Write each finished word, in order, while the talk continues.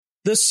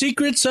The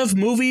Secrets of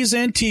Movies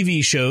and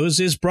TV Shows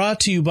is brought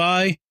to you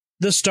by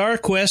the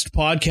StarQuest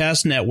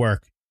Podcast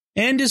Network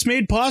and is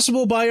made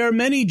possible by our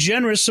many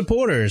generous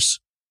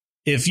supporters.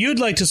 If you'd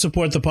like to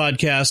support the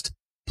podcast,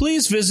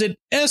 please visit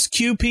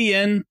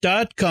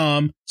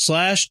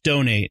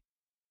sqpn.com/donate.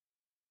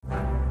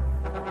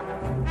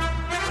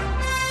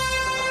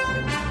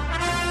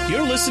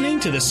 You're listening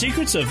to The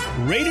Secrets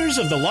of Raiders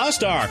of the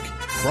Lost Ark,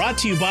 brought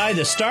to you by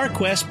the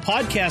StarQuest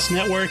Podcast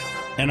Network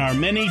and our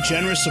many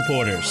generous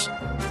supporters.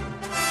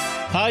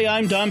 Hi,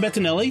 I'm Don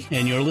Bettinelli,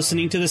 and you're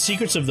listening to The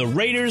Secrets of the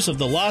Raiders of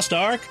the Lost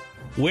Ark,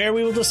 where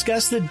we will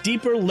discuss the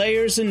deeper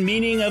layers and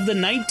meaning of the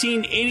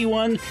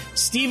 1981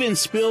 Steven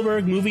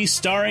Spielberg movie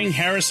starring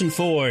Harrison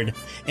Ford.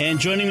 And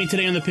joining me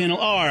today on the panel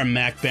are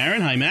Mac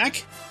Barron. Hi,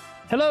 Mac.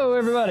 Hello,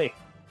 everybody.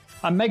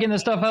 I'm making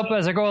this stuff up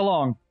as I go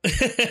along.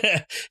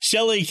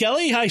 Shelley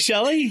Kelly. Hi,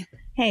 Shelley.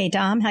 Hey,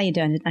 Dom. How you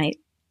doing tonight?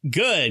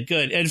 Good,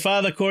 good. And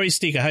Father Corey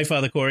Stika. Hi,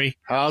 Father Corey.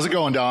 How's it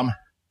going, Dom?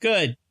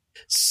 Good.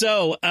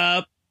 So,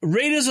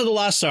 Raiders of the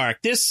Lost Ark.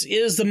 This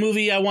is the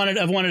movie I've wanted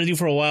to do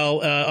for a while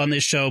on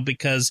this show,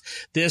 because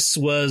this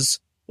was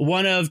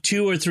one of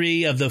two or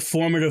three of the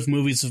formative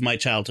movies of my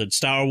childhood: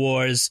 Star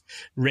Wars,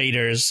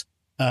 Raiders.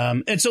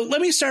 And so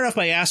let me start off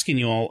by asking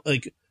you all,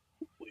 like,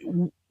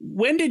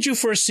 when did you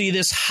first see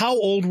this? How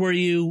old were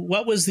you?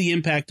 What was the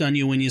impact on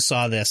you when you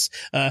saw this?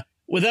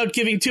 Without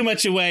giving too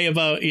much away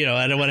about,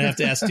 I don't want to have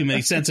to ask too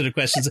many sensitive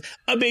questions.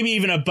 Maybe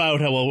even about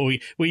how old were you?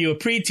 Were you a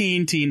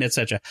preteen, teen,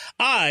 etc.?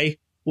 I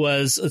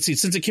was,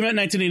 since it came out in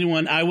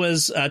 1981, I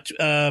was, I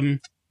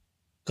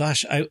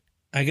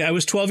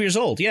was 12 years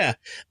old. Yeah.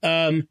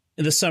 In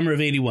the summer of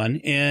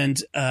 81.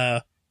 And,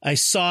 I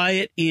saw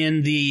it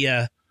in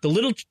the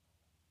little,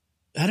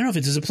 I don't know if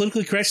it is a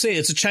politically correct to say,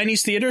 it's a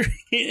Chinese theater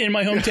in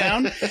my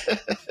hometown.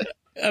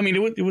 I mean,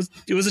 it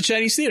was a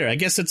Chinese theater. I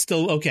guess it's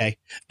still okay.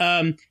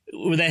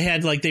 They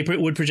had they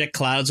would project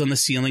clouds on the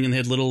ceiling, and they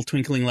had little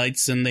twinkling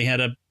lights, and they had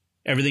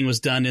everything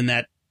was done in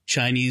that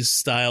Chinese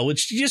style,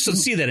 which you just don't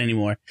see that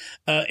anymore.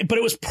 But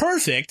it was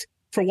perfect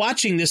for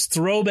watching this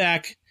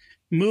throwback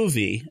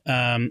movie.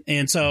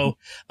 And so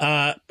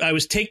I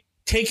was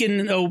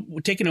taken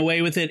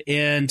away with it,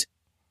 and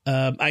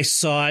I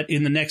saw it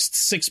in the next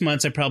 6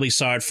 months. I probably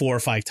saw it 4 or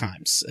 5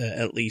 times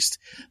at least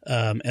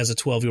as a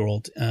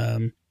 12-year-old.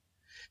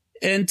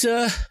 And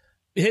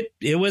it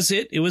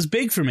was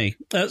big for me.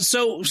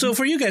 So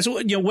for you guys,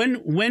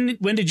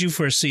 when did you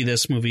first see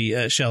this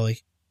movie,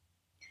 Shelley?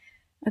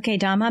 Okay,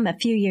 Dom, I'm a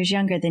few years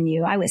younger than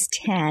you. I was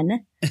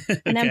 10,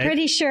 and I'm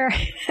pretty sure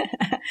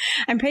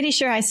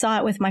I saw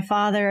it with my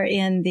father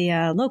in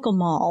the local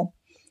mall.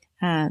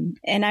 And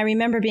I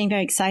remember being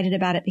very excited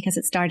about it because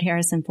it starred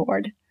Harrison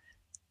Ford.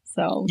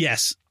 So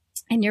yes.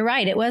 And you're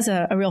right. It was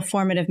a real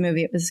formative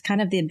movie. It was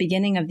kind of the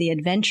beginning of the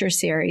adventure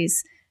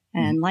series,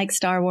 and like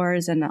Star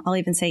Wars, and I'll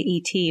even say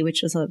E.T.,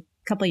 which was a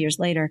couple of years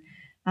later.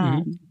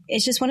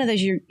 It's just one of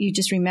those you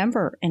just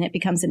remember, and it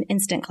becomes an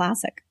instant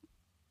classic.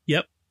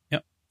 Yep.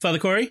 Father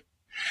Corey?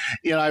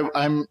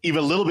 I'm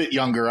even a little bit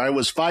younger. I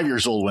was 5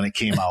 years old when it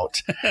came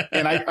out.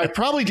 And I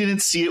probably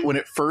didn't see it when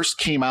it first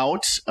came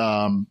out,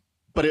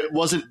 but it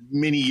wasn't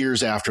many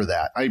years after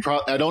that. I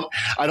don't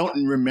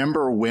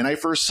remember when I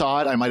first saw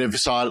it. I might have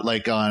saw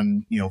it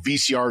on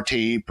VCR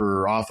tape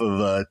or off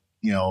of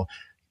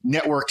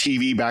network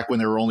TV back when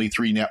there were only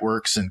 3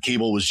 networks and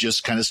cable was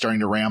just kind of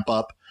starting to ramp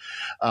up.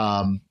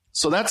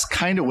 So that's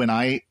kind of when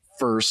I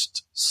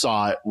first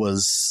saw it,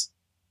 was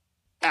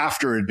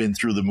after it had been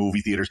through the movie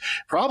theaters.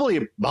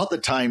 Probably about the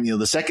time,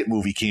 the second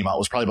movie came out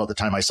was probably about the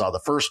time I saw the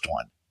first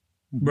one.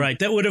 Right.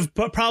 That would have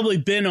probably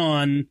been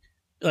on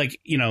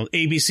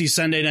ABC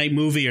Sunday Night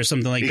Movie or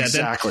something like that.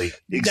 Exactly.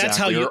 That's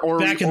how you,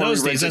 back in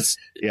those days. That's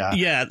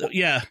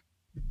yeah.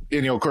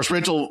 And, of course,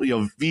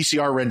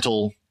 VCR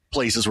rental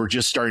places were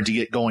just starting to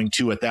get going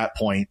too at that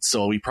point.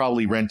 So we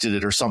probably rented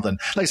it or something.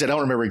 Like I said, I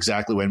don't remember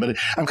exactly when, but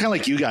I'm kind of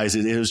like you guys.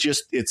 It was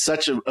just, it's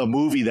such a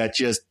movie that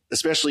just,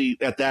 especially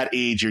at that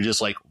age, you're just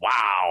like,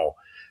 wow.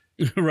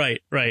 Right.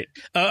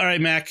 All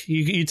right, Mac,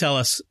 you tell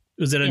us.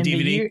 Was it on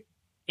DVD?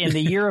 In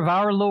the year of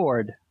our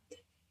Lord,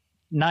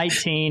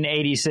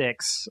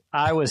 1986,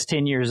 I was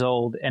 10 years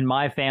old, and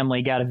my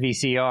family got a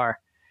VCR.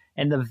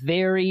 And the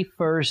very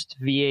first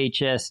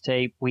VHS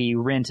tape we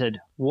rented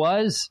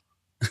was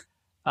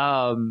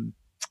the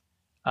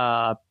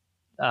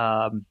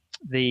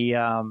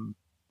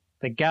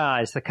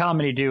guys, the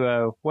comedy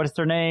duo. What is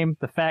their name?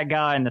 The fat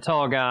guy and the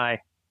tall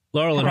guy.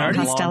 Laurel and Hardy.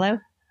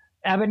 Costello.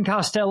 Abbott and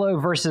Costello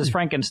versus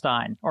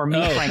Frankenstein, or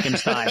Meet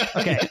Frankenstein.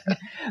 Okay.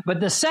 But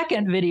the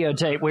second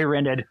videotape we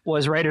rented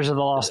was Raiders of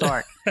the Lost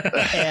Ark.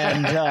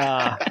 And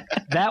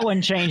that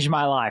one changed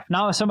my life.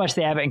 Not so much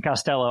the Abbott and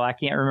Costello. I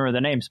can't remember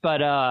the names.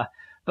 But I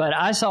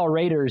saw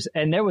Raiders,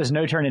 and there was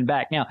no turning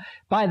back. Now,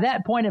 by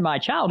that point in my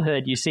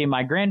childhood, you see,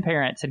 my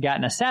grandparents had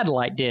gotten a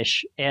satellite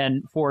dish.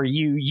 And for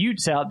you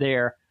Utes out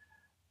there,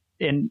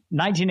 in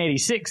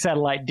 1986,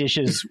 satellite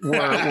dishes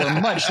were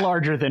much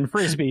larger than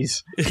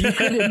Frisbees. You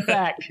could, in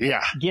fact,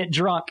 get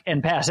drunk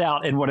and pass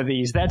out in one of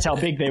these. That's how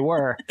big they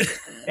were.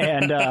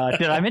 And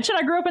did I mention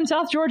I grew up in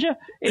South Georgia?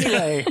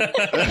 Anyway,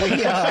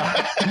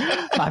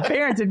 my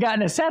parents had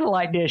gotten a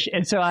satellite dish,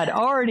 and so I'd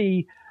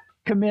already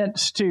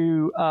commenced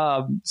to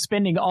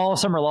spending all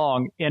summer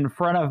long in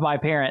front of my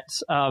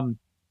parents'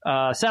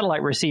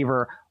 satellite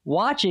receiver,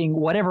 watching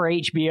whatever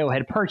HBO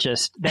had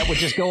purchased that would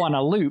just go on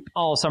a loop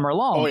all summer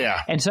long. Oh,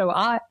 yeah. And so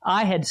I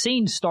had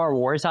seen Star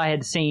Wars. I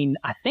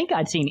think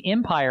I'd seen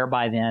Empire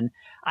by then.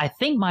 I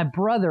think my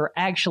brother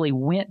actually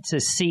went to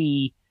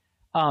see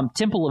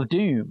Temple of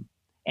Doom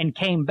and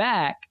came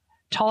back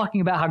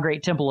talking about how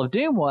great Temple of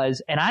Doom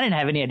was. And I didn't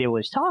have any idea what he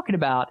was talking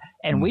about.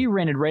 And we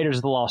rented Raiders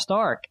of the Lost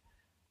Ark.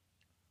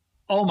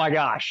 Oh my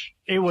gosh.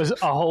 It was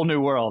a whole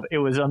new world. It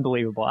was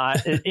unbelievable.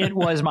 It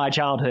was my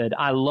childhood.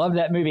 I love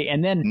that movie.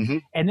 And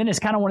then it's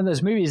kind of one of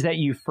those movies that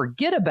you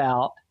forget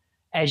about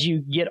as you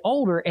get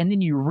older, and then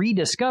you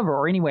rediscover,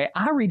 or anyway,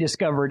 I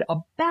rediscovered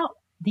about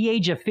the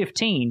age of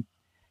 15.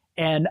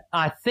 And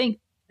I think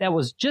that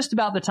was just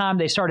about the time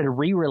they started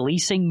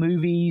re-releasing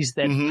movies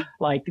that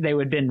like they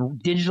would have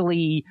been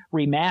digitally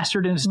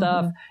remastered and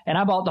stuff. And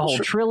I bought the whole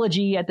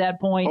trilogy at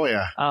that point. Oh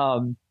yeah.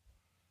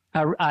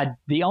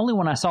 The only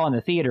one I saw in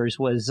the theaters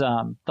was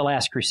The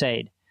Last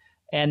Crusade,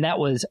 and that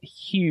was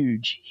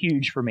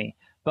huge for me.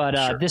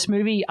 But this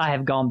movie I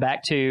have gone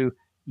back to.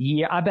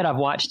 I bet I've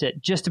watched it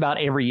just about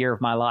every year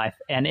of my life,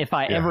 and if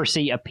I ever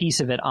see a piece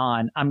of it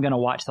on, I'm going to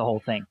watch the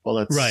whole thing. Well,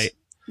 that's right.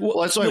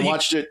 Well, that's why I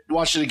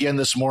watched it again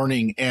this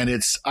morning, and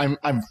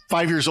I'm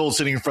 5 years old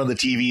sitting in front of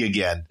the TV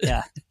again.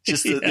 Yeah,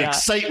 just the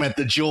excitement,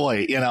 the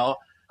joy.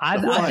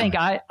 I think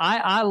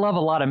I love a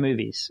lot of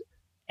movies,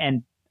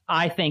 and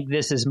I think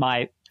this is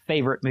my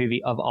favorite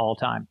movie of all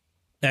time.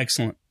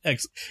 Excellent.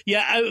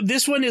 Yeah,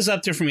 this one is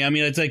up there for me. I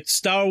mean, it's like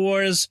Star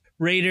Wars,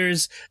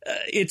 Raiders.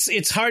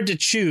 It's hard to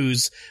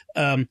choose.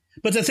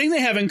 But the thing they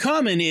have in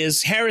common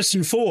is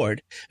Harrison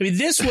Ford. I mean,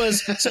 this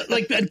was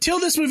until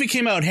this movie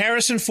came out,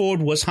 Harrison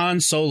Ford was Han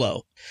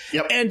Solo.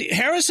 Yep. And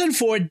Harrison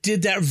Ford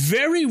did that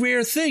very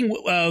rare thing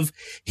of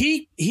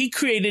he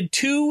created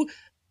two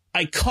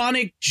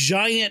iconic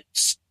giant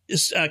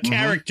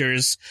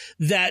characters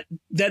that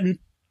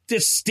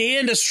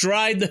stand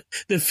astride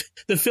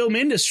the film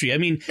industry. I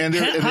mean, and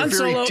they're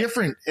very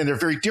different, and they're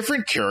very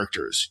different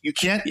characters. You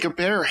can't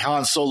compare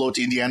Han Solo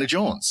to Indiana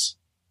Jones.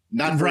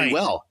 Not very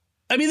well.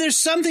 I mean, there's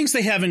some things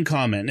they have in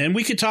common, and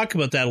we could talk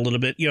about that a little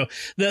bit.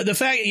 The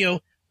fact,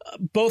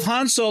 both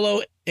Han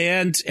Solo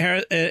and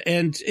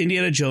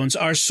Indiana Jones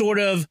are sort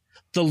of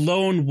the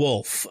lone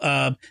wolf.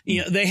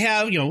 They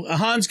have,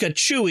 Han's got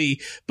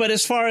Chewie, but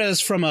as far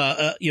as from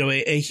a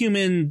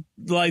human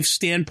life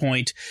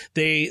standpoint,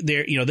 they're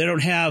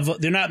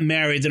not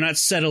married, they're not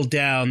settled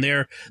down,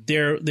 they're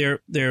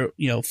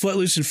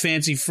footloose and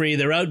fancy free.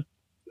 They're out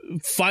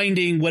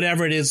finding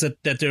whatever it is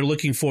that they're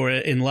looking for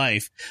in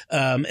life.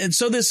 And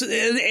so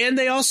and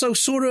they also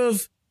sort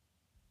of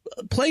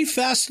play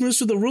fast and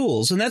loose with the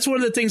rules. And that's one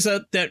of the things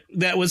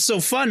that was so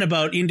fun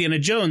about Indiana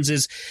Jones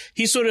is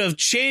he sort of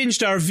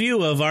changed our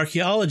view of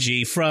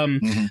archaeology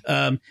from,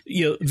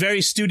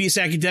 very studious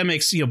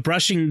academics,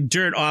 brushing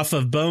dirt off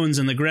of bones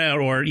in the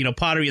ground or,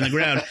 pottery in the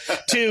ground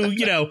to,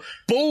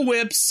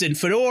 bullwhips and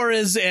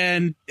fedoras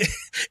and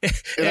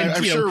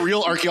I'm sure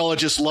real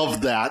archaeologists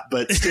love that,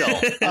 but still.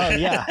 Oh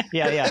yeah.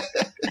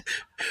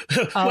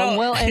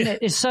 And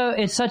it's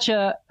such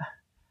a,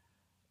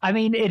 I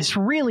mean, it's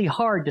really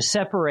hard to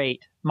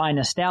separate my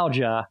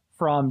nostalgia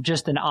from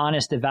just an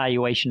honest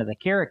evaluation of the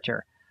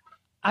character.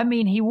 I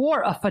mean, he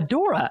wore a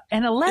fedora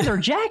and a leather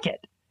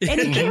jacket, and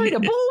he carried a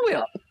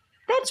bullwhip.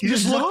 That's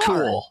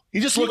bizarre. He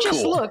just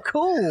looked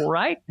cool,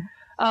 right?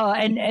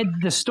 And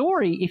the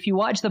story, if you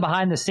watch the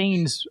behind the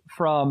scenes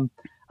from,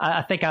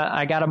 I think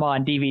I got them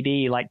on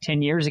DVD like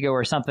 10 years ago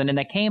or something, and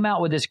they came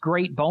out with this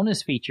great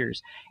bonus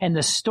features. And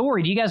the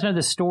story, do you guys know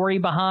the story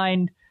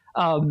behind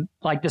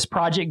this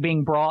project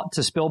being brought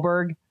to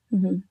Spielberg?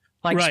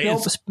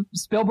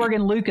 Spielberg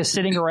and Lucas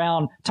sitting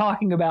around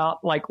talking about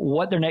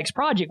what their next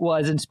project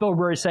was, and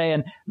Spielberg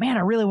saying, "Man, I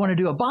really want to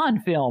do a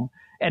Bond film,"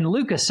 and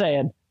Lucas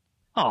saying,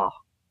 "Oh,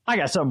 I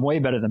got something way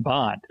better than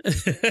Bond."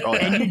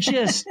 And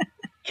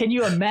can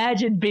you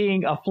imagine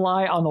being a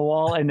fly on the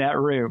wall in that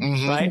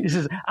room, right? He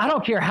says, "I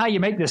don't care how you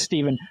make this,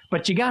 Steven,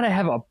 but you got to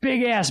have a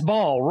big ass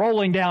ball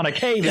rolling down a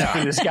cave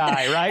after this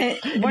guy, right?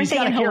 And he's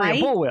got to carry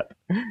a bullwhip."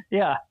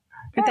 Yeah.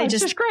 But they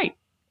just great.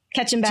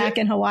 Catch him back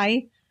in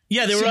Hawaii.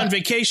 Yeah, they were on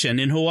vacation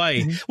in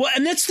Hawaii. Well,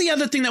 and that's the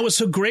other thing that was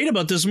so great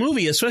about this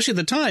movie, especially at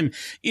the time.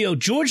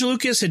 George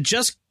Lucas had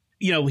just,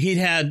 he'd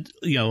had,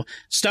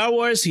 Star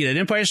Wars, he had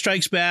Empire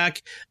Strikes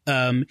Back.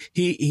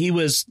 He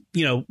was,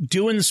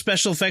 doing the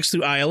special effects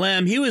through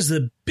ILM. He was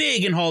the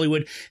big in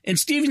Hollywood. And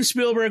Steven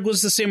Spielberg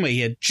was the same way. He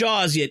had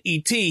Jaws, he had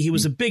E.T., he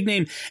was a big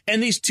name.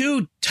 And these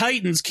two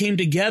titans came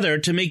together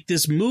to make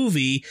this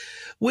movie,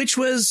 which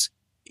was,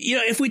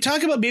 if we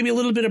talk about maybe a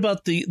little bit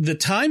about the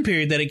time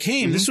period that it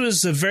came, this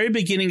was the very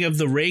beginning of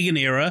the Reagan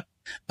era.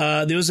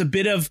 There was a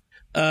bit of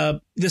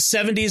the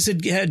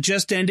 70s had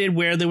just ended,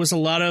 where there was a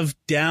lot of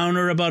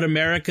downer about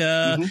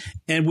America,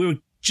 and we were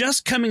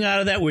just coming out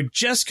of that. We're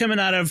just coming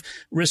out of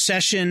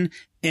recession,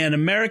 and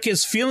America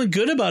is feeling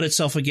good about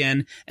itself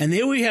again. And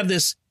there we have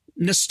this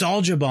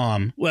nostalgia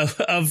bomb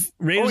of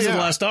Raiders of the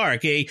Lost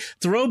Ark, a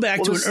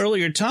throwback to an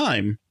earlier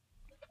time.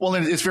 Well,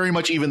 and it's very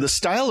much even the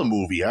style of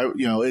movie.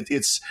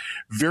 It's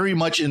very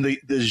much in the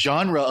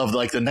genre of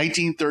like the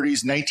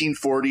 1930s,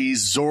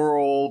 1940s,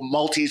 Zorro,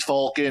 Maltese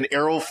Falcon,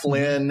 Errol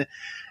Flynn,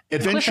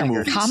 adventure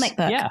movies. Comic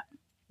book.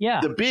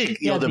 Yeah. The big,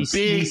 the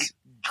big,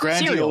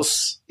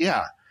 grandiose.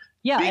 Serials.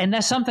 Yeah, and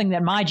that's something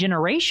that my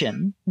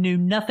generation knew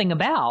nothing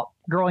about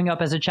growing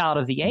up as a child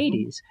of the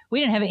 80s. We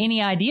didn't have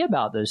any idea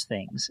about those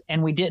things,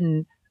 and we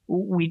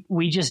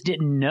just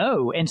didn't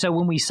know. And so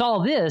when we saw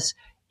this,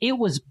 it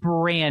was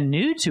brand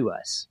new to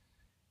us.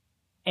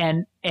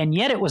 And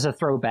yet it was a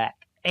throwback.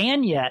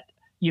 And yet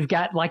you've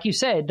got, like you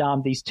said,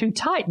 Dom, these two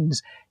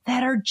titans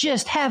that are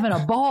just having a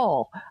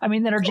ball. I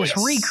mean, that are just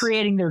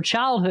recreating their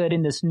childhood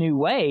in this new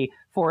way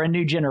for a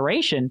new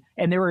generation.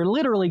 And they were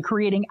literally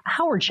creating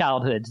our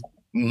childhoods,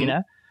 you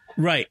know?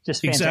 Right.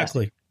 Just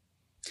fantastic.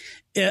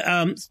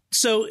 Exactly.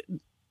 So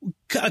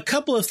a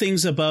couple of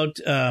things about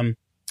that,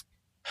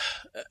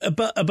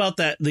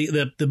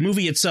 the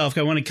movie itself.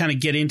 I want to kind of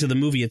get into the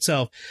movie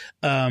itself.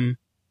 The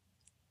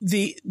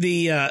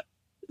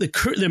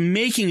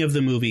making of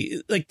the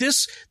movie, like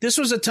this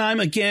was a time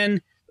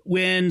again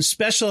when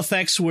special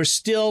effects were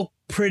still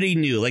pretty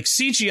new. Like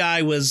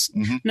CGI was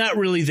not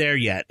really there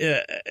yet.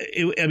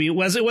 It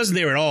wasn't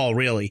there at all,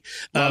 really.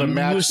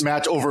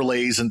 Match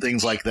overlays and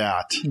things like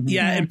that.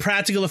 Yeah, and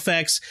practical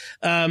effects.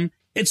 And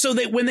so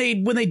when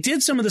they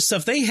did some of the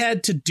stuff, they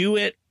had to do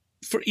it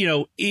for,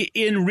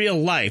 in real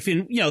life.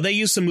 And, they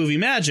used some movie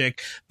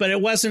magic, but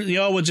it wasn't,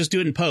 we'll just do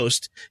it in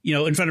post,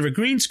 in front of a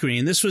green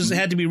screen. This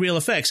had to be real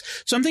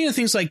effects. So I'm thinking of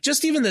things like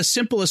just even the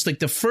simplest, like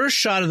the first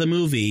shot of the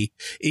movie,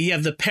 you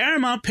have the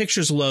Paramount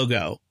Pictures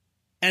logo.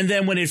 And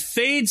then when it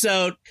fades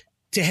out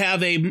to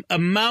have a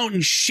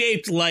mountain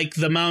shaped like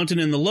the mountain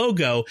in the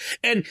logo.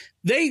 And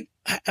I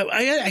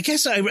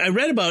guess I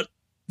read about,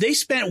 they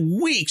spent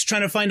weeks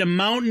trying to find a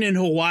mountain in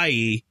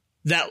Hawaii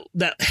that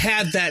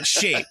had that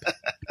shape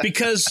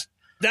because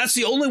that's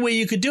the only way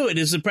you could do it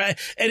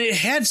and it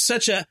had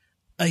such a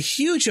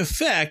huge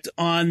effect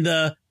on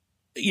the,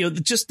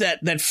 just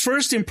that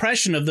first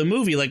impression of the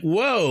movie. Like,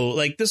 whoa,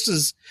 like this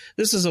is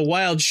a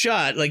wild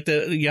shot. Like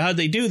how'd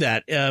they do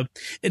that?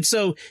 And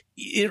so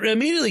it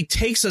immediately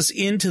takes us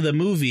into the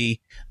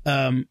movie.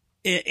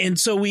 And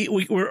so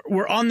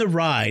we're on the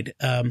ride.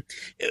 A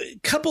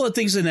couple of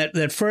things in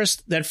that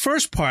first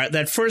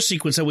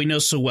sequence that we know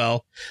so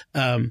well.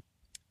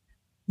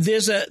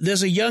 There's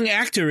a young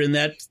actor in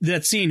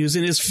that scene who's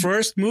in his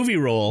first movie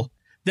role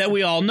that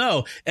we all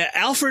know.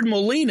 Alfred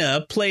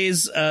Molina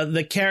plays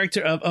the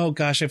character of, oh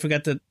gosh, I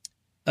forgot the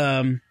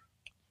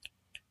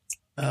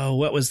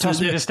what was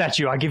Toss me the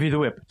statue, I'll give you the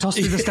whip. Toss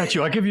me the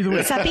statue, I'll give you the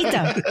whip.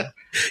 Sapito.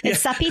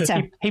 It's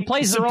Sapito. He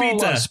plays the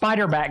role of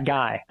Spider-Back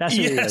guy. That's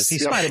who he is.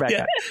 He's Spider-Back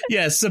guy.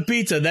 Yeah,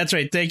 Sapito. That's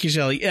right. Thank you,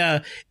 Shelley.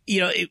 That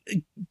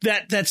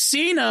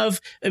scene of,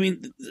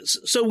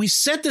 so we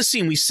set the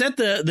scene. We set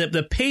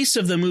the pace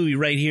of the movie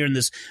right here in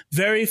this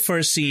very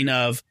first scene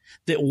of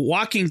that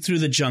walking through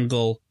the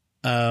jungle.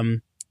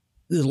 There's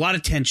a lot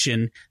of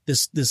tension.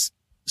 This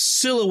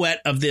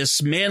silhouette of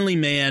this manly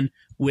man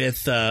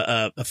with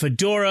a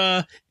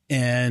fedora,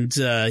 and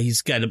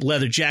he's got a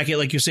leather jacket,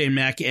 like you're saying,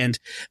 Mac, and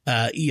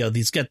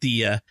he's got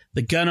the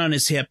gun on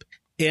his hip,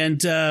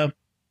 and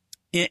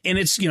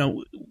it's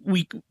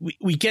we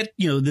get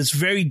this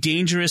very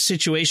dangerous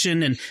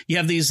situation, and you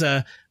have these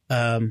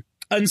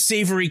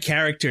unsavory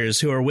characters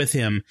who are with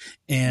him,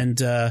 and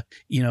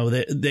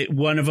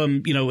one of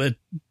them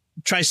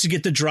tries to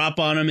get the drop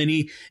on him, and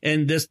he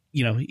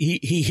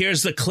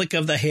hears the click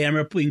of the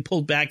hammer being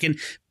pulled back and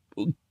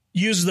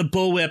uses the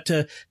bullwhip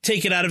to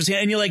take it out of his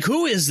hand. And you're like,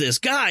 who is this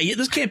guy?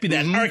 This can't be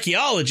that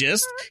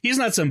archaeologist. He's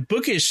not some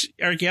bookish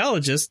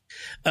archaeologist.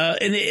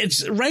 And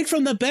it's right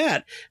from the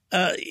bat.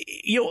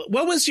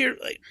 What's your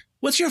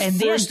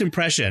first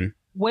impression?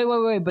 Wait.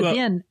 But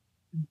then,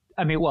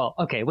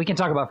 okay, we can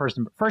talk about first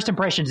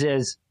impressions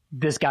is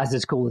this guy's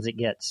as cool as it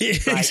gets.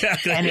 Right?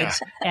 Exactly. And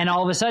and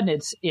all of a sudden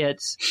it's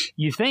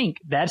you think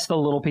that's the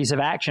little piece of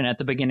action at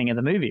the beginning of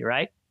the movie,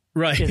 right?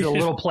 Right. Is a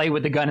little play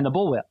with the gun and the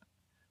bullwhip.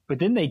 But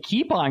then they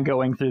keep on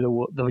going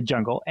through the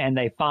jungle, and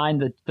they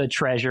find the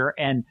treasure,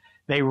 and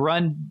they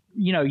run.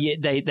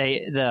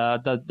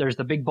 There's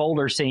the big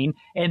boulder scene,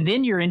 and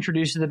then you're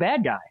introduced to the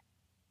bad guy.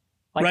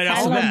 Like right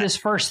off the bat. This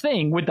first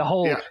thing with the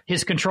whole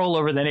his control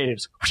over the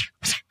natives,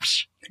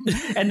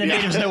 and the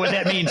natives know what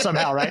that means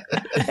somehow, right?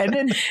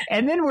 And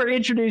then we're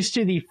introduced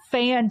to the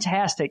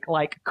fantastic,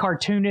 like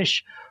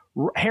cartoonish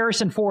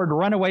Harrison Ford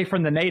run away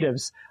from the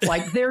natives.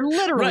 Like they're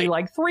literally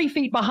like 3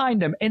 feet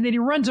behind him, and then he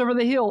runs over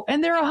the hill,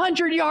 and they're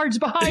 100 yards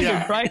behind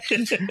him, right?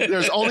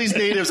 There's all these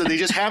natives, and they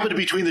just happen to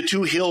be between the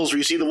two hills where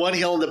you see the one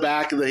hill in the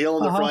back and the hill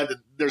in the front,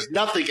 and there's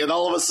nothing, and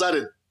all of a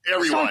sudden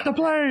Everyone.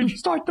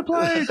 Start the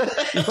plane.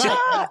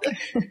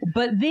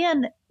 But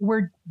then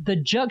the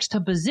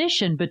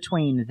juxtaposition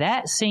between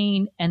that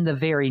scene and the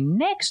very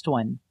next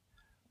one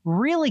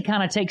really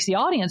kind of takes the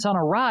audience on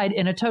a ride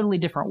in a totally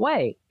different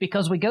way,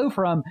 because we go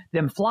from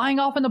them flying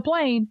off in the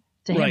plane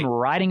to him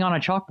riding on a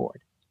chalkboard,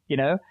 you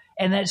know?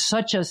 And that's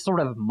such a sort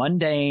of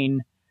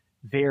mundane,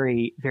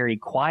 very, very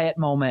quiet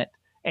moment.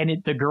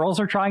 And the girls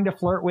are trying to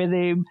flirt with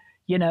him,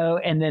 you know,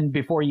 and then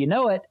before you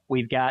know it,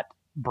 we've got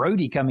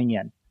Brody coming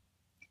in,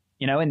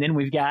 you know, and then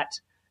we've got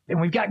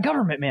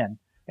government men.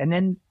 And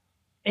then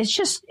it's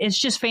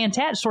just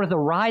fantastic, sort of the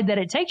ride that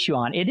it takes you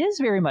on. It is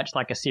very much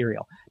like a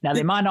serial. Now,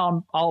 they might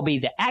all be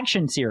the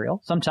action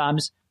serial.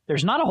 Sometimes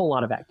there's not a whole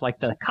lot of act, like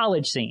the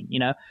college scene, you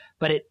know,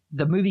 but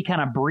the movie kind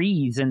of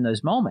breathes in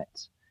those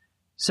moments.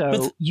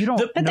 So you don't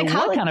know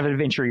what kind of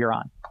adventure you're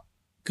on.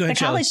 Go ahead, the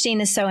college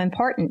scene is so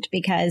important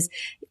because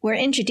we're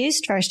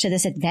introduced first to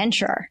this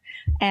adventurer,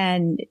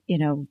 and, you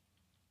know,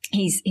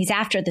 he's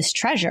after this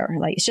treasure,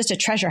 like it's just a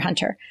treasure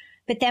hunter.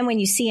 But then when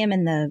you see him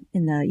in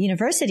the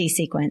university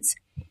sequence,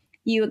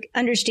 you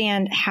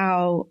understand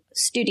how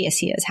studious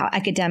he is, how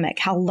academic,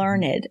 how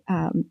learned.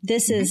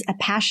 This is a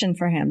passion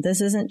for him.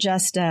 This isn't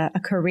just a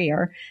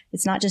career.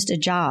 It's not just a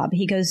job.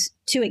 He goes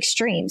to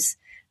extremes.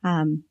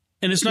 And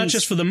it's not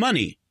just for the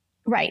money.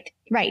 Right.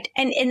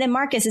 And then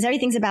Marcus is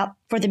everything's about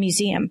for the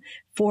museum,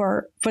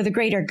 for the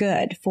greater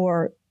good,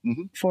 for,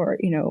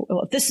 you know,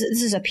 well, this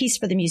is a piece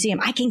for the museum.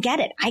 I can get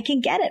it.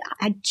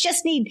 I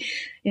just need,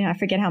 you know, I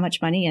forget how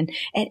much money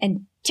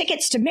and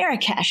tickets to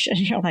Marrakesh. And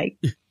you're like,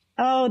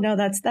 oh no,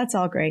 that's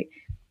all great.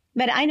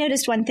 But I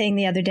noticed one thing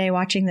the other day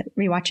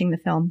rewatching the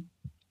film,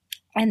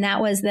 and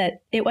that was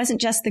that it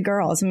wasn't just the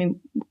girls. I mean,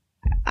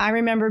 I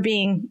remember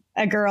being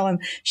a girl and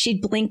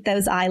she'd blink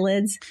those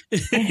eyelids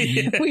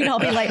and we'd all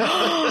be like,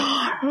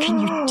 oh, can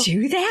you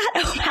do that?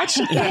 Oh, how'd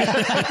she get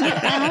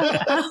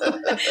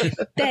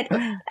it?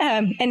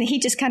 And he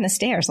just kind of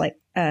stares like,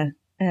 but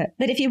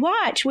if you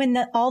watch when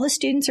all the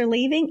students are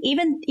leaving,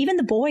 even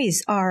the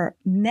boys are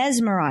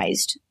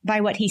mesmerized by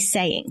what he's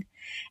saying.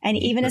 And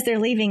even as they're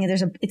leaving,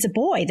 it's a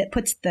boy that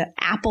puts the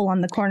apple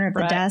on the corner of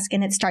the desk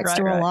and it starts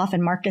to roll off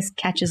and Marcus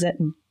catches it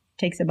and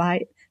takes a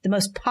bite. The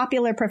most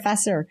popular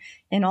professor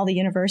in all the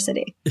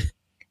university.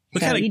 You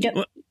got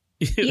to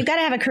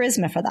have a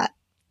charisma for that.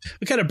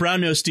 What kind of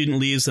brown-nosed student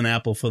leaves an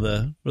apple for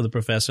the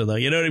professor, though?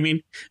 You know what I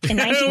mean? In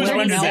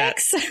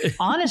 1936?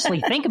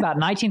 Honestly, think about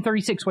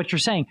 1936, what you're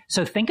saying.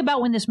 So think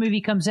about when this movie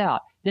comes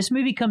out. This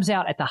movie comes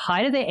out at the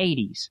height of the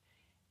 80s.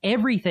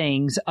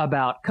 Everything's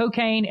about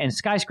cocaine and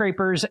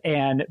skyscrapers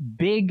and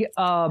big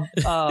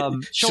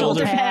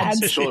shoulder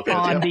pads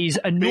on these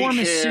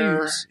enormous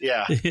suits.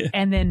 Yeah.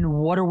 And then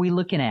what are we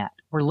looking at?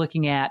 We're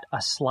looking at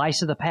a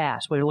slice of the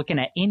past. We're looking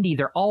at Indy.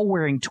 They're all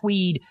wearing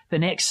tweed. The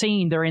next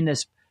scene, they're in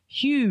this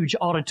huge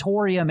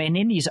auditorium and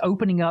Indy's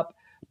opening up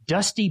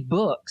dusty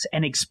books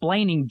and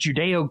explaining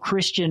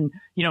Judeo-Christian,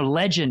 you know,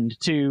 legend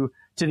to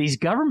these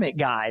government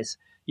guys,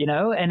 you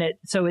know, and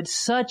it's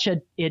such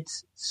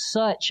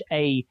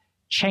a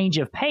change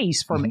of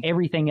pace from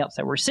everything else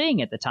that we're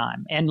seeing at the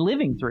time and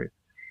living through.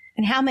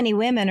 And how many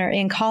women are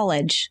in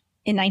college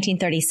in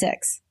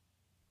 1936?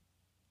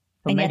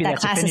 Well, and maybe yet that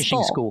class is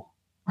full. School.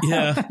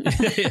 Yeah.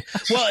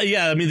 Well,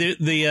 yeah. I mean,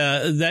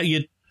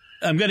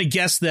 I'm going to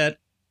guess that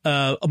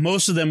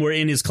most of them were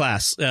in his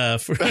class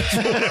for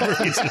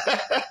whatever reason.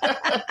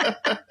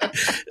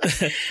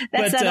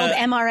 That's that old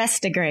MRS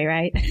degree,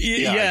 right?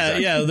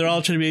 Yeah. They're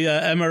all trying to be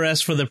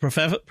MRS for the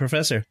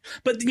professor.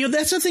 But, you know,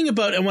 that's the thing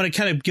about, I want to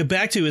kind of get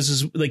back to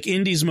is like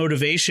Indy's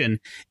motivation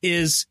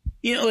is,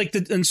 you know, like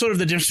and sort of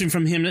the difference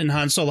from him and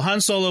Han Solo. Han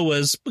Solo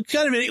was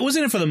kind of, it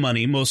wasn't in it for the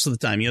money most of the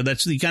time. You know,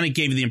 he kind of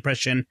gave you the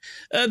impression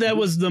that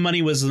was the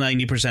money was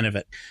 90% of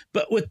it.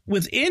 But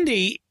with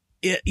Indy,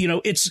 you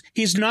know,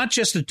 he's not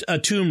just a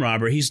tomb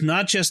robber. He's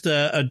not just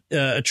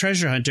a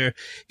treasure hunter.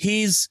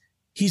 He's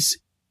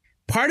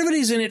part of it.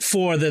 He's in it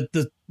for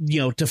you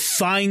know, to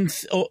find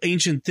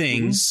ancient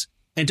things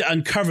and to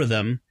uncover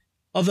them.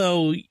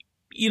 Although,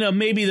 you know,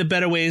 maybe the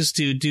better way is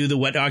to do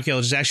what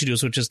archaeologists actually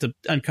do, which is to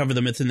uncover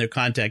them within their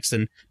context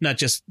and not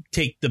just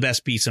take the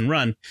best piece and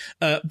run.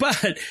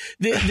 But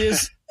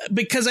there's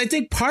because I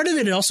think part of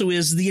it also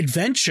is the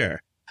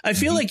adventure. I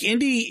feel like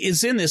Indy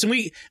is in this, and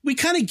we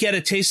kind of get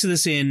a taste of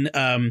this in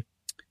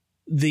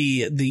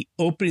the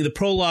opening, the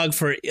prologue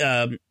for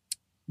The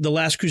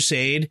Last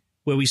Crusade,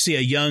 where we see a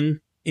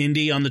young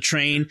Indy on the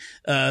train.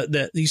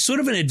 That he's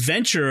sort of an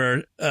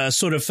adventurer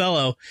sort of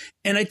fellow,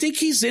 and I think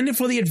he's in it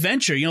for the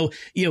adventure. You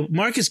know,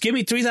 Marcus, give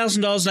me $3,000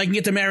 and I can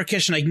get to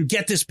Marrakesh and I can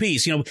get this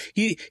piece. You know,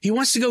 he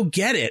wants to go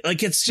get it.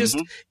 Like it's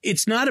just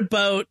it's not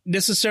about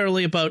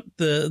necessarily about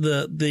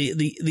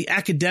the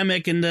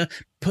academic and the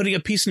putting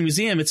a piece in the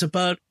museum. It's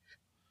about,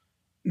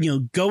 you know,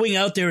 going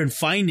out there and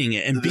finding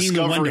it and being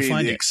the one to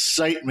find it. The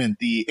excitement,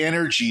 the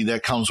energy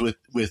that comes with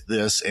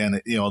this,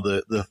 and, you know,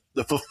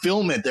 the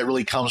fulfillment that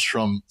really comes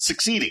from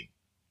succeeding.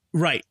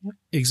 Right.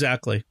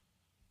 Exactly.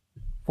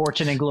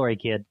 Fortune and glory,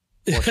 kid.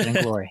 Fortune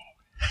and glory.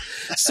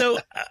 So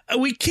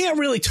we can't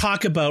really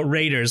talk about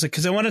Raiders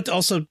because I wanted to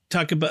also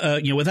talk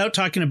about, you know, without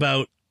talking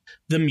about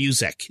the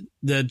music,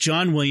 the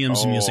John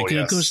Williams music.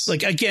 And it goes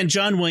like, again,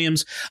 John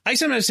Williams, I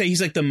sometimes say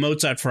he's like the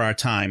Mozart for our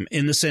time,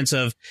 in the sense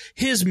of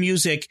his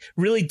music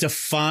really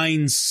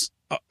defines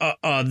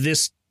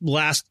this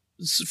last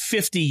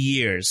 50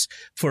 years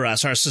for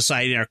us, our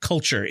society, our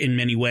culture in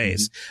many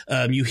ways.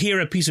 Mm-hmm. You hear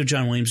a piece of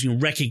John Williams, you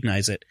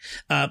recognize it.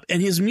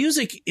 And his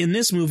music in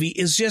this movie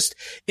is just,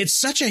 it's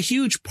such a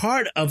huge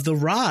part of the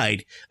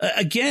ride.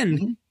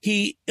 Again,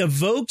 he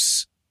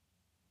evokes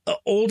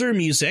older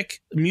music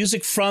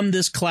from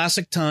this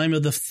classic time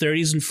of the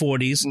 30s and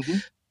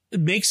 40s,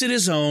 makes it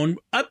his own,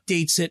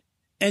 updates it,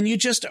 and you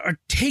just are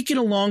taken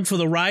along for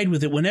the ride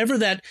with it. Whenever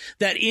that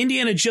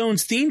Indiana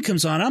Jones theme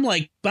comes on, I'm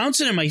like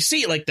bouncing in my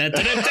seat like that.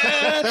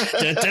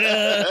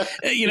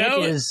 You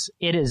know,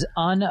 it is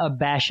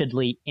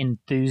unabashedly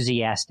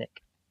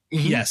enthusiastic.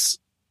 Yes.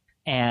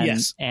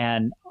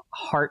 And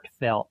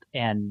heartfelt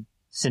and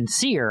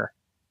sincere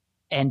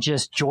and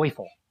just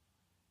joyful.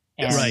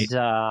 And,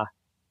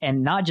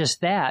 and not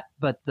just that,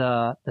 but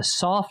the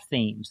soft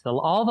themes,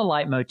 all the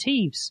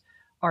leitmotifs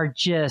are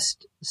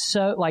just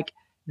so, like,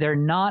 they're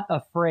not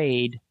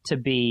afraid to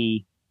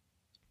be,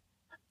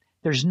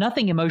 there's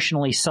nothing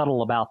emotionally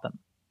subtle about them.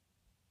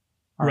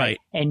 Right.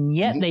 And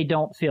yet they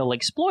don't feel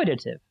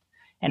exploitative.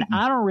 And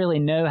I don't really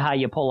know how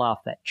you pull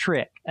off that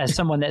trick as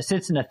someone that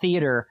sits in a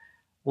theater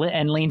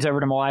and leans over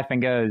to my wife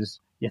and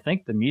goes, "You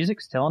think the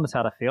music's telling us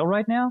how to feel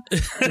right now?"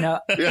 You know,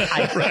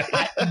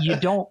 you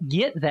don't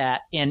get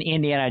that in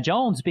Indiana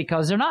Jones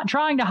because they're not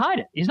trying to hide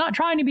it. He's not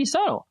trying to be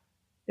subtle.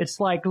 It's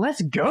like,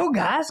 let's go,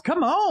 guys,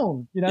 come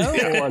on, you know,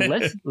 or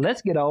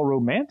let's get all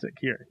romantic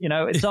here. You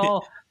know, it's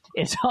all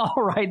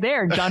right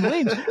there. John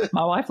Williams,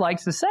 my wife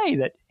likes to say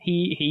that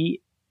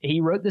he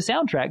wrote the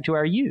soundtrack to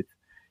our youth.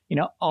 You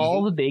know,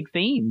 all the big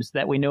themes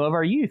that we know of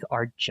our youth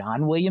are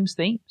John Williams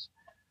themes.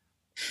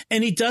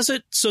 And he does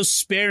it so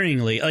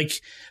sparingly. Like,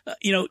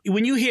 you know,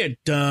 when you hear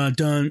dun,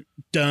 dun,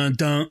 dun,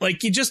 dun,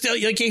 like you just,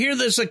 like you hear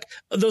this, like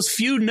those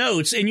few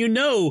notes, and you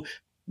know,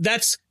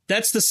 that's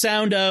the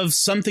sound of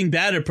something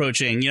bad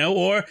approaching, you know,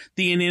 or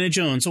the Indiana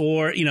Jones,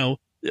 or, you know,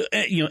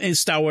 in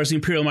Star Wars, the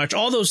Imperial March,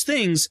 all those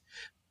things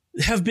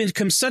have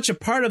become such a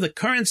part of the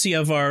currency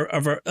of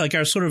our like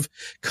our sort of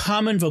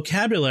common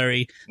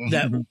vocabulary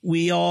that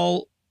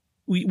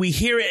we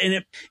hear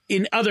it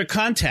in other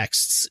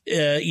contexts,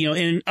 you know,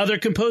 and other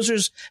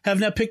composers have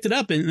now picked it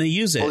up and they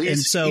use it. Well, and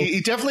so he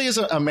definitely is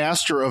a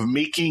master of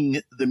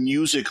making the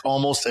music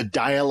almost a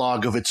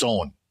dialogue of its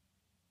own.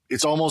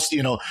 It's almost,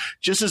 you know,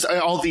 just as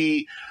all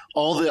the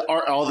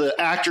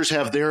actors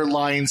have their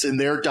lines and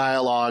their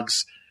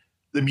dialogues,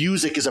 the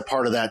music is a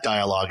part of that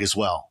dialogue as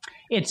well.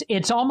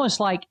 It's almost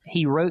like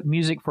he wrote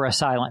music for a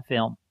silent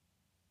film.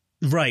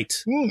 Right.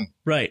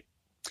 Right.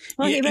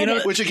 Well, you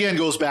know, which again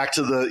goes back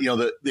to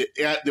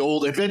the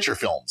old adventure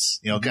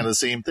films, you know, kind of the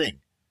same thing.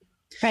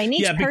 Right. And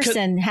each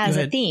person has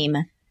a theme.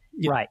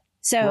 Right.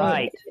 So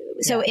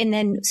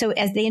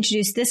as they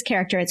introduce this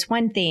character, it's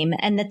one theme,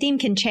 and the theme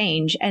can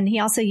change. And he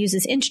also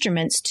uses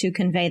instruments to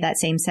convey that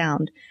same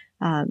sound.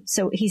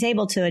 So he's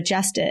able to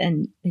adjust it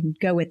and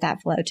go with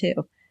that flow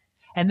too.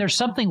 And there's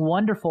something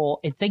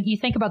wonderful. You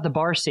think about the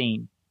bar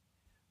scene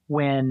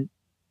when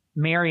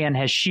Marion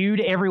has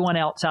shooed everyone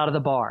else out of the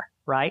bar,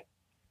 right?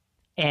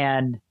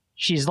 And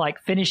she's like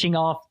finishing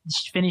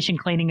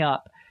cleaning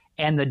up,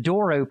 and the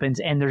door opens,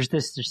 and there's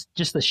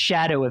just the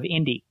shadow of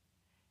Indy.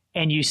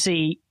 And you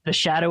see the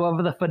shadow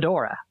of the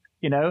fedora,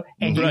 you know,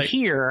 and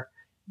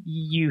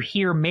you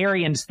hear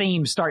Marion's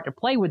theme start to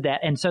play with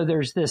that. And so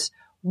there's this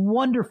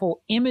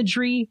wonderful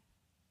imagery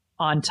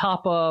on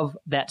top of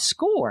that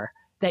score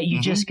that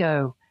you just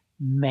go,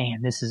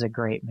 man, this is a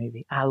great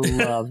movie. I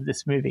love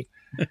this movie.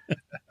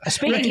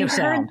 Speaking of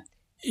sound.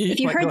 If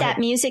you heard that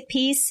music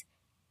piece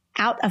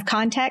out of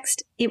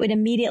context, it would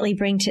immediately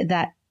bring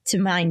to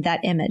mind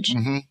that image.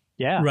 Mm-hmm.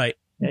 Yeah. Right.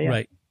 Yeah.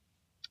 Right.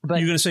 But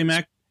you're going to say,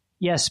 Mac?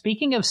 Yeah,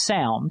 speaking of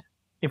sound,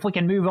 if we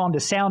can move on to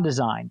sound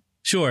design.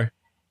 Sure.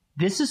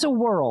 This is a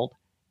world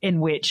in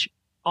which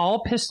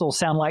all pistols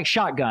sound like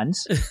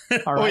shotguns.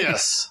 All right? Oh,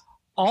 yes.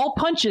 All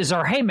punches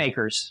are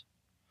haymakers.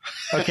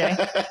 Okay?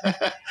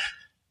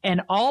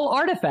 And all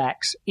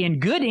artifacts in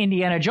good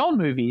Indiana Jones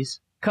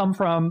movies come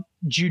from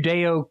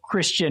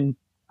Judeo-Christian,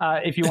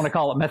 if you want to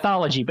call it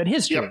mythology, but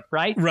history,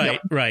 right?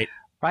 Right.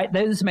 Right?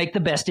 Those make the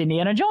best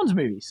Indiana Jones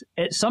movies.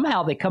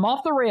 Somehow they come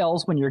off the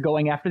rails when you're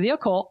going after the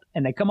occult,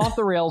 and they come off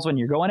the rails when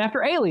you're going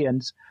after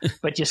aliens,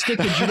 but you stick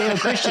with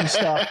Judeo-Christian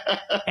stuff.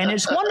 And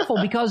it's wonderful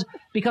because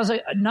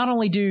not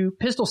only do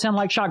pistols sound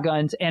like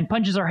shotguns and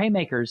punches are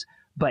haymakers,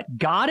 but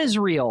God is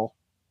real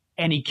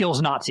and he kills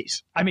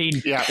Nazis. I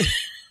mean,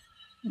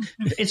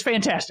 it's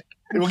fantastic.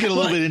 We'll get a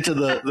little bit into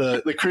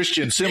the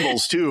Christian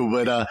symbols too.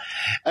 But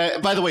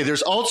by the way,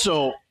 there's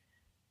also,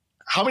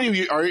 how many of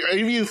you are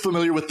you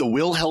familiar with the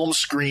Wilhelm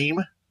scream?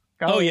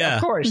 Oh yeah,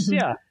 of course,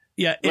 yeah.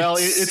 Yeah. Well,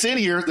 it's in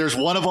here. There's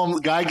one of them. The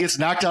guy gets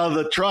knocked out of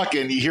the truck,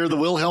 and you hear the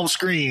Wilhelm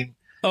scream.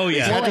 Oh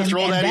yeah. Had to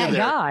throw that in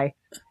there.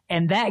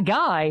 That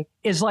guy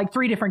is like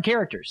three different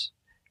characters.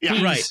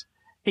 Yeah, right.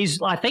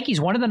 I think he's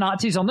one of the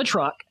Nazis on the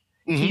truck.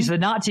 He's the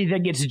Nazi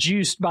that gets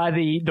juiced by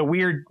the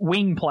weird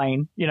wing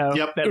plane,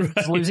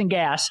 that's losing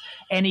gas.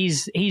 And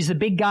he's the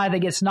big guy that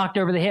gets knocked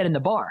over the head in the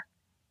bar.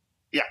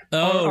 Yeah.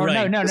 Or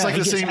right. No. It's like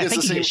I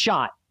think he gets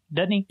shot,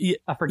 doesn't he? Yeah.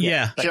 I forget.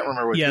 Yeah. I can't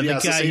remember what. Yeah,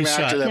 it's the same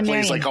actor that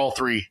plays like all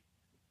three.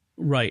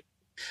 Right.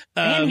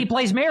 And he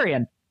plays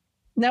Marion.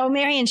 No,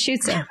 Marion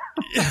shoots him.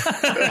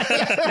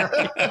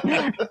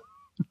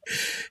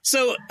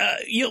 So,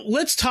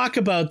 let's talk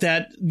about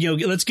that.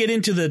 Let's get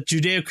into the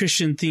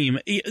Judeo-Christian theme.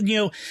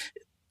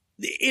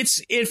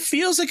 It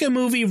feels like a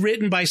movie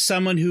written by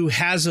someone who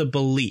has a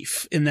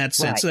belief in that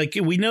sense. Right.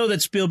 Like we know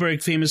that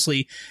Spielberg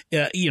famously,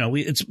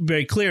 it's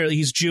very clear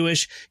he's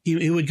Jewish.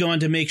 He would go on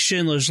to make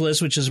Schindler's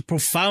List, which is a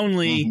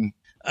profoundly,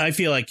 I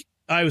feel like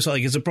I was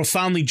like, it's a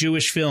profoundly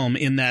Jewish film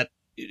in that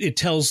it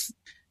tells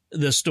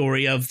the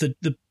story of the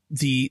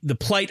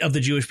plight of the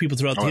Jewish people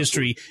throughout the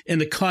history in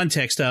the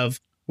context of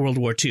World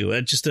War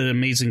II. Just an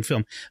amazing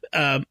film.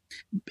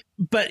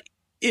 But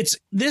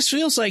this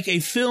feels like a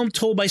film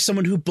told by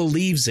someone who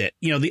believes it.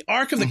 The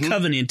Ark of the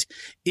Covenant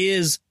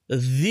is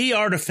the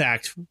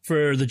artifact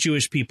for the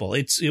Jewish people.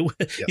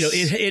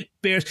 It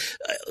bears.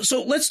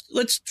 So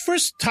let's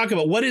first talk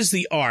about what is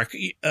the Ark.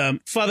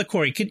 Father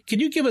Corey, can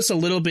you give us a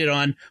little bit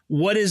on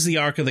what is the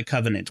Ark of the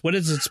Covenant? What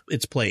is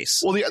its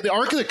place? Well, the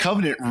Ark of the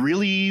Covenant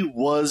really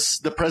was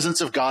the presence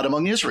of God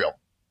among Israel.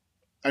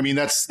 I mean,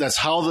 that's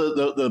how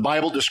the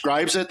Bible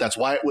describes it. That's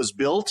why it was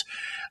built.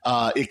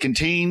 It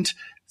contained.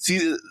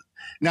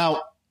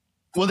 Now,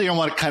 one thing I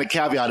want to kind of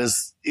caveat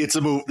is this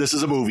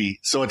is a movie,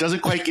 so it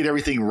doesn't quite get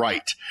everything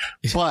right.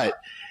 But,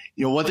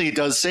 one thing it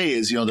does say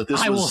is, that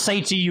this I will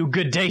say to you,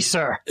 good day,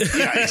 sir.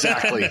 Yeah,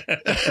 exactly.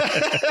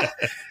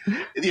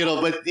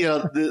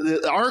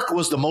 The Ark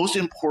was the most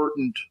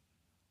important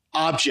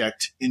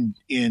object in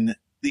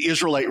the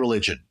Israelite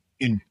religion,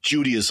 in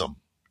Judaism,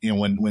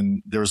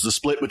 when there was the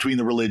split between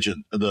the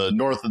religion, the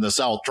North and the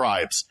South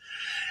tribes,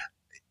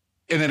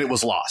 and then it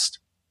was lost.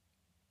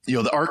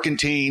 The Ark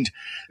contained,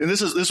 and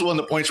this is one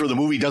of the points where the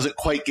movie doesn't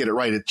quite get it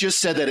right. It just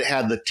said that it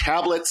had the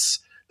tablets,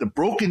 the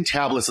broken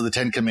tablets of the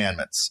 10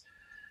 Commandments.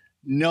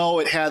 No,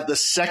 it had the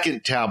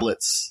second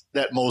tablets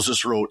that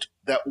Moses wrote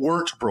that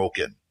weren't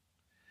broken.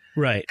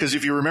 Right. Because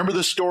if you remember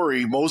the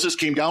story, Moses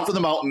came down from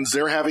the mountains.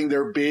 They're having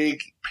their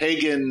big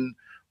pagan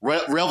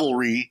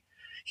revelry.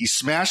 He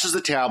smashes the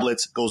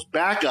tablets, goes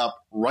back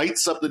up,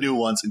 writes up the new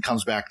ones, and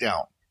comes back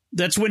down.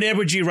 That's when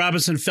Edward G.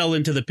 Robinson fell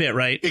into the pit,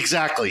 right?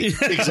 Exactly.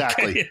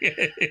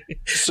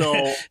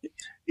 So,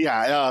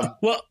 yeah.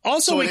 Well,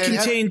 also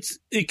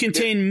it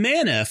contained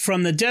manna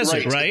from the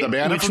desert, right? The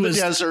manna from the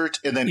desert,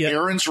 and then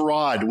Aaron's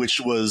rod,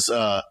 which was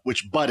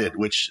budded,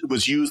 which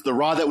was used, the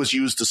rod that was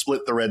used to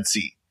split the Red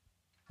Sea.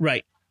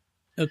 Right.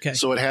 Okay.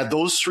 So it had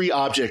those three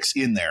objects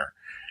in there,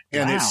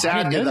 and it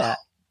sat and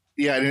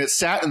it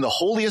sat in the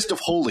holiest of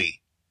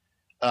holy,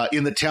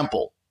 in the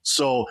temple.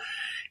 So,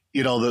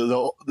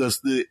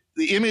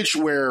 the image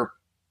where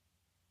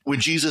when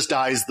Jesus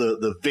dies,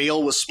 the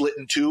veil was split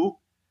in two.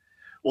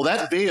 Well,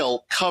 that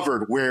veil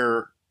covered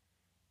where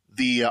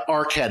the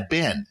ark had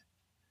been.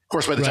 Of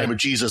course, by the time of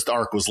Jesus, the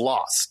ark was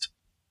lost.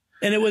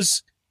 And it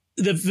was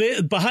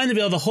behind the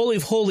veil, the Holy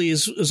of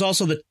Holies is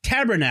also the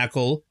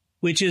tabernacle,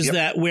 which is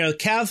that where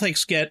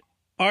Catholics get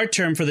our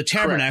term for the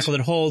tabernacle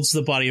that holds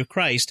the body of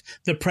Christ,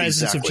 the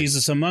presence of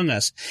Jesus among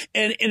us.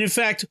 And in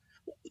fact,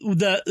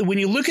 when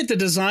you look at the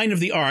design of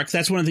the ark,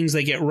 that's one of the things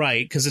they get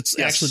right, because it's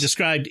actually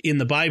described in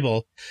the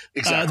Bible.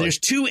 Exactly. There's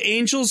two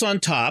angels on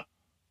top,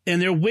 and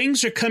their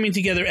wings are coming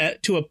together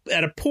at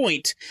a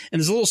point, and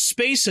there's a little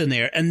space in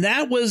there. And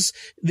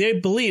they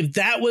believed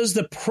that was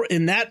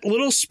in that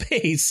little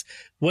space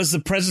was the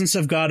presence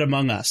of God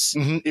among us.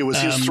 Mm-hmm. It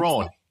was his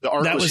throne. The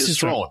ark was his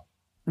throne.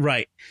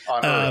 Right.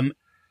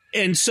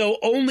 And so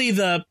only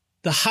the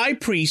high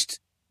priest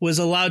was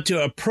allowed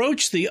to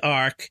approach the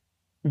ark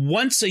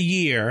once a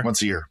year.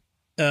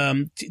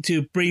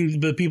 To bring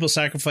the people's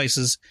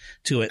sacrifices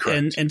to it.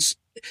 Correct. And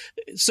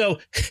so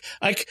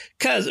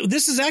because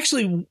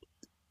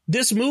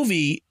this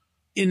movie,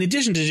 in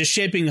addition to just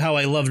shaping how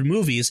I loved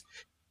movies,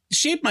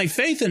 shaped my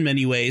faith in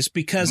many ways,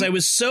 because I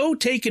was so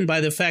taken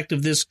by the fact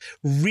of this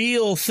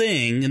real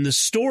thing and the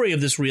story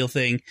of this real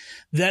thing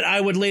that I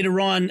would later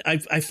on,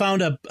 I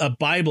found a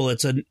Bible.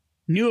 It's a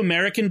New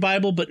American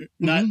Bible, but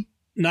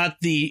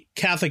not the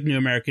Catholic New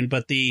American,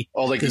 but the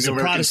New American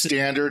Protestant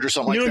Standard or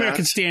something like that. New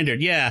American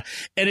Standard, yeah.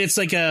 And it's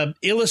like a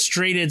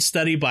illustrated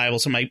study Bible.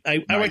 So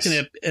I worked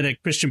in a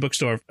Christian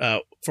bookstore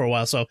for a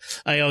while, so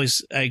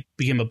I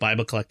became a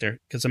Bible collector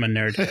because I'm a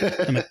nerd.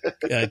 I'm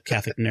a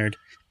Catholic nerd.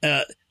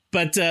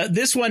 But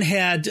this one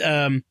had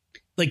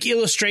like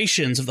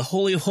illustrations of the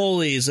Holy of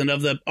Holies and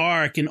of the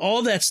Ark and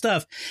all that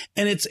stuff,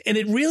 and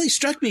it really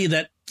struck me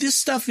that this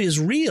stuff is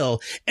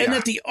real, and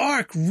that the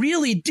Ark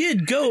really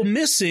did go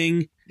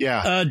missing.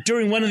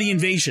 During one of the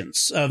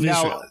invasions of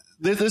Israel.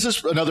 This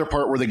is another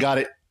part where they got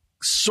it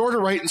sort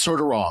of right and sort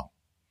of wrong.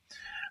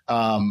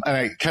 And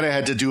I kind of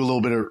had to do a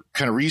little bit of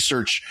kind of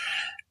research.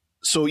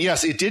 So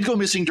yes, it did go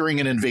missing during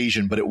an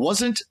invasion, but it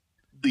wasn't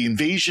the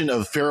invasion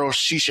of Pharaoh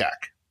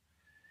Shishak.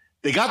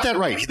 They got that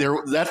right.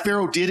 That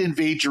Pharaoh did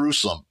invade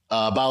Jerusalem.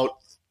 about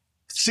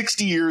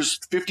 60 years,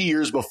 50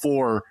 years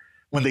before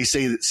when they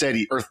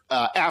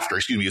after,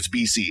 it's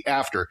BC,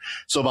 after.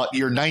 So about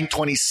year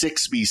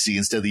 926 BC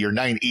instead of the year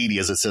 980,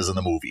 as it says in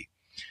the movie.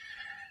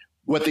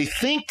 What they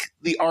think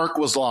the ark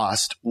was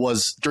lost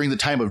was during the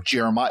time of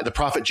Jeremiah, the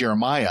prophet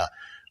Jeremiah,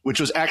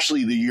 which was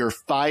actually the year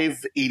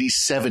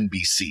 587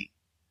 BC,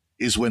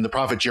 is when the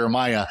prophet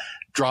Jeremiah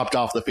dropped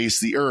off the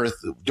face of the earth.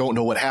 Don't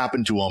know what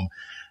happened to him.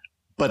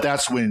 But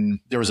that's when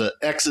there was an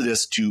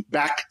exodus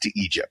back to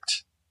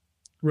Egypt.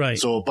 Right.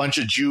 So a bunch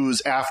of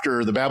Jews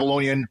after the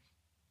Babylonian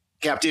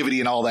captivity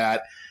and all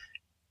that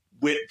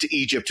went to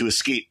Egypt to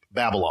escape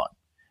Babylon.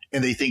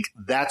 And they think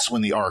that's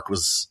when the ark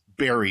was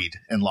buried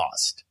and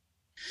lost.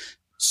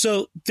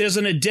 So there's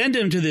an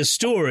addendum to this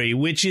story,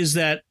 which is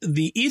that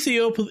the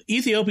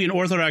Ethiopian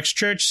Orthodox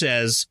Church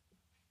says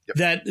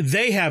that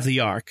they have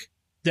the ark,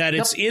 that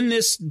it's in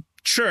this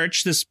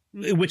church,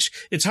 which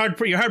you're hard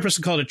pressed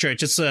to call it a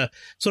church. It's a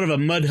sort of a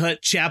mud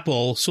hut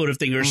chapel sort of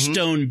thing, or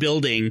stone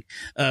building,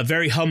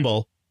 very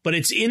humble. But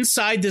it's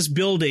inside this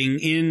building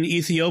in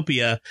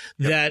Ethiopia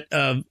that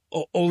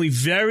only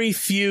very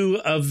few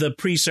of the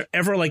priests are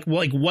ever like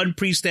one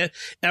priest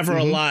ever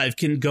alive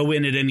can go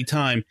in at any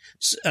time.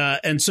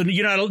 And so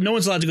no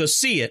one's allowed to go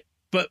see it.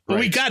 But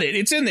we got it.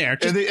 It's in there.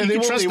 Just, and they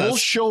will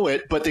show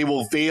it, but they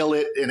will veil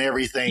it and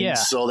everything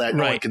so that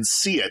no one can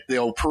see it.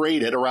 They'll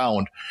parade it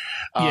around.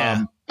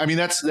 I mean,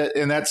 that's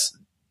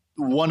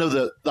one of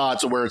the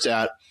thoughts of where it's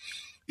at.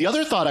 The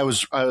other thought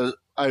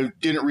I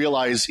didn't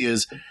realize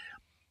is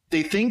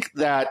they think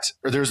that,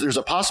 or there's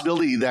a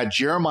possibility that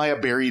Jeremiah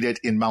buried it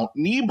in Mount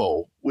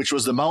Nebo, which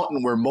was the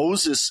mountain where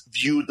Moses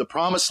viewed the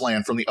promised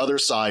land from the other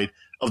side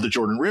of the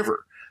Jordan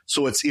River.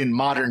 So it's in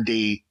modern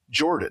day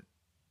Jordan.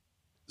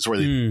 Is where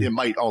it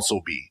might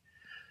also be.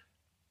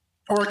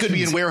 Or it could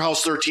be in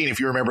Warehouse 13 if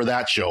you remember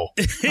that show.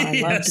 I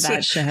loved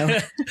that show.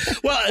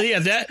 Well,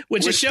 yeah,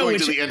 which is going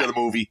to the end of the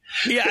movie.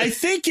 Yeah, I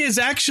think is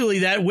actually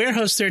that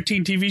Warehouse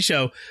 13 TV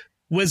show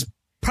was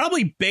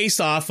probably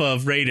based off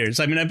of Raiders.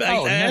 I mean,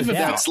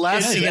 that's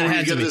last season where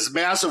you get this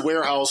massive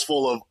warehouse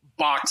full of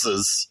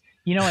boxes.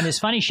 You know, and it's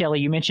funny, Shelley,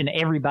 you mentioned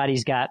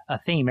everybody's got a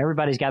theme.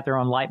 Everybody's got their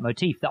own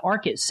leitmotif. The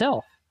ark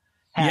itself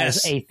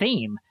has a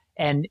theme.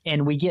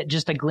 And we get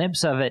just a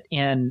glimpse of it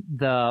in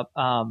the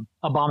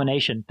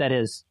abomination that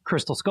is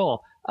Crystal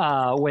Skull,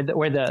 where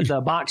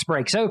the box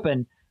breaks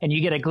open and you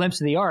get a glimpse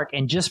of the ark.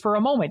 And just for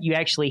a moment, you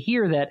actually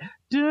hear that.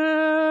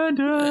 Dun,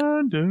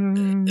 dun,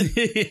 dun.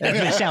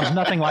 It sounds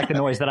nothing like the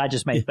noise that I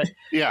just made, but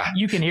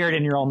you can hear it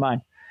in your own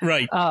mind.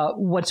 Right.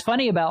 What's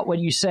funny about what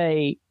you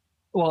say?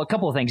 Well, a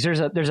couple of things. There's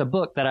a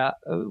book that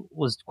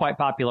was quite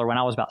popular when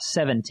I was about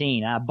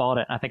 17. I bought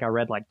it. And I think I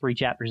read like 3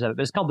 chapters of it.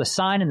 But it's called The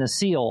Sign and the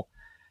Seal.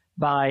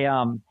 By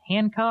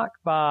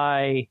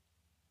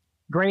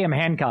Graham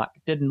Hancock.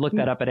 Didn't look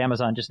that up at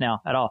Amazon just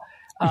now at all.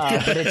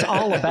 But it's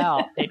all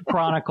about, it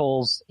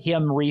chronicles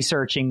him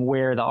researching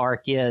where the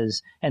ark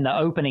is. And the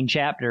opening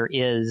chapter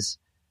is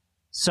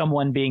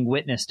someone being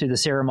witness to the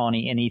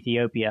ceremony in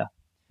Ethiopia.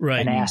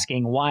 Right. And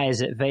asking, why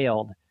is it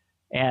veiled?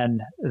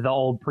 And the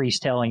old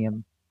priest telling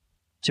him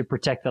to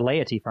protect the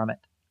laity from it.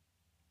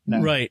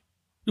 Right.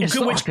 It's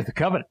the Ark of the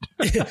Covenant.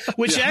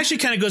 Which actually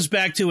kind of goes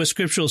back to a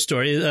scriptural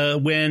story.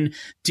 When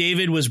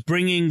David was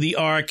bringing the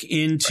ark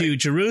into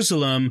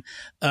Jerusalem,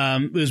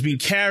 it was being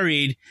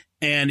carried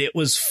and it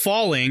was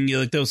falling.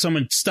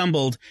 Someone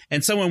stumbled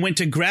and someone went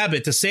to grab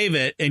it to save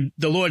it, and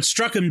the Lord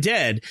struck him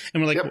dead.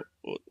 And we're like,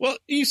 well,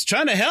 he's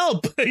trying to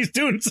help. He's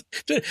doing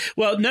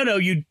well. No.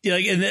 And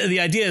the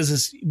idea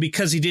is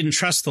because he didn't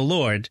trust the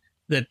Lord,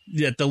 that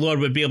the Lord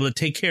would be able to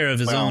take care of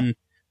his own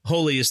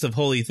holiest of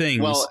holy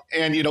things. Well,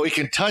 and it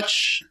can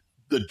touch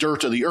the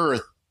dirt of the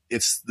earth.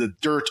 It's the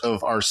dirt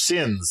of our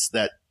sins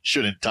that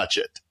shouldn't touch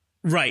it.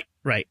 Right.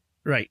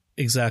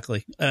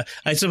 Exactly.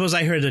 I suppose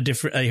I heard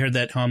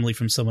that homily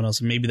from someone else,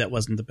 and maybe that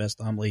wasn't the best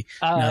homily.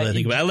 Now that I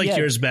think about it, I like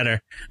yours better.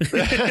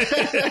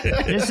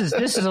 This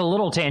is a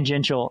little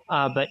tangential,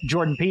 but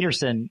Jordan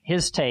Peterson,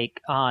 his take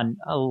on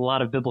a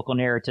lot of biblical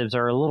narratives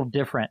are a little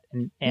different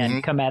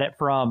and come at it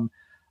from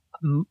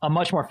a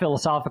much more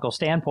philosophical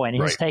standpoint.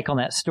 And his take on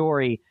that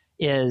story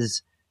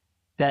is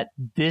that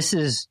this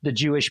is the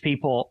Jewish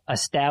people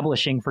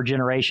establishing for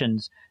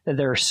generations that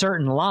there are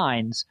certain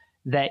lines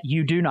that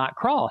you do not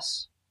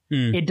cross.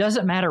 It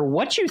doesn't matter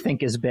what you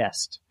think is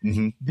best.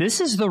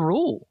 This is the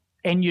rule,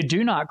 and you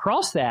do not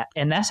cross that.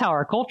 And that's how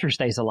our culture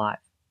stays alive.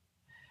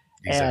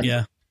 Exactly.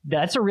 And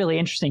that's a really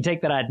interesting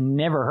take that I'd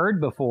never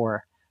heard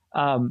before.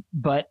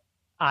 But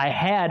I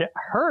had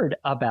heard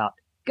about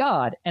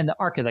God and the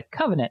Ark of the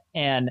Covenant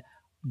and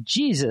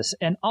Jesus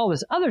and all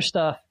this other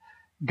stuff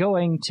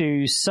going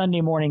to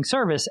Sunday morning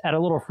service at a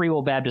little Free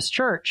Will Baptist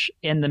church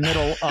in the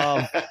middle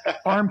of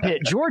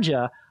Armpit,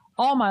 Georgia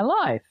all my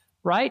life,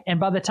 right? And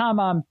by the time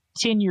I'm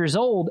 10 years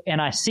old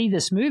and I see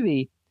this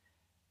movie,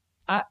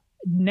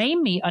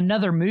 name me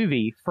another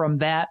movie from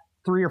that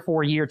 3 or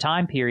 4 year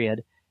time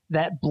period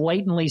that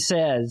blatantly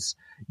says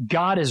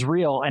God is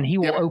real and he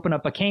will open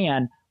up a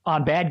can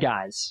on bad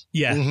guys.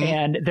 Yeah.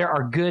 And there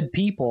are good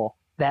people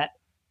that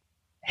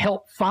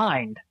help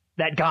find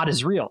that God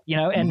is real, you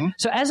know? And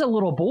so as a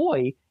little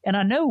boy, and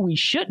I know we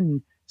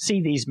shouldn't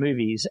see these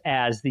movies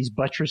as these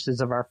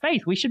buttresses of our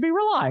faith. We should be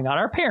relying on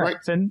our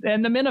parents and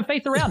the men of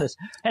faith around us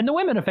and the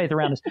women of faith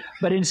around us.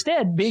 But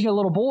instead, being a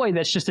little boy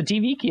that's just a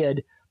TV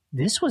kid,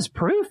 this was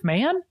proof,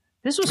 man.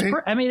 This was,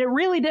 I mean, it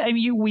really did. I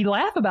mean, we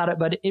laugh about it,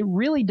 but it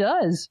really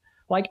does.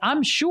 Like,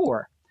 I'm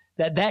sure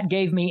that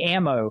gave me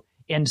ammo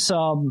in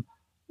some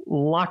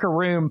locker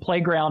room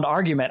playground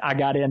argument I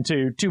got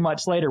into 2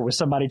 months later with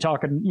somebody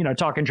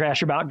talking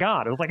trash about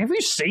God. I was like, have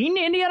you seen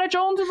Indiana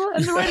Jones and the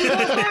Raiders of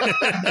the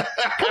Lost Ark?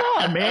 Come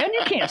on, man.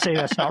 You can't say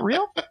that's not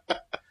real.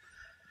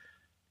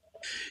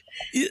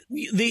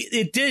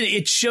 It did.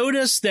 It showed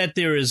us that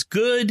there is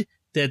good,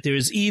 that there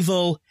is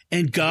evil,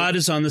 and God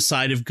is on the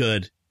side of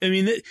good. I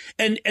mean,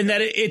 and that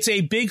it's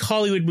a big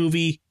Hollywood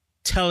movie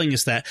telling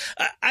us that.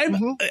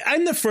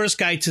 I'm the first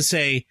guy to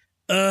say,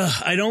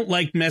 I don't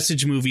like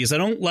message movies. I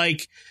don't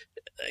like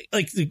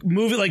the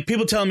movie, like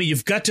people telling me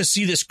you've got to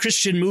see this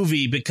Christian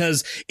movie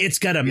because it's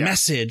got a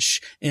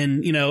message,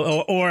 and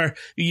or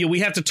we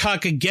have to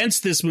talk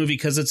against this movie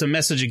because it's a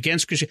message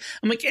against Christian.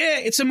 I'm like,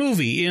 it's a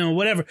movie,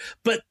 whatever.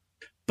 But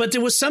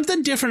there was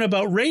something different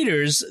about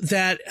Raiders,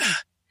 that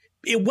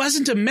it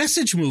wasn't a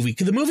message movie.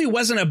 The movie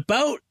wasn't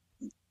about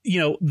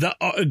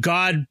the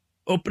God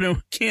open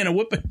a can of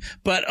whooping,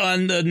 but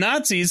on the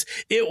Nazis,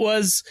 it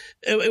was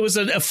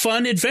a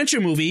fun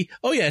adventure movie.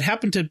 Oh yeah, it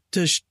happened to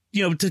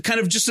kind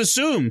of just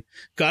assume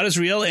God is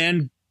real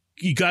and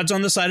God's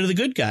on the side of the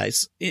good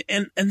guys,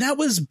 and that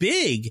was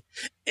big,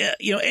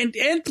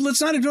 and let's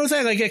not ignore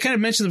that. Like I kind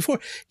of mentioned before,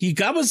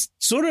 God was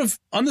sort of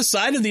on the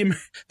side of the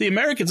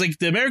Americans. Like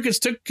the Americans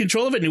took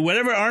control of it, and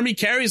whatever army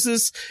carries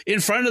this in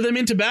front of them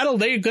into battle,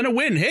 they're going to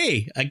win.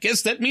 Hey, I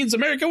guess that means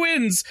America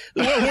wins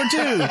World War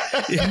II.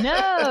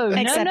 No.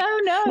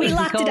 We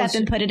locked it up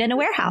and put it in a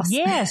warehouse.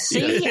 Yes.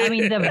 See, I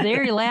mean, the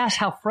very last,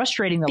 how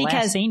frustrating the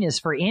last scene is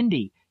for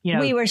Indy.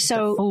 We were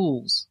so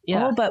fools.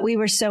 Yeah. Oh, but we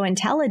were so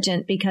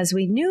intelligent because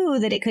we knew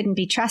that it couldn't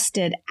be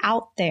trusted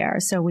out there.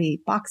 So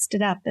we boxed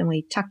it up and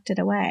we tucked it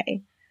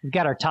away. We've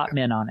got our top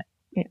men on it.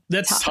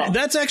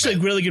 That's actually a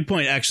really good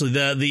point. Actually,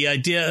 the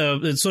idea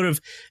of it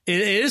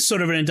is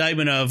sort of an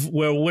indictment of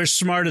where we're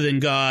smarter than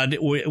God.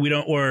 We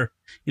don't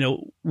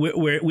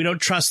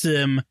trust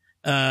him.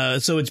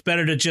 So it's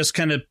better to just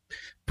kind of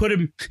put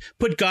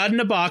God in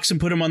a box and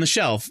put him on the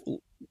shelf.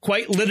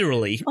 Quite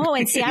literally. Oh,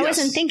 and see, I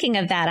wasn't thinking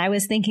of that. I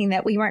was thinking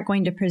that we weren't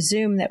going to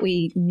presume that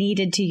we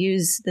needed to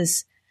use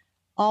this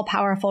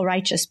all-powerful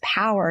righteous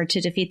power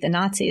to defeat the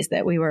Nazis,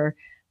 that we were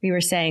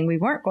saying we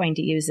weren't going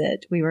to use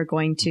it. We were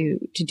going to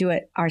do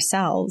it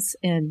ourselves.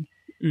 And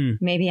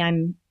maybe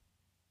I'm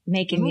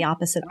making the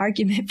opposite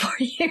argument for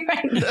you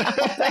right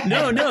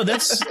now. No,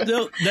 that's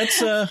that's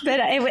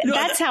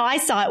how I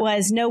saw it.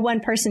 Was no one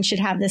person should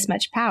have this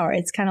much power.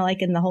 It's kind of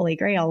like in the Holy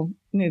Grail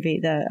movie,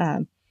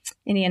 the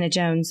Indiana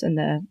Jones and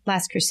the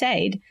Last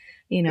Crusade.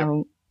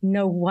 No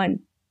one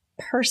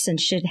person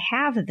should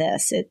have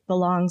this. It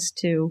belongs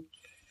to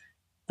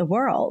the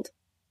world.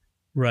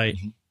 Right.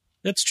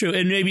 That's true.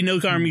 And maybe no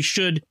army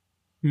should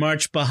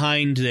march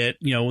behind it,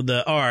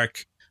 the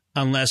Ark,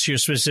 unless you're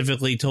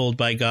specifically told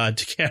by God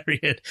to carry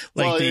it,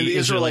 like the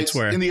Israelites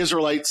were. And the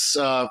Israelites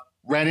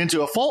ran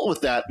into a fault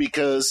with that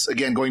because,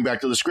 again, going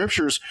back to the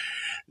scriptures,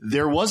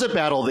 there was a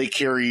battle they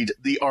carried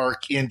the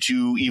Ark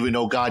into, even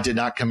though God did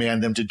not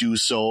command them to do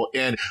so.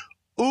 And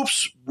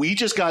oops, we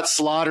just got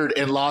slaughtered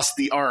and lost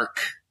the Ark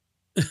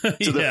to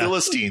the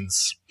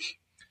Philistines.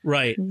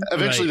 Right.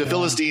 Eventually, the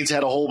Philistines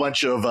had a whole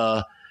bunch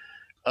of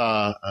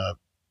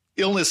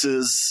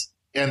illnesses,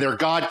 and their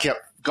God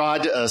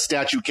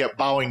statue kept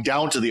bowing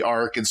down to the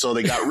Ark, and so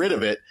they got rid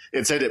of it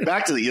and sent it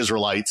back to the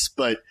Israelites.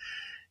 But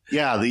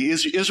yeah, the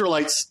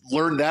Israelites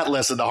learned that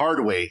lesson the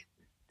hard way.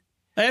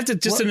 I have to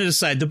just send it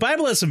aside. The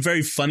Bible has some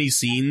very funny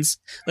scenes,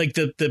 like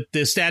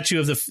the statue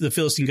of the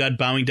Philistine god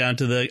bowing down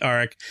to the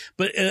Ark,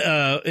 but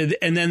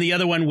and then the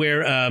other one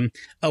where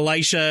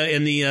Elisha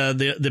and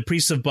the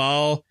priests of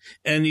Baal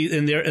and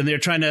they're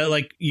trying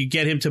to you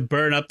get him to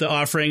burn up the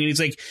offering, and he's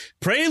like,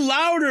 pray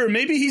louder,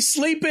 maybe he's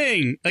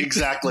sleeping.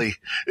 Exactly.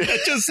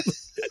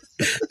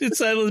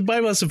 The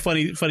Bible has some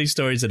funny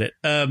stories in it.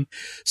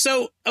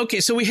 So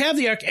we have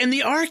the Ark, and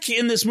the Ark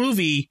in this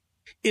movie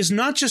is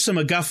not just a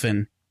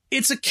MacGuffin.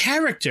 It's a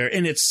character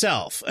in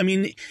itself. I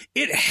mean,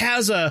 it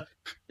has to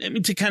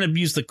kind of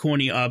use the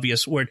corny,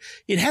 obvious word,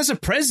 it has a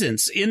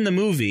presence in the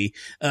movie.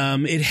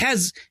 It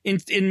has,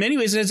 in many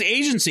ways, it has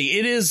agency.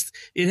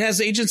 It has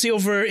agency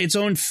over its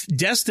own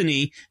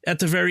destiny at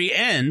the very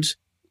end.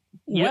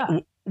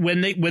 Yeah.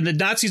 When the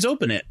Nazis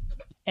open it.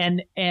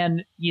 And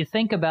you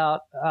think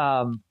about,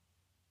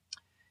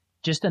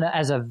 just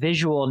as a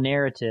visual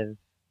narrative,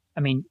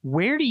 I mean,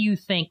 where do you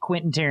think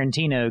Quentin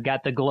Tarantino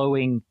got the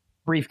glowing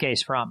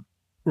briefcase from?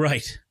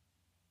 Right.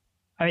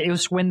 I mean, it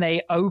was when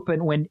they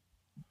opened, when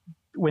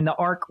the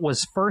Ark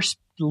was first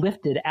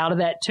lifted out of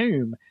that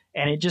tomb,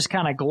 and it just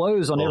kind of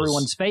glows on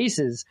everyone's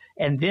faces,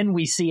 and then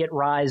we see it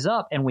rise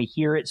up, and we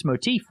hear its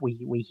motif.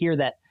 We hear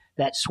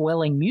that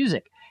swelling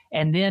music,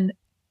 and then,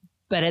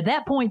 but at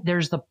that point,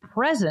 there's the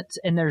presence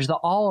and there's the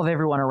awe of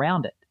everyone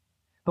around it.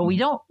 but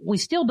we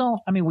still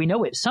don't, I mean, we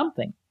know it's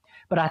something,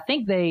 but I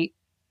think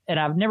and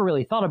I've never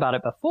really thought about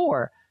it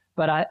before,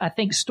 but I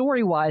think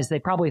story-wise, they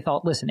probably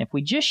thought, listen, if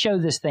we just show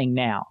this thing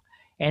now,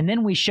 and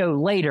then we show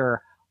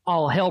later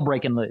all hell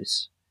breaking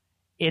loose,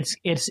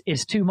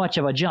 it's too much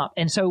of a jump.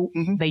 And so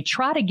they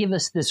try to give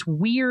us this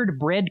weird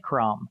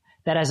breadcrumb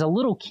that as a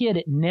little kid,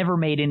 it never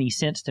made any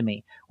sense to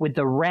me, with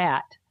the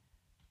rat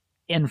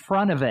in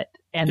front of it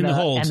and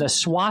the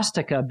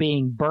swastika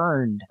being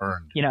burned.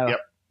 You know,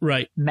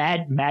 right.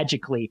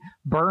 Magically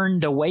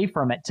burned away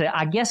from it to,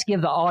 I guess,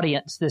 give the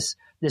audience this,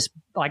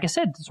 like I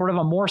said, sort of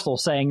a morsel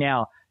saying,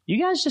 now, you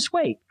guys just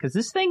wait, because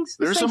this thing's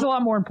a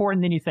lot more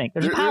important than you think.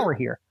 There's power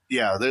here.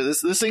 Yeah,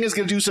 this thing is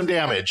going to do some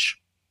damage.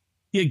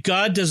 Yeah,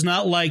 God does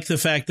not like the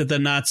fact that the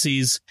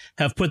Nazis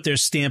have put their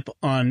stamp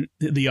on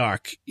the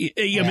Ark. I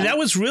mean, that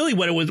was really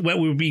what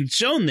we were being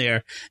shown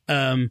there,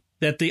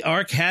 that the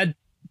Ark had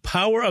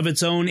power of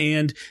its own,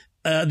 and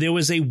there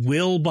was a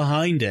will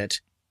behind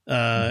it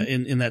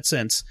in that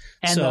sense.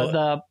 And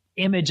the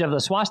image of the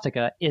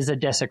swastika is a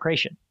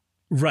desecration.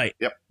 Right.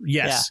 Yep.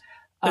 Yes.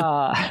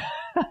 Yeah.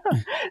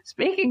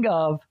 Speaking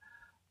of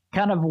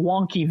kind of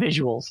wonky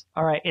visuals,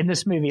 all right, in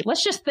this movie,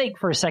 let's just think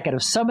for a second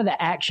of some of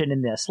the action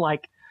in this.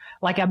 Like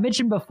I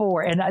mentioned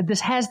before, and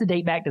this has to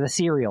date back to the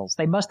serials.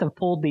 They must have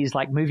pulled these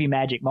like movie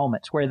magic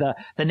moments where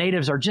the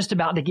natives are just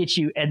about to get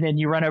you, and then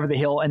you run over the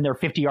hill and they're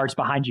 50 yards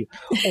behind you.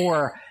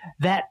 Or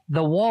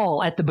the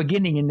wall at the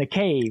beginning in the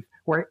cave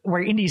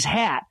where Indy's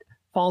hat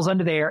falls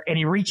under there and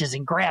he reaches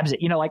and grabs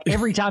it. You know, like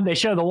every time they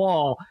show the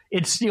wall,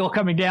 it's still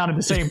coming down in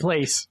the same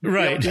place.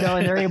 Right. You know,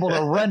 and they're able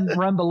to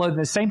run below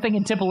the same thing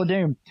in Temple of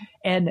Doom.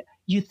 And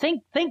you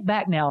think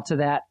back now to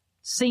that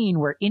scene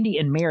where Indy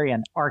and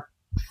Marion are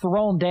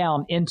thrown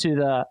down into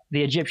the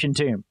Egyptian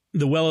tomb.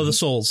 The Well of the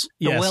Souls.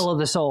 The Well of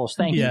the Souls.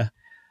 Thank you.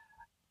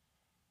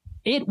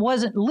 It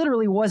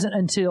literally wasn't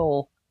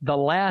until the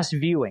last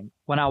viewing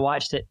when I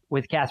watched it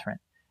with Catherine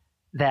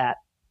that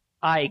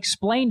I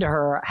explained to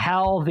her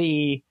how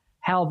the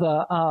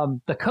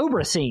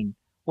Cobra scene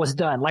was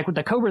done, like with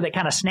the Cobra that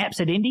kind of snaps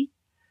at Indy.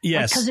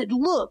 Yes. Because it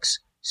looks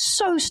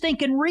so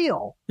stinking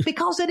real,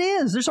 because it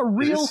is. There's a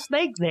real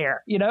snake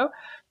there, you know?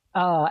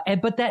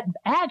 But that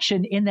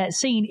action in that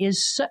scene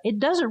it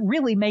doesn't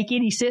really make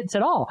any sense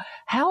at all.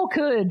 How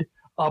could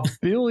a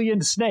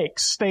billion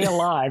snakes stay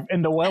alive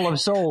in the Well of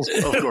Souls?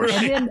 Of course.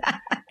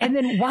 And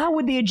then why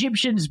would the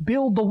Egyptians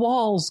build the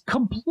walls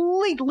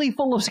completely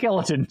full of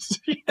skeletons?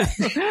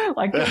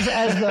 Like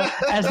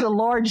as the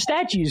large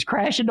statues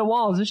crash into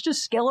walls, it's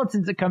just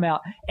skeletons that come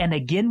out. And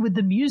again with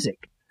the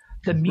music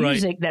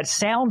that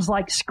sounds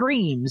like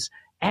screams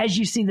as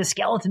you see the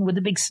skeleton with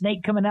the big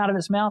snake coming out of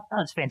its mouth.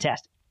 Oh, it's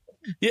fantastic.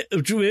 Yeah,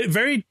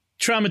 very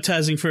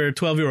traumatizing for a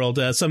 12-year-old,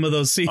 some of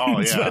those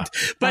scenes,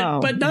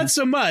 but not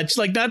so much.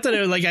 Like, not that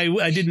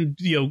I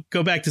didn't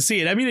go back to see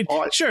it. I mean,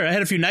 sure, I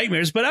had a few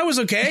nightmares, but I was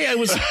okay. I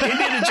was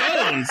Indiana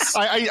Jones.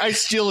 I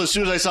still, as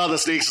soon as I saw the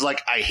snakes,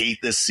 like, I hate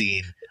this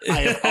scene.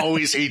 I have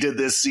always hated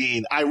this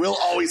scene. I will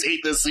always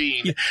hate this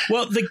scene. Yeah.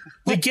 Well,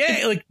 the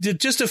gag, like,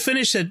 just to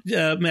finish it,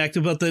 Mac,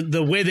 about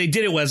the way they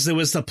did it was there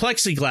was the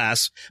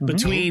plexiglass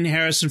between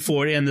Harrison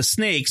Ford and the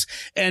snakes,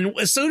 and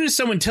as soon as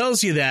someone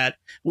tells you that,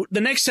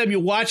 the next time you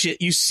watch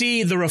it, you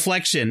see the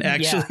reflection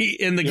actually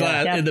in the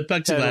glass, in the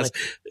plexiglass.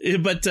 Totally.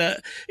 But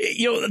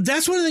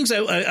that's one of the things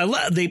I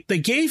love. They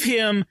gave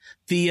him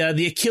the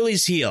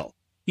Achilles heel.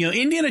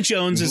 Indiana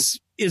Jones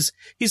is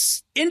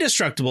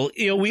indestructible.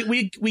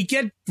 We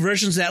get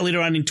versions of that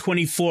later on in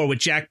 24 with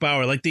Jack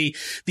Bauer, like the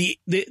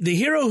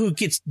hero who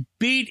gets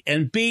beat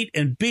and beat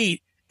and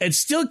beat and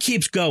still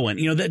keeps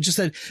going.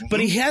 But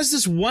he has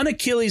this one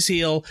Achilles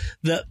heel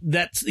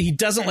that he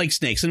doesn't like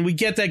snakes, and we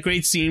get that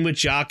great scene with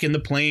Jock in the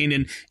plane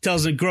and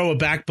tells him to grow a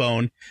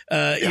backbone.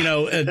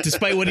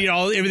 Despite what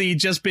everything he'd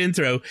just been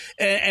through,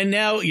 and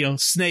now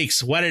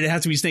snakes. Why did it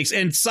have to be snakes?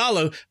 And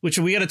Salo, which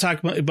we got to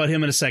talk about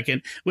him in a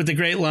second, with the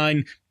great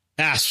line,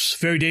 "Asps,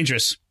 very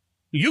dangerous.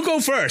 You go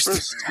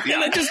first."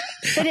 Yeah. But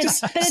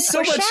it's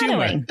so much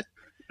humor.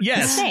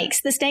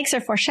 Yes, the snakes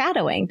are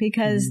foreshadowing,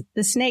 because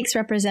the snakes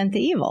represent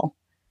the evil.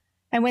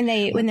 And when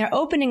they're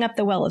opening up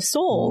the Well of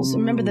Souls,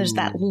 remember there's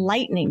that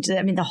lightning.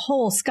 I mean, the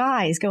whole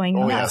sky is going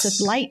nuts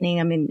with lightning.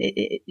 I mean,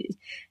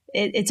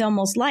 it's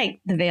almost like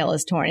the veil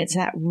is torn. It's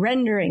that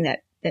rendering, that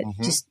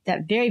just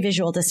that very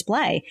visual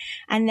display.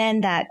 And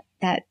then that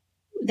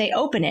they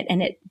open it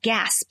and it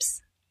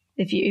gasps.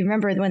 If you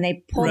remember when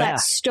they pull that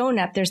stone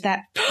up, there's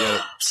that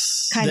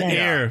kind of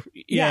air.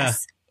 Yeah.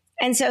 Yes.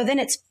 And so then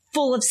it's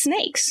full of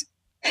snakes.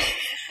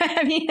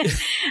 I mean,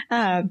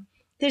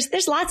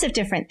 there's lots of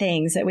different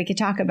things that we could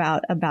talk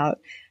about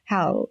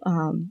how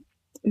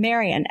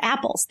Marion,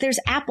 apples. There's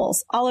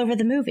apples all over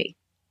the movie.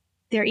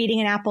 They're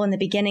eating an apple in the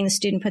beginning. The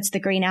student puts the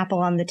green apple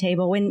on the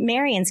table. When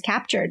Marion's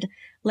captured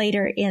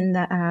later in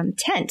the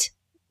tent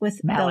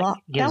with Bella,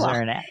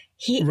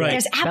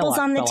 there's apples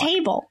on the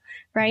table,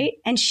 right?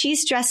 And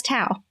she's dressed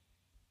how?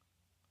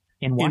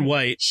 In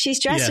white.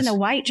 She's dressed in a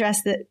white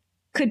dress that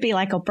could be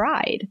like a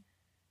bride.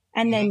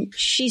 And then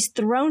she's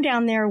thrown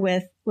down there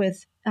with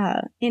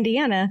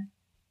Indiana,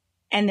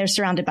 and they're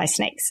surrounded by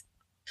snakes.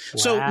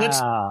 So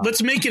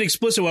let's make it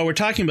explicit while we're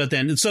talking about that.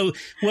 And so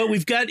what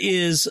we've got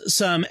is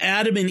some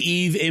Adam and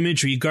Eve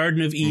imagery,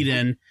 Garden of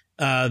Eden,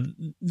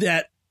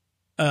 that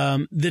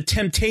the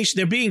temptation,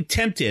 they're being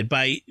tempted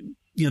by,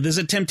 there's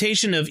a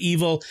temptation of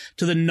evil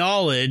to the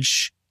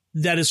knowledge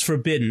that is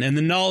forbidden. And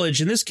the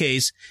knowledge in this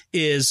case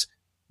is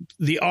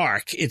the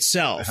ark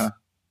itself.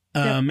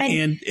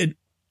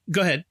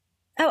 Go ahead.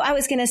 Oh, I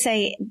was going to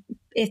say,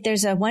 if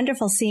there's a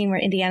wonderful scene where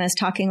Indiana's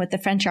talking with the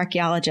French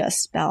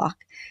archaeologist, Belloc,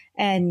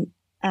 and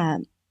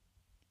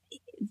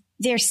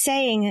they're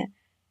saying,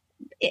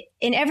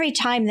 in every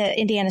time that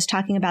Indiana's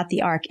talking about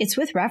the ark, it's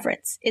with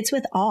reverence. It's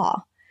with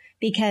awe,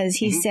 because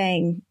he's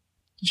saying,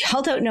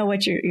 y'all don't know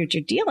what you're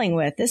dealing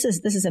with. This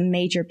is a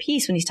major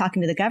piece when he's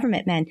talking to the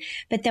government men.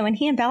 But then when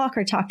he and Belloc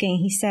are talking,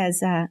 he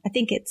says, I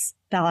think it's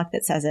Belloc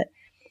that says it,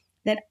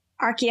 that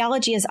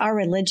archaeology is our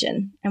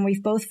religion, and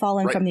we've both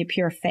fallen from the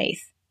pure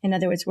faith. In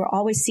other words, we're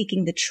always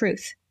seeking the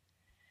truth.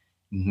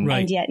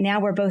 And yet now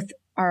we're both,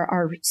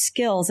 our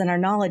skills and our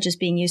knowledge is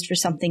being used for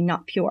something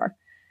not pure.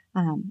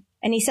 And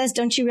he says,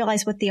 don't you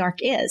realize what the ark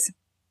is?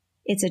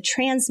 It's a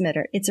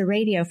transmitter. It's a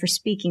radio for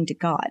speaking to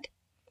God.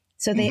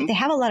 So they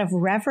have a lot of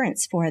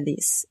reverence for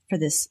this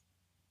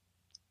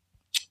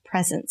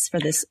presence, for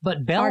this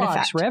But Belloc's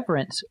artifact.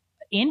 reverence,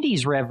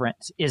 Indy's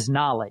reverence is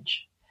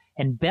knowledge,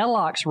 and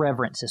Belloc's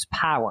reverence is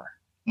power.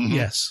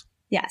 Yes.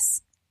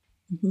 Yes.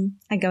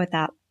 I go with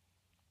that.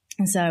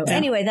 And so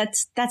anyway,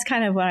 that's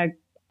kind of what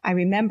I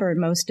remember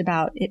most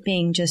about it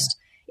being just,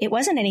 it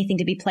wasn't anything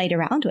to be played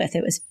around with.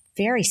 It was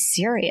very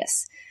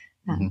serious.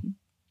 And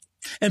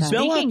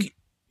Belloc,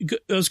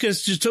 I was going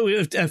to just tell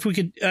you if we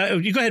could,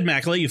 you go ahead,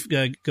 Mac. I'll let you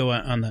go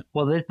on that.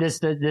 Well,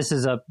 this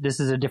is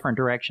a different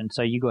direction.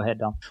 So you go ahead,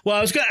 Dom. Well,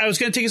 I was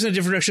going to take us in a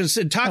different direction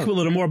and talk a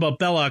little more about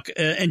Belloc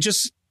and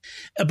just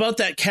about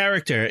that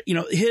character.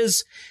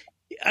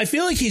 I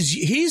feel like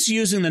he's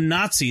using the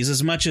Nazis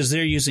as much as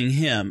they're using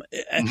him.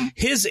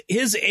 His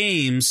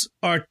aims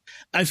are,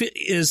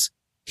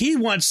 he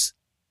wants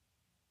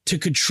to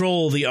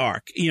control the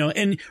ark,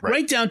 and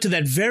right down to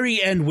that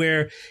very end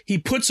where he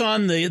puts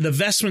on the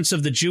vestments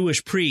of the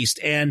Jewish priest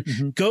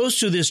and goes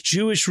through this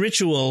Jewish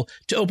ritual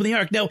to open the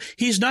ark. Now,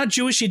 he's not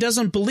Jewish. He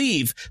doesn't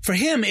believe. For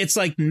him, it's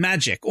like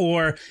magic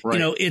or,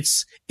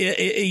 it's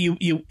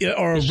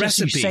or a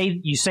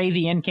recipe. You say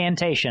the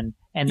incantation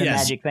and the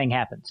magic thing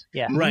happens.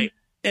 Yeah. Right.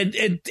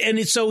 And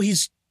so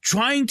he's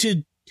trying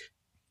to,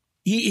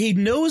 he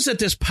knows that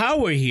there's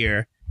power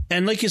here.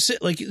 And like you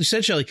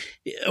said, Shelley,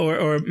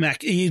 or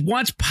Mac, he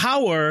wants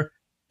power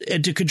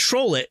to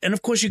control it. And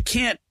of course you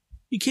can't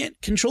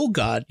control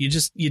God. You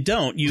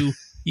don't. You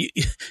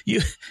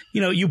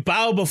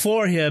bow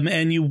before him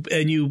and you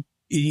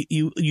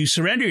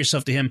surrender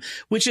yourself to him,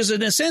 which is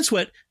in a sense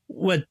what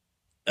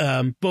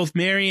both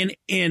Marion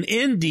and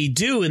Indy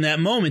do in that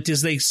moment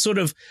is they sort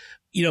of,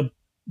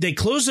 they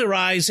close their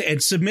eyes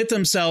and submit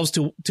themselves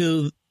to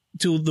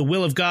the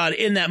will of God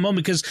in that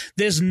moment because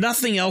there's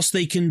nothing else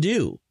they can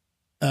do.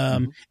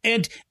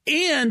 And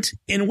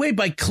in a way,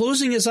 by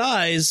closing his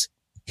eyes,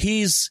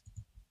 he's,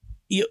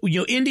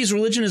 Indy's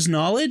religion is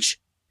knowledge.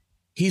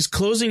 He's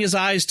closing his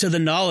eyes to the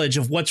knowledge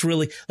of what's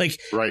really like,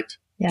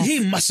 Yes.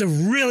 He must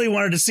have really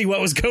wanted to see what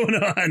was going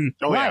on.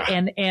 Oh, right.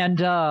 Yeah.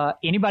 And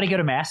anybody go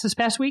to mass this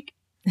past week?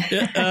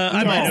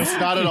 I might have.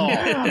 Not at all.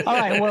 All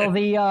right. Well,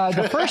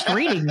 the first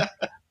reading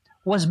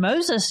was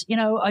Moses,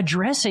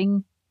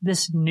 addressing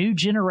this new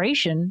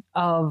generation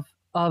of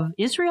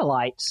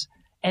Israelites.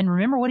 And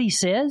remember what he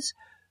says?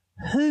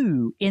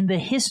 Who in the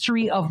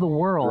history of the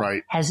world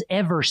has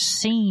ever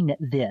seen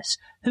this?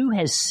 Who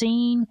has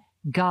seen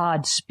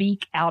God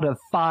speak out of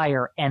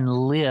fire and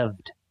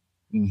lived?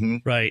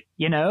 Right.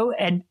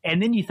 And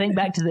then you think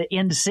back to the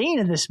end scene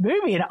of this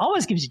movie and it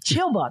almost gives you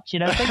chill bumps,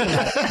 think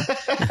about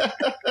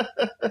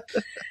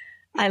it.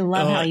 I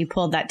love how you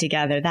pulled that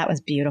together. That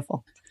was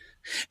beautiful.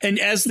 And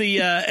as the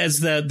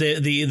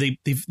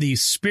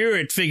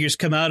spirit figures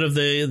come out of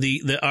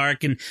the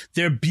ark and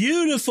they're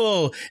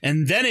beautiful,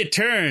 and then it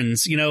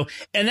turns,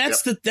 and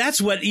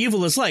that's what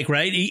evil is like,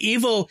 right?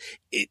 Evil,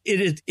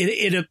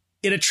 it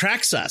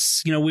attracts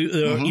us,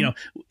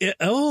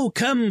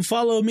 come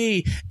follow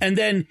me, and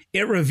then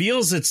it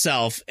reveals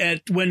itself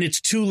when it's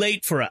too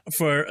late for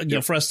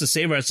us to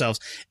save ourselves,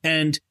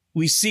 and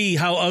we see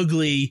how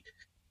ugly.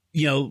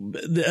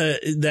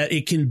 That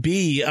it can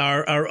be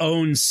our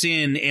own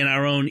sin and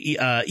our own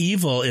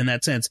evil in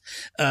that sense.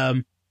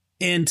 And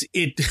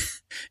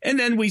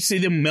then we see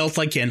them melt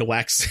like candle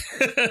wax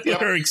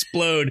or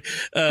explode,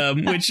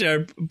 which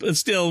are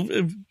still,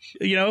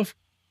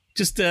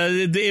 just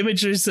the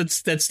images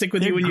that stick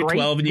with you when you're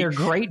 12. And they're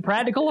great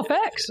practical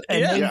effects.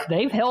 And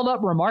they've held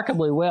up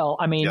remarkably well.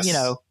 I mean,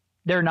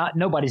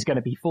 nobody's going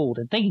to be fooled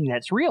in thinking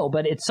that's real,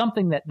 but it's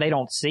something that they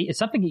don't see. It's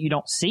something that you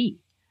don't see.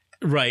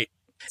 Right.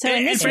 So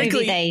in this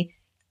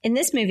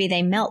movie,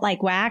 they melt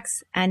like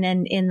wax, and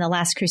then in The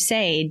Last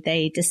Crusade,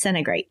 they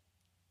disintegrate.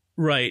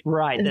 Right.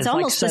 It's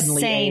almost like the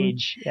same.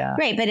 Age. Yeah.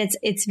 Right, but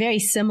it's very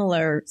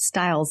similar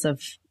styles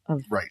of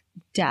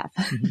death.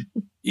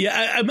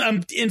 Yeah,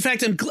 I'm. In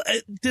fact,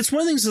 that's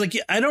one of the things. Like,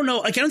 I don't know.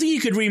 Like, I don't think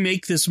you could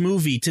remake this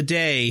movie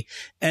today,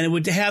 and it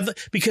would have,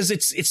 because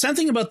it's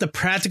something about the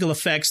practical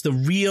effects, the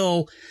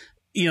real,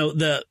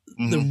 the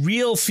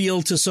real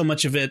feel to so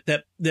much of it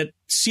that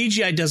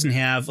CGI doesn't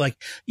have.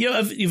 Like,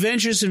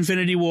 Avengers: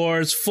 Infinity War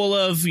is full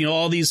of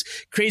all these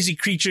crazy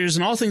creatures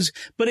and all things,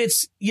 but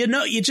it's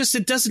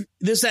it doesn't.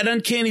 There's that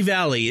uncanny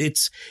valley.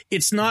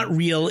 It's not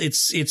real.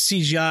 It's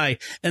CGI,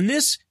 and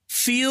this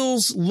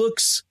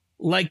looks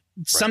like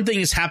something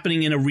is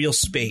happening in a real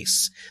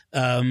space.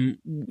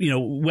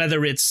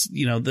 Whether it's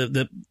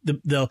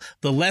the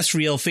less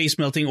real face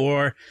melting,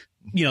 or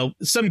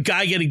some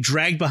guy getting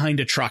dragged behind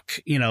a truck,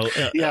 on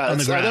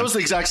the ground. That was the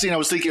exact scene I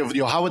was thinking of.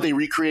 How would they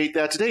recreate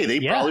that today?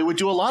 They probably would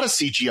do a lot of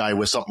CGI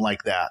with something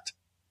like that.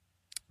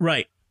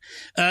 Right.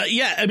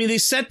 I mean,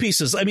 these set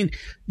pieces. I mean,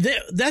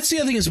 that's the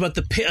other thing is about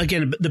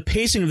the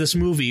pacing of this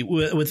movie.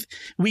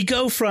 We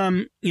go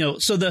from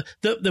so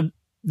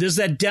there's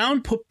that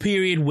down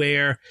period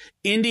where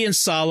Indy and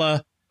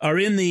Sala are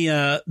in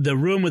the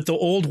room with the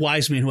old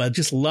wise man, who I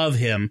just love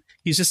him.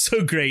 He's just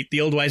so great.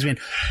 The old wise man.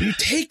 You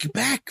take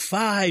back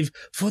 5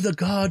 for the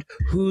god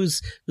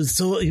whose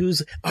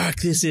ark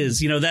this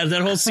is.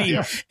 That whole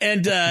scene.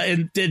 And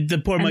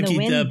the poor monkey.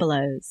 The wind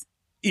blows.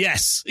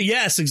 Yes,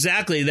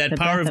 exactly. That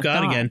power of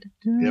God again.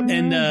 Yep.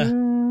 And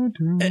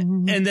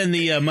then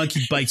the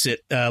monkey bites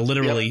it,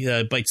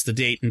 literally bites the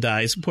date and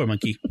dies. Poor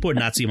monkey, poor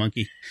Nazi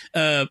monkey.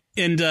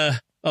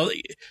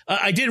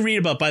 I did read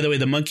about, by the way,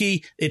 the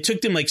monkey. It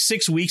took them like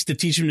 6 weeks to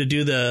teach him to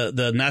do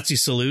the Nazi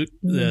salute,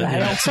 the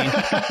Nazi,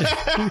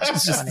 which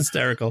is just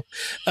hysterical.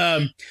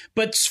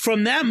 But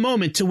from that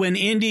moment to when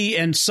Indy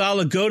and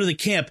Sala go to the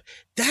camp,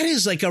 that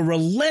is like a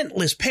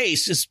relentless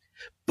pace. Just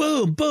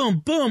boom, boom,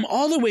 boom,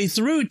 all the way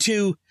through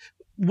to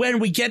when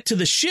we get to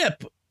the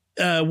ship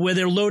where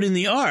they're loading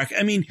the ark.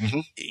 I mean,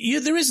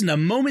 there isn't a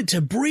moment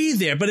to breathe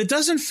there, but it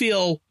doesn't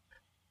feel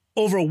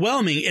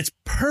overwhelming. It's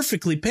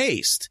perfectly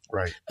paced.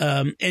 Right.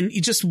 And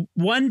you just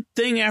one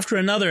thing after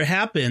another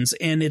happens,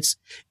 and it's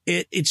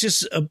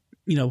just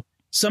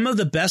some of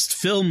the best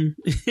film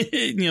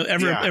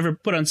ever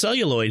put on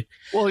celluloid.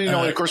 Well,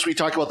 of course we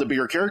talk about the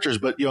bigger characters,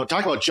 but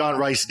talk about John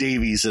Rhys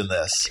Davies in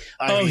this.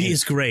 I mean,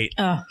 he's great.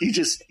 He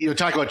just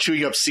talk about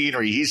chewing up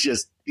scenery.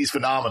 He's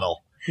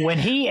phenomenal. When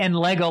he and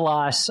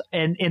Legolas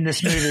in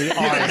this movie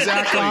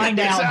are trying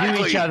to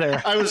outdo each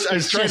other. I was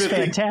trying to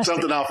think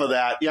something off of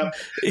that. Yep.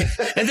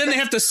 And then they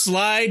have to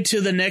slide to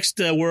the next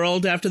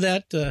world after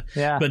that. The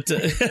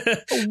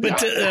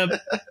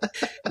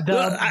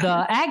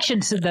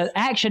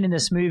action in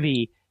this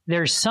movie,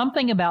 there's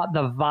something about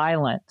the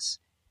violence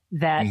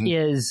that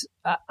is,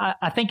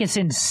 I think it's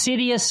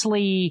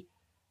insidiously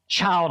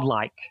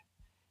childlike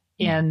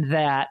in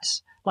that,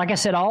 like I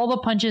said, all the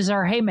punches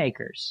are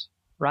haymakers,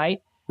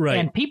 right? Right.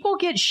 And people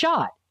get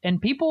shot and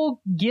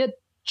people get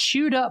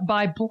chewed up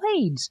by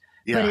blades,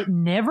 but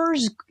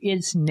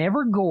it's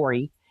never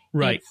gory.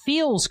 Right. It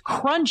feels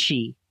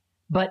crunchy,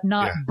 but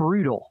not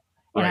brutal.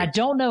 Right. And I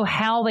don't know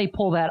how they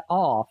pull that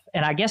off.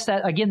 And I guess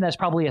that, again, that's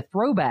probably a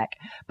throwback,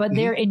 but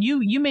there, and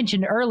you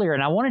mentioned earlier,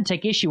 and I want to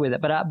take issue with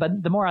it, but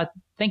the more I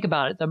think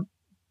about it, the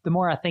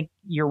more I think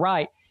you're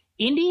right.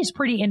 Indy is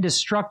pretty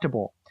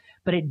indestructible,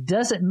 but it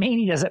doesn't mean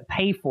he doesn't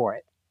pay for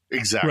it.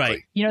 Exactly. Right.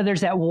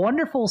 There's that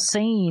wonderful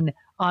scene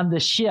on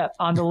the ship,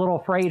 on the little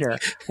freighter,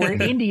 where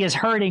Indy is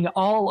hurting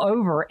all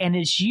over, and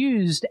it's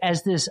used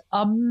as this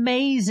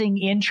amazing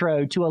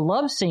intro to a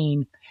love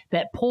scene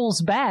that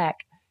pulls back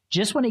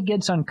just when it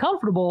gets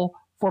uncomfortable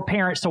for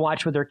parents to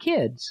watch with their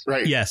kids.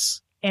 Right.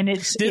 Yes. And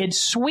it's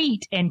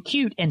sweet and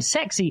cute and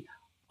sexy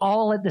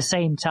all at the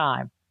same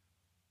time.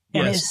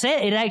 And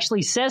it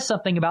actually says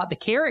something about the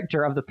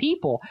character of the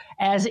people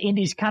as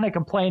Indy's kind of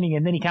complaining,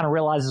 and then he kind of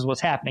realizes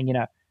what's happening,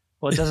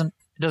 Well, it doesn't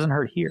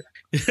hurt here.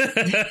 It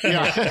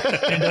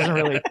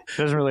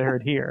doesn't really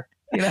hurt here.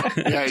 Yeah,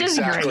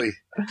 exactly.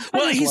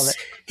 Well,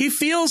 he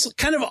feels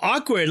kind of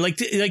awkward.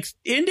 Like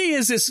Indy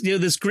is this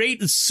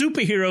great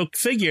superhero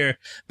figure,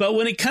 but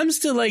when it comes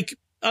to like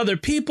other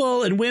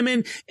people and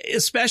women,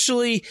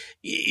 especially,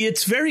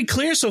 it's very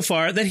clear so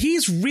far that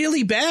he's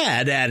really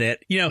bad at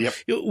it.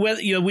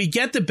 We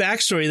get the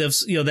backstory of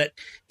that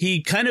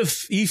he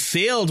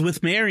failed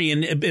with Mary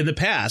in the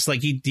past,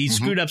 like he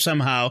screwed up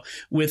somehow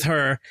with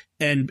her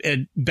and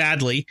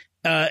badly,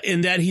 in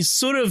that he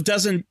sort of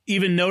doesn't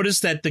even notice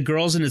that the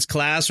girls in his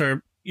class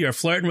are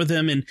flirting with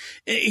him, and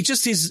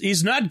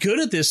he's not good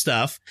at this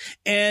stuff,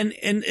 and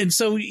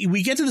so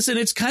we get to this, and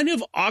it's kind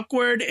of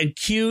awkward and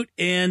cute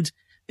and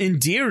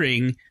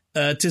endearing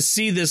to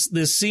see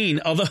this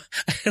scene. Although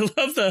I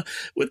love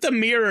with the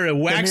mirror, it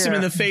whacks him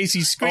in the face. He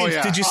screams,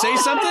 "Did you say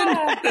something?"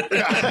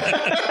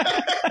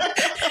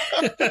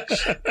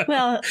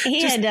 Well,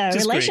 he had a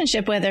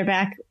relationship with her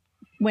back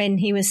when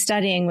he was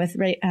studying with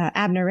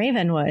Abner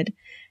Ravenwood,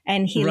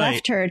 and he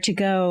left her to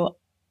go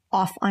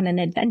off on an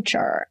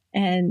adventure.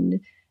 And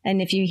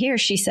if you hear,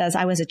 she says,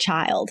 "I was a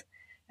child."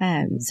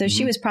 So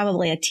she was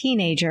probably a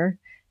teenager,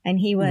 and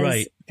he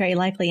was very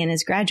likely in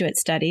his graduate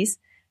studies.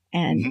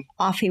 And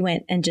off he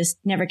went and just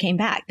never came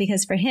back,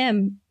 because for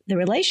him, the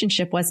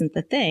relationship wasn't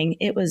the thing.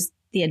 It was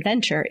the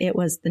adventure. It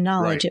was the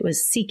knowledge. Right. It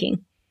was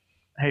seeking.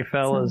 Hey,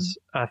 fellas,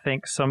 I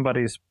think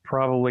somebody's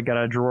probably got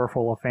a drawer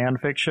full of fan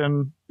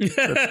fiction that's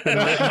been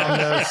written on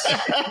this.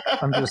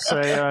 I'm just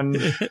saying.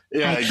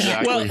 Yeah,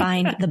 exactly. Well,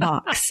 find the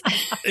box. But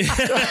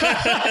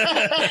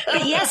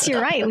yes,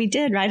 you're right. We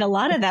did write a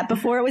lot of that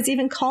before it was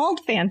even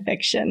called fan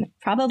fiction,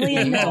 probably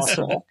in middle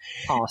school.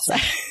 Awesome.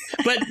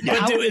 But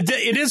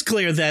it is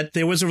clear that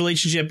there was a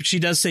relationship. She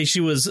does say she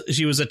was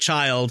a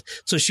child,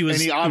 so she was.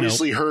 And he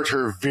obviously hurt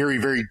her very,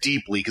 very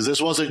deeply, because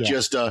this wasn't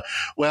just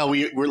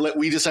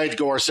we decided to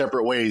go our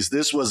separate ways.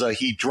 This was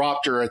he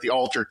dropped her at the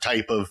altar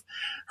type of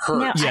hurt.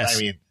 Now, yes. I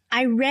mean,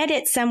 I read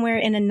it somewhere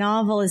in a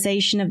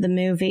novelization of the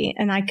movie,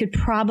 and I could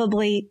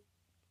probably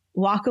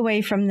walk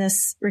away from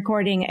this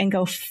recording and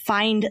go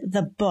find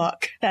the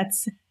book.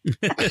 That's,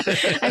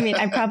 I mean,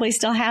 I probably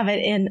still have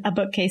it in a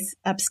bookcase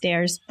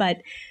upstairs, but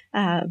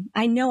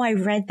I know I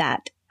read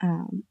that.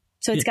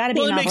 So it's got to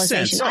be a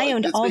novelization. I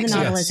owned all the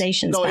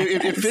novelizations. No,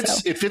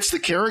 it fits the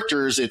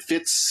characters. It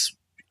fits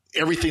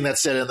everything that's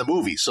said in the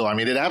movie. So, I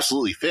mean, it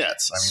absolutely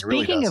fits. I mean, Speaking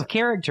it really does. of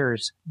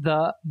characters,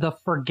 the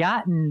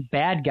forgotten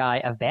bad guy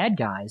of bad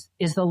guys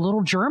is the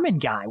little German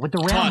guy with the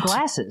round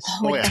glasses.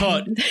 Oh, yeah.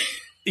 Todd.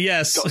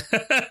 Yes.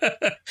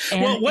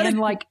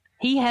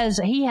 He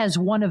has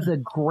one of the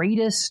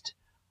greatest,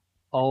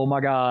 oh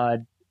my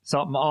God,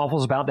 something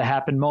awful's about to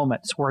happen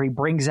moments where he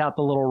brings out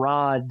the little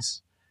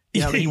rods.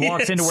 You know, he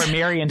walks into where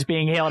Marion's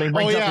being held. He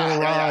brings up the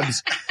little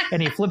rods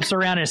and he flips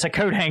around and it's a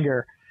coat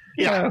hanger.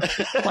 Yeah.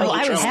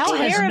 I was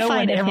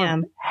terrified of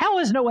him. How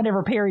has no one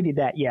ever parodied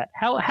that yet?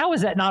 How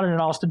is that not in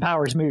an Austin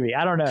Powers movie?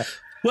 I don't know.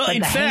 Well, but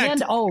in fact,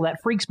 that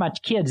freaks my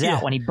kids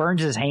out when he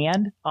burns his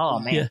hand. Oh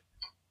man. Yeah.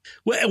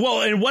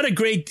 Well, and what a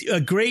great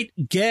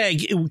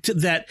gag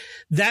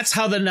that's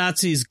how the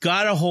Nazis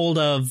got a hold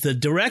of the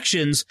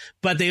directions,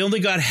 but they only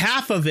got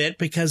half of it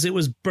because it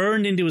was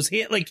burned into his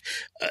hand. Like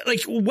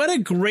what a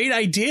great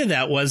idea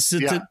that was,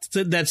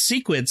 that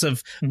sequence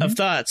of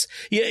thoughts.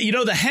 Yeah, you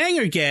know, the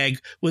hanger gag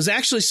was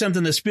actually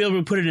something that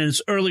Spielberg put in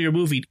his earlier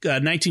movie,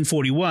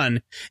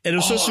 1941. And it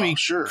was supposed to be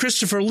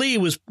Christopher Lee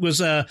was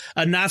a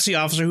Nazi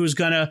officer who was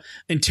going to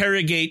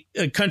interrogate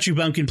a country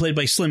bumpkin played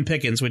by Slim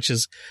Pickens, which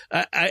is,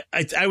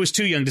 I was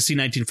too young to see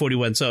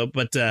 1941,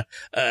 but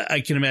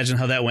I can imagine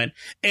how that went.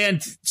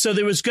 And so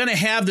there was going to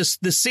have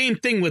the same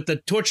thing with the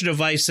torture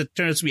device that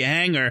turned out to be a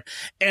hanger,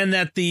 and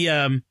that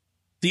the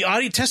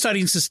test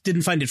audiences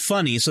didn't find it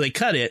funny, so they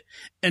cut it.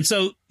 And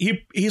so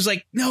he's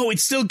like, "No,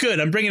 it's still good.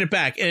 I'm bringing it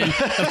back." And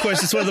of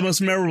course, it's one of the most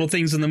memorable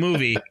things in the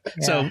movie. Yeah.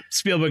 So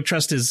Spielberg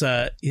trusts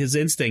his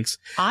instincts.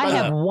 I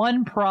have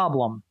one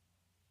problem.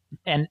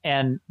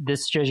 And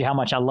this shows you how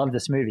much I love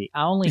this movie.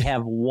 I only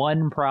have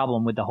one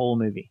problem with the whole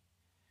movie.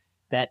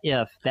 That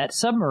if that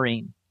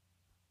submarine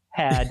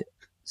had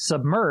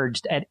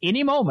submerged at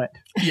any moment,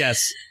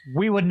 yes,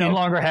 we would no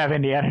longer have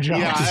Indiana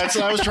Jones. Yeah, that's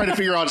what I was trying to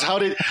figure out. Is how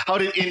did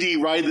Indy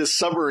ride this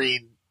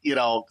submarine? You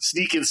know,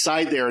 sneak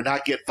inside there and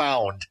not get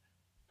found.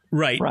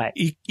 Right.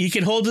 He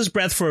can hold his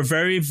breath for a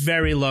very,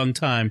 very long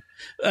time.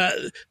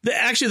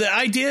 The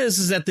idea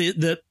is that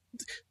the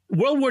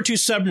World War II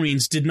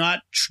submarines did not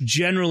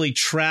generally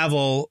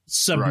travel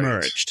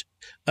submerged.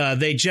 Right.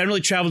 They generally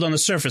traveled on the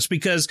surface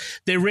because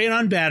they ran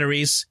on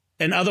batteries.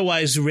 And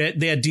otherwise,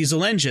 they had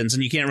diesel engines,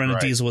 and you can't run a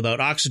diesel without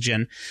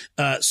oxygen.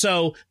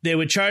 So they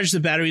would charge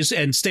the batteries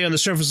and stay on the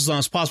surface as long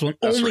as possible,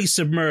 and only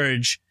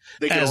submerge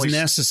as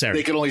necessary.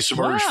 They could only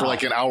submerge for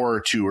like an hour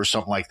or two or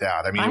something like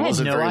that. I mean, it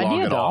wasn't very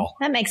long at all.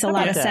 That makes a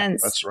lot of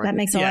sense. That's right. That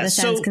makes a lot of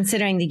sense,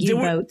 considering the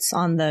U-boats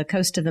on the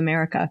coast of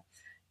America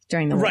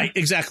during the war. Right,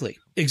 exactly.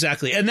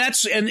 And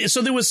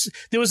so there was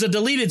a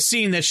deleted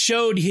scene that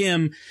showed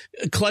him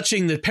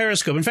clutching the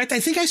periscope. In fact,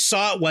 I think I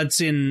saw it once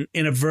in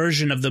a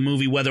version of the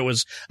movie, whether it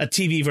was a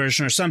TV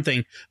version or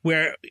something,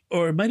 or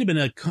it might have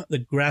been the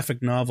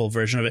graphic novel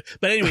version of it.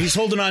 But anyway, he's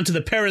holding on to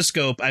the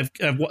periscope. I've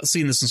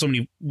seen this in so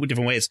many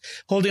different ways,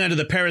 holding onto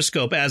the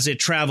periscope as it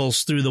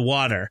travels through the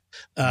water.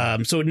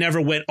 So it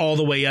never went all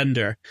the way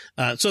under.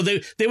 So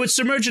they would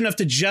submerge enough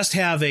to just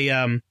have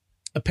a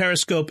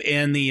periscope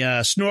and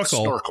the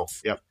snorkel.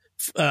 Yep.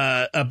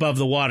 Above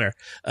the water.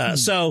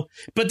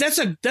 But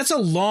that's a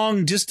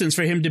long distance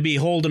for him to be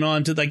holding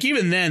on to. Like,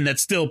 even then,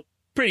 that's still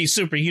pretty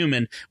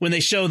superhuman when they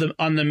show them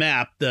on the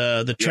map,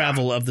 the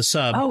travel of the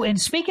sub. Oh,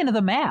 and speaking of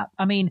the map,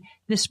 I mean,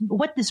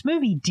 what this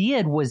movie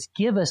did was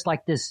give us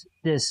like this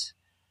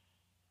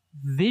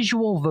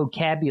visual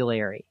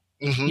vocabulary.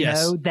 Mm-hmm. You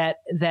know,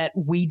 that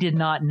we did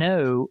not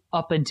know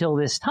up until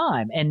this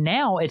time. And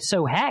now it's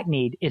so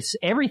hackneyed.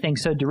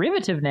 Everything's so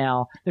derivative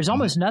now. There's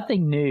almost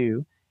nothing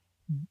new.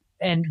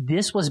 And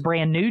this was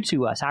brand new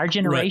to us, our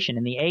generation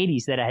in the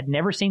 80s that had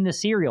never seen the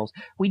serials.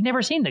 We'd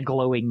never seen the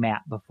glowing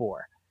map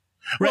before.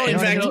 Right. In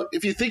fact,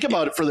 if you think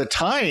about it, for the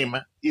time,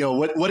 you know,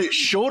 what it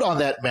showed on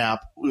that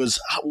map was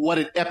what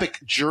an epic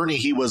journey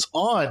he was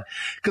on.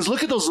 Because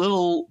look at those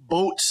little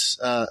boats,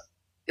 boat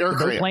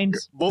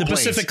planes. The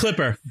Pacific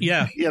Clipper.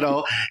 Yeah. You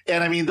know,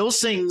 and I mean, those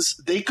things,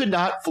 they could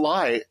not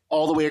fly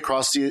all the way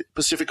across the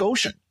Pacific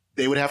Ocean.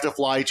 they would have to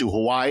fly to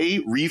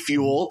Hawaii,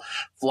 refuel,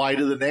 fly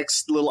to the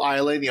next little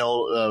island,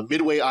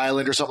 Midway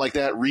Island or something like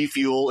that,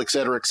 refuel, et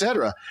cetera, et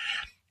cetera.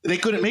 They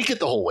couldn't make it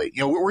the whole way.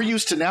 We're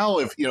used to now,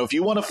 if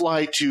you want to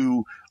fly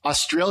to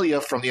Australia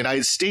from the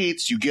United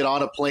States, you get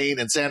on a plane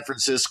in San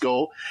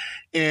Francisco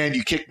and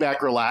you kick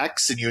back,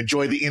 relax, and you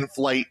enjoy the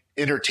in-flight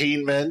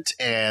entertainment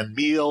and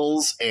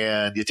meals,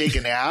 and you take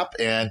a nap,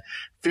 and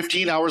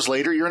 15 hours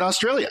later, you're in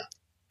Australia.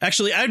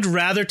 Actually, I'd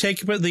rather take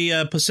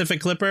the Pacific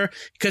Clipper,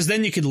 because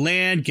then you could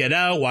land, get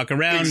out, walk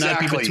around, not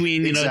be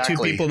between two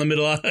people in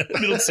the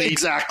middle seat.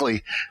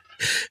 Exactly.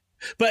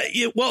 But,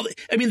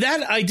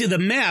 that idea, the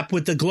map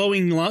with the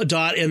glowing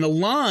dot and the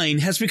line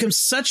has become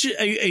such an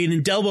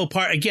indelible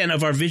part, again,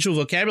 of our visual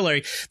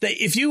vocabulary,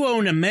 that if you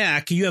own a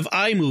Mac, you have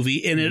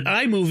iMovie, and in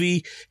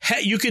iMovie,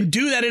 you can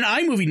do that in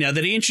iMovie now.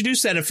 That they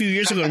introduced that a few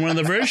years ago in one of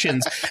the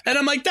versions. And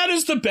I'm like, that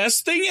is the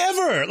best thing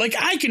ever. Like,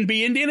 I can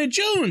be Indiana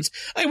Jones.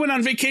 I went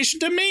on vacation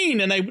to Maine,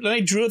 and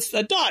I drew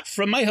a dot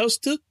from my house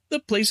to the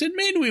place in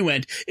Maine we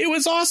went. It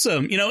was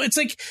awesome. It's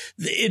like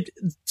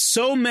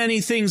so many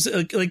things,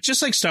 like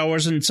just like Star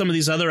Wars and some of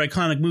these other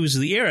iconic movies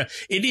of the era,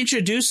 it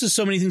introduces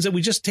so many things that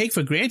we just take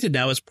for granted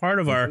now as part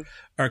of our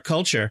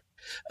culture.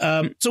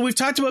 So we've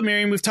talked about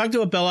Marion, we've talked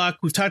about Belloc,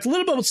 we've talked a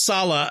little bit about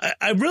Sallah.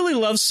 I really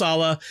love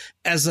Sallah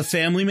as a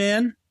family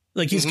man.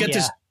 Like, he's got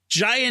this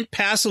giant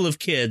passel of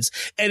kids,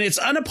 and it's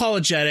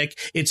unapologetic.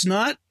 It's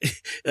not,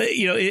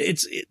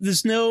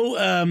 there's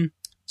no,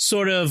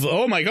 sort of,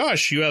 oh my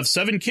gosh, you have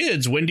 7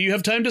 kids. When do you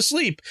have time to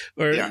sleep?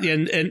 Or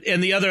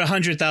and the other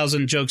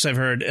 100,000 jokes I've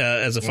heard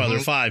as a father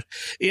of 5.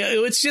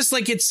 It's just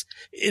like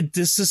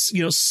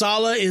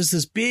Sallah is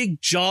this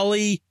big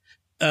jolly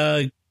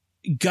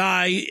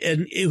guy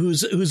and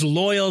who's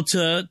loyal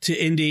to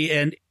Indy,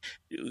 and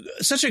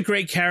such a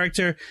great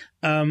character.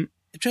 You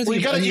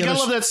gotta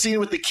love that scene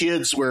with the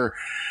kids where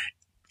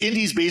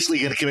Indy's basically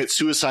going to commit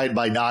suicide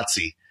by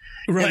Nazi.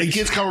 Right. And the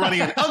kids come running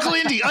in, Uncle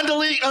Indy, Uncle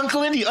Indy,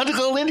 Uncle Indy,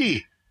 Uncle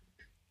Indy.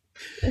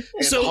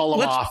 And so haul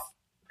them off.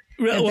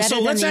 So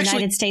let's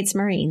United States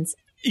Marines.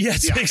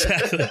 Yes,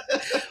 exactly.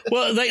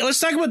 Well, let's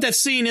talk about that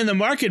scene in the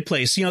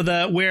marketplace.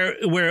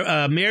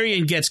 Where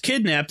Marion gets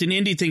kidnapped and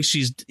Indy thinks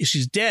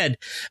she's dead.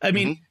 I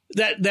mean,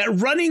 that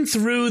running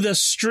through the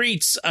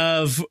streets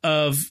of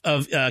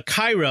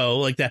Cairo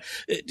like that.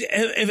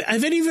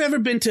 Have any of you ever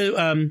been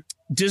to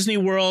Disney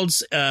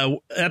World's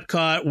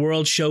Epcot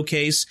World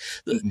Showcase?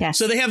 Yes.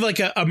 So they have like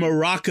a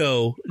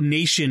Morocco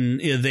nation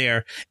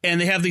there,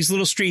 and they have these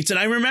little streets. And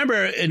I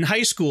remember in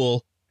high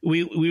school,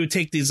 we would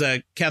take these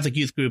Catholic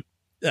youth group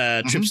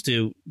trips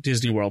to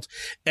Disney World,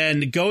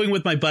 and going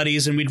with my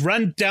buddies, and we'd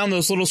run down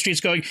those little streets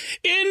going,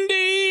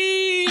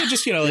 Indy,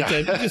 this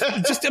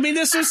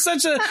is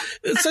such a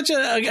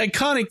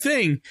iconic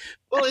thing.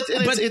 Well,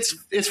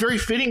 it's very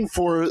fitting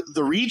for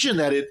the region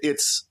that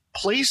it's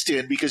placed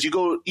in, because you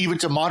go even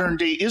to modern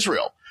day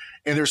Israel,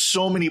 and there's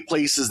so many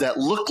places that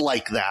look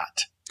like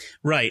that.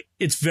 Right.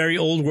 It's very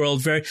old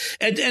world,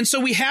 and so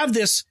we have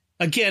this,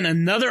 again,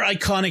 another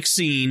iconic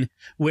scene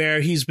where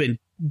he's been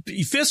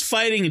fist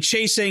fighting and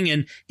chasing,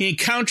 and he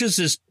encounters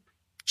this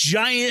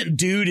giant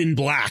dude in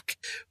black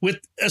with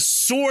a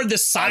sword the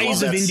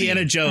size of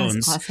Indiana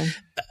Jones. That's awesome.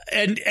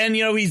 And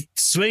he's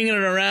swinging it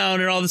around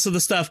and all this other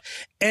stuff.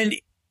 And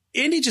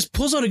Indy just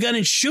pulls out a gun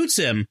and shoots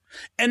him.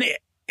 And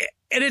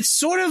it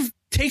sort of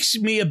takes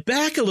me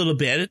aback a little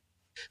bit,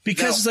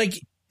 because it's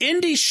like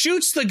Indy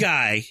shoots the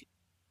guy.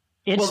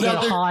 It's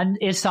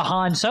the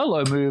Han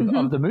Solo move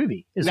of the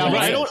movie. It's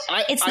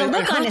the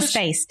look on his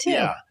face too.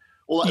 Yeah.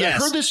 Well, I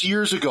heard this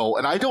years ago,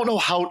 and I don't know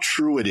how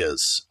true it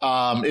is.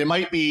 It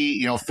might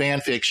be, fan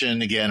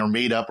fiction again, or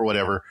made up or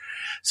whatever.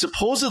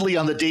 Supposedly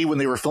on the day when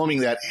they were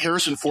filming that,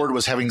 Harrison Ford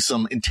was having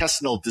some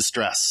intestinal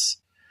distress,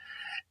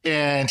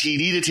 and he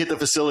needed to hit the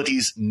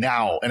facilities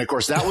now. And of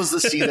course, that was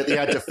the scene that they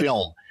had to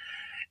film.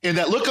 And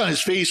that look on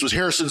his face was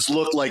Harrison's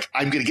look like,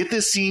 I'm going to get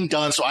this scene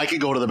done so I can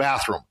go to the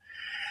bathroom.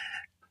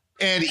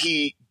 And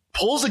he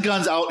pulls the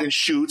guns out and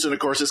shoots. And of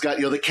course, it's got,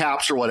 the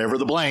caps or whatever,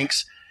 the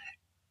blanks.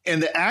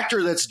 And the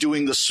actor that's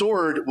doing the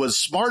sword was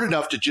smart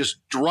enough to just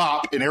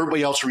drop, and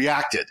everybody else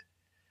reacted.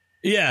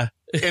 Yeah.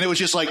 And it was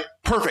just like,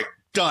 perfect,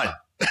 done.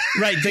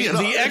 Right.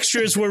 The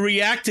extras were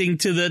reacting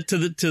to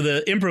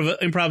the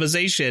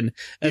improvisation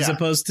as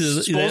opposed to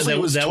that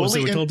was what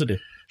they were told to do.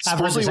 I've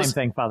heard the same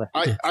thing, Father.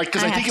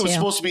 Because I think it was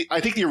supposed to be,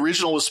 I think the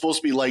original was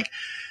supposed to be like,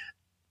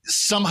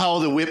 somehow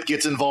the whip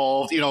gets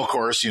involved. Of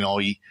course, I'm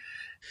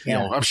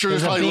sure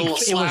there's probably a little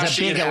slashing. It was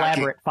a big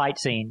elaborate fight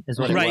scene, is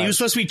what it was. Right, he was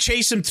supposed to be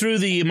chase him through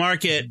the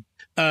market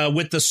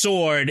with the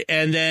sword,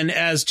 and then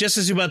just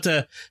as you're about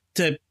to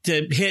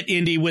hit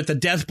Indy with a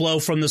death blow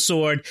from the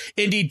sword,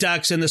 Indy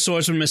ducks, and the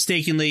swordsman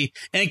mistakenly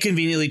and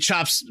conveniently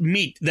chops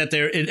meat that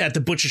they're at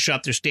the butcher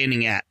shop they're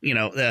standing at.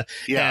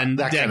 And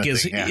that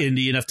gives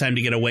Indy enough time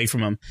to get away from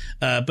him.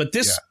 But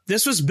this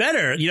was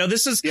better.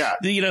 This is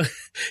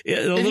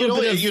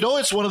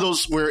it's one of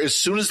those where as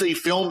soon as they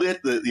filmed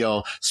it,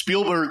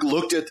 Spielberg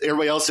looked at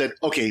everybody else, said,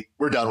 "Okay,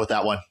 we're done with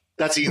that one.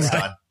 That scene's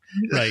done."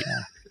 Right.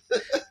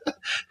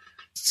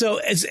 So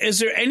is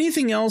there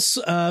anything else?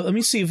 Let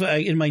me see if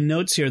in my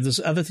notes here, there's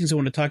other things I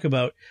want to talk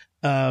about.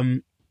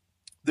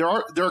 There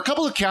are a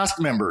couple of cast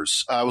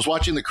members. I was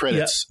watching the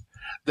credits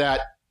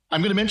that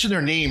I'm going to mention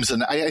their names,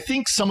 and I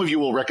think some of you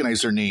will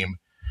recognize their name.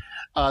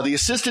 The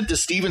assistant to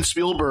Steven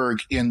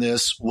Spielberg in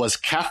this was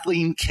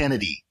Kathleen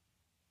Kennedy.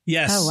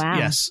 Yes. Oh, wow.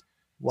 Yes.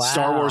 Wow.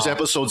 Star Wars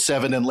Episode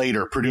 7 and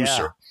later,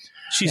 producer.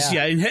 She's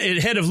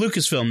head of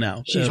Lucasfilm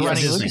now. She's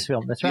running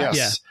Lucasfilm. That's right. Yes.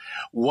 Yeah.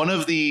 One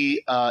of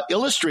the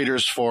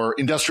illustrators for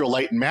Industrial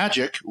Light and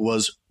Magic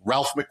was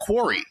Ralph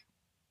McQuarrie.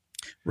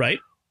 Right.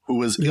 Who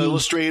was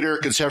illustrator,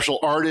 conceptual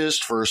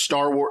artist for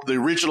Star Wars, the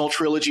original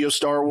trilogy of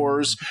Star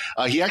Wars.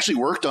 He actually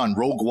worked on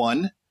Rogue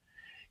One.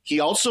 He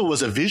also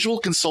was a visual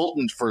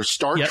consultant for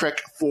Star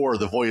Trek IV: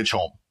 The Voyage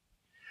Home.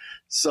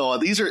 So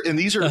these are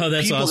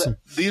people awesome.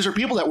 These are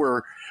people that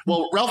were,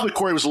 well, Ralph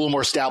McQuarrie was a little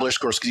more established,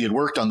 of course, because he had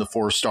worked on the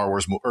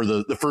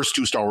the first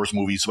 2 Star Wars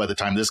movies by the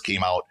time this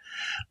came out.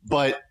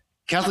 But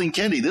Kathleen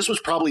Kennedy, this was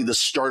probably the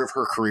start of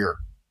her career.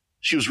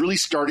 She was really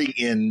starting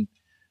in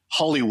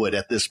Hollywood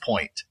at this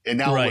point, and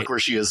now look where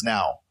she is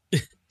now.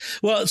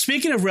 Well,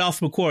 speaking of Ralph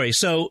McQuarrie,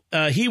 so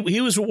he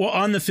was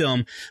on the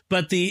film,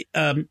 but the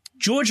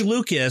George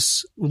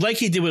Lucas, like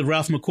he did with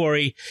Ralph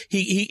McQuarrie,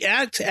 he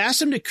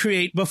asked him to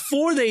create,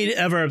 before they'd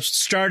ever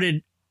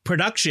started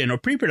production or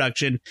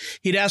pre-production,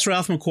 he'd asked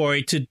Ralph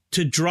McQuarrie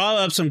to draw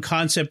up some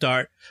concept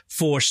art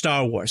for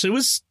Star Wars. It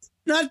was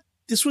not.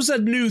 This was a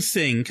new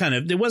thing, kind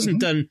of. It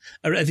wasn't done,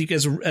 I think,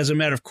 as a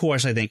matter of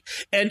course, I think.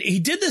 And he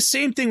did the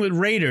same thing with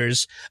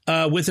Raiders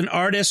with an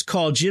artist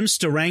called Jim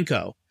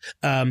Steranko.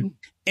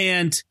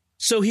 And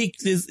so he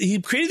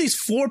created these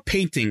 4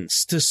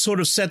 paintings to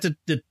sort of set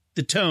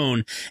the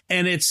tone.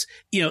 And it's,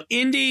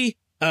 Indy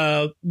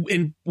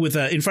in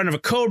front of a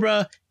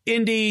cobra,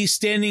 Indy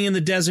standing in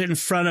the desert in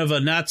front of a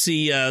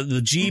Nazi,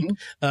 the Jeep,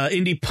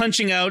 Indy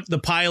punching out the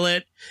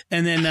pilot,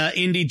 and then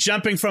Indy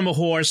jumping from a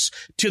horse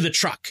to the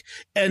truck.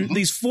 And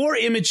these 4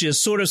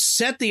 images sort of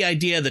set the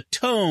idea, the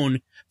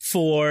tone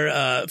for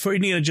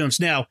Indiana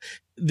Jones. Now,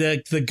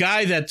 the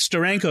guy that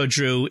Steranko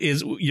drew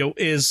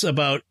is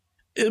about,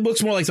 it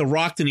looks more like The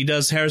Rock than he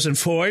does Harrison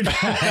Ford.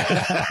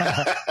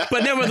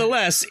 But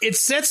nevertheless, it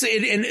sets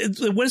it, and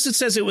what does it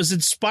says? It was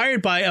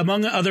inspired by,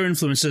 among other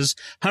influences,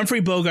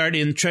 Humphrey Bogart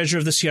in Treasure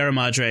of the Sierra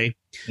Madre,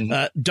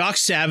 Doc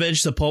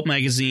Savage, the pulp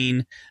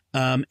magazine,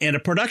 and a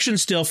production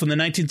still from the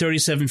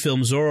 1937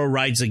 film Zorro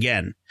Rides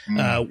Again,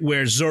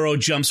 where Zorro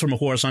jumps from a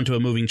horse onto a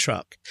moving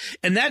truck.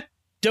 And that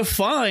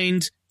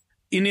defined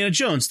Indiana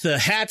Jones. The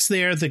hat's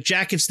there, the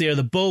jacket's there,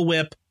 the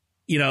bullwhip,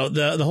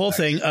 the whole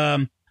thing.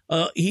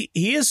 He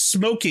is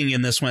smoking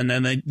in this one,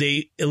 and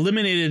they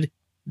eliminated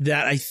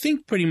that, I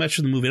think, pretty much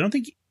from the movie. I don't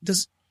think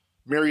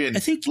Marion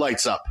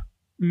lights up.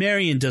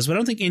 Marion does, but I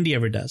don't think Indy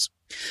ever does.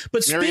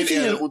 But Marion,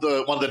 speaking of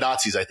one of the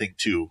Nazis, I think,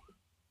 too.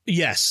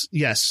 Yes.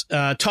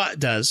 Todd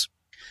does.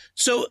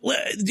 So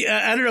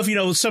I don't know if you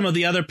know some of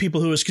the other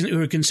people who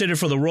were considered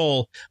for the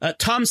role.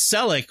 Tom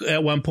Selleck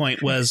at one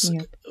point was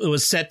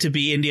set to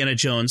be Indiana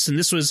Jones, and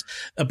this was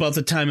about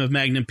the time of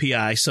Magnum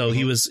PI, so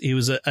he was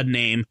a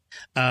name.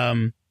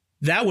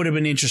 That would have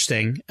been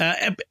interesting,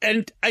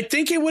 and I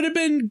think it would have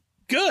been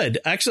good.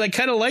 Actually, I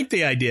kind of like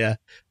the idea.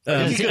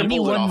 Does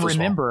anyone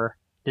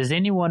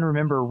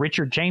remember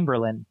Richard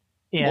Chamberlain?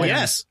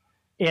 Yes.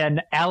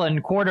 In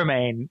Alan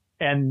Quartermain,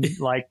 and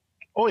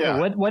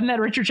wasn't that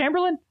Richard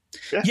Chamberlain?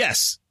 Yeah.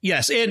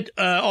 Yes, and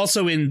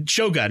also in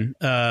Shogun.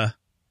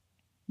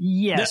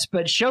 Yes,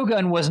 but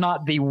Shogun was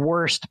not the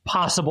worst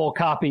possible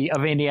copy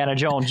of Indiana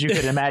Jones you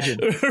could imagine.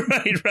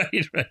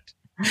 Right.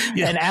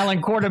 Yeah. And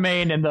Alan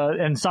Quartermain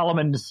and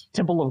Solomon's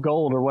Temple of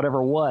Gold or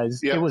whatever it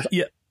was. Yeah. It was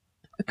a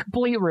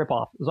complete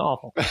ripoff. It was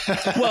awful.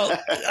 Well,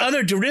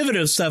 other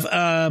derivative stuff.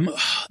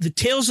 The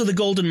Tales of the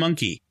Golden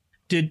Monkey.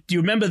 Do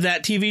you remember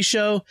that TV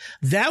show?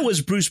 That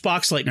was Bruce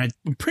Boxlight, and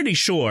I'm pretty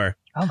sure.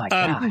 Oh my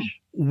gosh.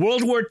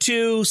 World War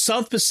II,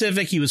 South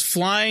Pacific. He was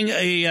flying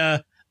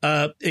a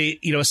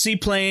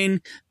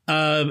seaplane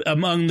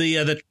among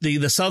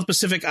the South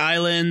Pacific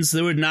Islands.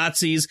 There were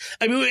Nazis.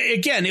 I mean,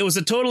 again, it was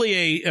a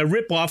totally a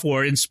ripoff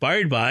or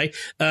inspired by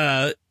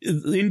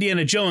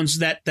Indiana Jones.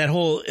 That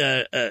whole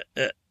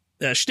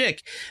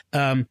shtick.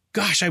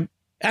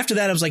 After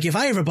that, I was like, if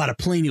I ever bought a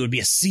plane, it would be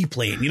a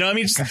seaplane. I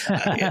mean,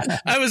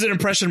 I was an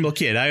impressionable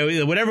kid.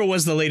 Whatever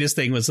was the latest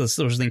thing was the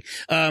sort of thing.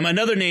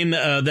 Another name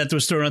that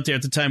was thrown out there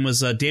at the time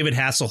was David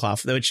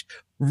Hasselhoff, which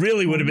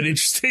really would have been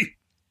interesting.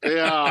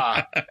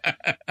 Yeah.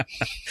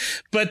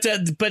 But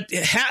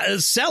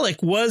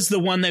Selleck was the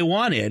one they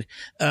wanted.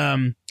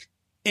 And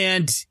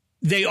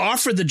they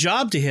offered the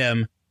job to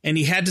him, and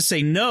he had to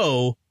say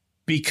no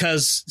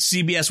because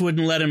CBS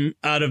wouldn't let him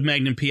out of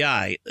Magnum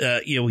PI.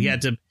 He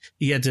had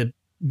to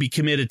be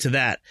committed to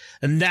that.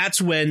 And that's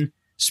when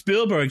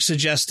Spielberg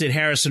suggested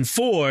Harrison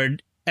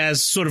Ford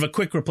as sort of a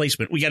quick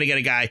replacement. We got to get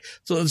a guy.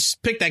 So let's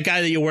pick that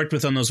guy that you worked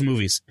with on those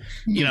movies,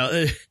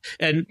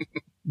 and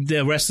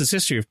the rest is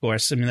history, of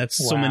course. I mean,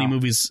 so many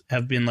movies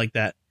have been like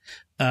that.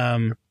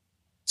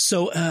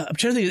 So I'm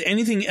trying to think of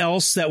anything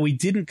else that we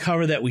didn't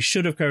cover that we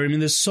should have covered. I mean,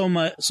 there's so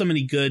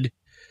many good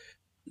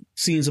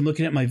scenes. I'm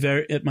looking at my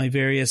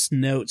various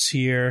notes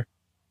here.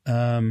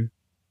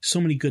 So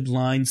many good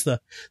lines.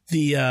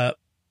 The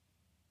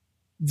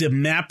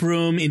map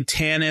room in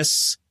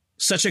Tanis,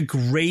 such a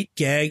great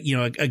gag,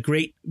 a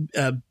great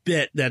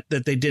bit that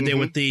they did there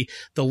with the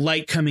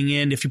light coming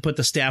in. If you put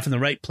the staff in the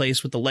right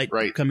place with the light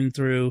coming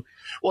through.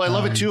 Well, I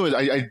love it too.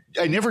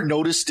 I never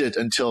noticed it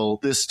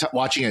until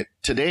watching it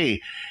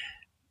today.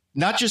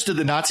 Not just did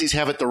the Nazis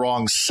have it the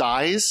wrong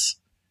size,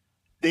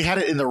 they had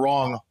it in the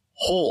wrong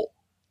hole.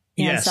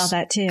 Yeah, yes. I saw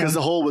that too. Because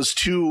the hole was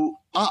too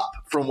up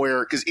from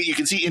where, because you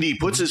can see Indy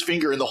puts his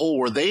finger in the hole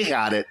where they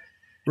had it.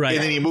 Right.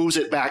 And then he moves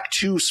it back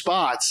 2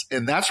 spots,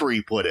 and that's where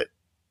he put it.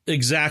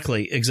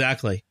 Exactly.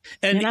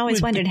 And I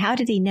always wondered, how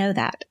did he know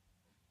that?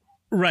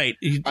 Right.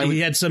 He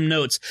had some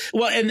notes.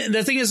 Well, and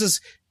the thing is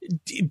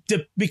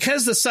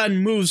because the sun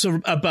moves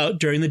about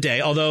during the day,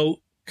 although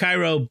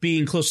Cairo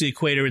being close to the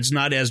equator, it's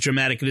not as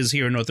dramatic as it is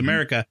here in North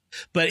America,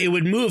 but it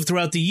would move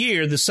throughout the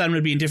year. The sun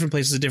would be in different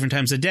places at different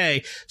times of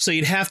day. So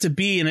you'd have to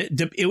be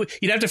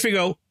you'd have to figure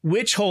out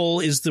which hole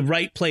is the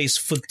right place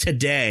for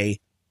today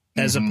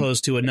as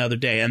opposed to another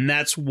day. And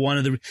that's one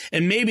of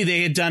and maybe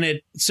they had done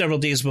it several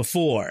days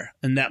before,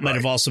 and that might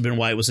have also been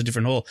why it was a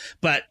different hole.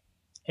 But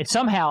it's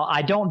somehow,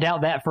 I don't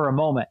doubt that for a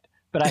moment,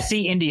 but I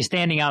see Indy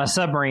standing on a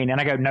submarine and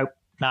I go, nope.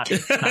 Not they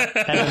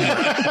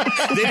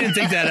didn't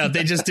think that out.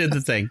 They just did the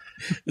thing.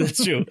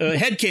 That's true.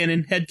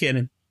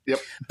 Headcanon. Yep.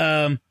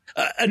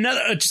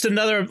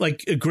 Another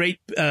like a great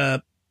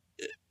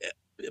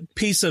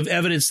piece of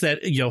evidence that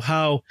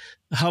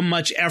how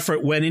much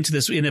effort went into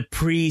this in a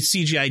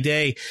pre-CGI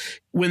day.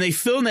 When they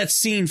filmed that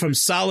scene from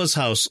Salah's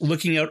house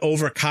looking out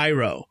over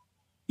Cairo,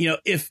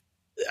 if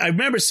I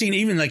remember seeing,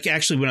 even like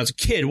actually when I was a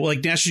kid,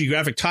 like National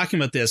Geographic talking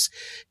about this,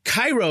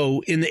 Cairo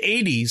in the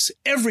 80s,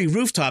 every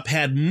rooftop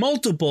had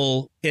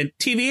multiple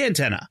TV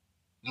antenna.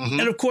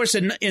 And of course,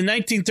 in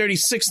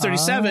 1936,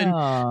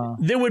 37,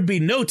 there would be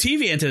no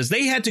TV antennas.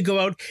 They had to go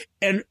out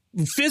and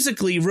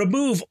physically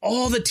remove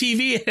all the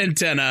TV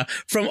antenna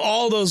from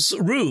all those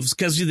roofs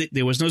because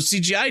there was no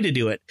CGI to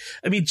do it.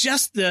 I mean,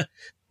 just the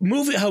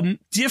movie, how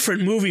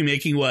different movie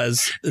making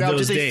was now,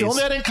 those days. Did they film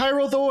that in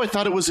Cairo, though? I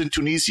thought it was in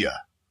Tunisia.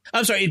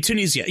 I'm sorry, in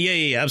Tunisia.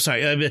 Yeah. I'm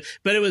sorry.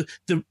 But it was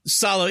the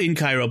Salah in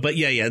Cairo. But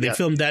yeah. They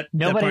filmed that.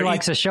 Nobody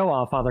likes a show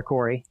off, Father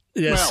Corey.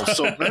 Yes. Well,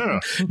 so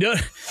no,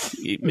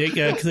 make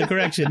the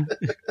correction.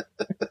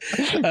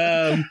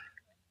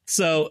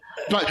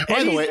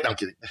 By the way, no, I'm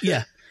kidding.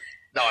 Yeah.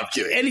 No, I'm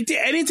kidding.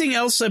 Anything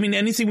else? I mean,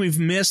 anything we've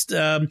missed?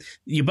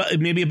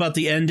 Maybe about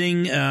the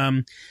ending.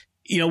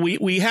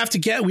 We have to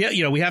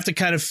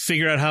kind of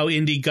figure out how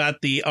Indy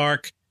got the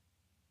Ark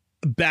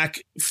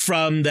back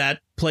from that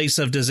place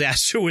of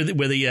disaster where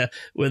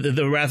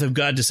the wrath of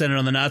God descended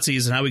on the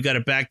Nazis, and how we got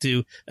it back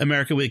to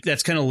America.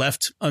 That's kind of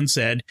left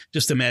unsaid.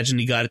 Just imagine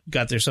he got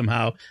there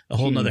somehow, a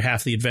whole nother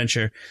half of the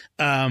adventure.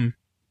 And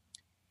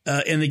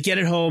they get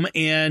it home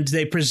and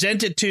they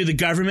present it to the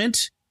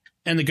government,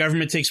 and the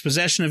government takes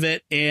possession of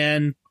it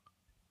and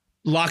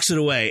locks it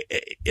away.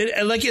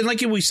 Like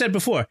we said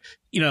before,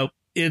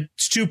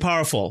 it's too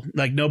powerful.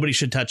 Like nobody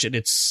should touch it.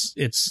 It's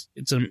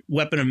a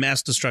weapon of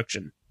mass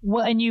destruction.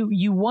 Well, and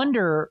you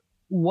wonder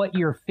what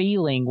your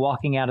feeling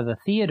walking out of the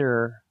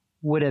theater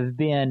would have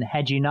been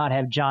had you not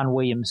have John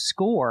Williams'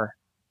 score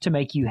to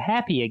make you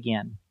happy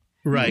again.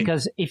 Right.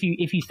 Because if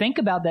you think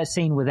about that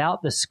scene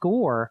without the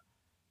score,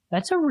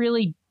 that's a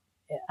really,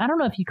 I don't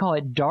know if you call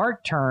it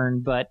dark turn,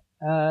 but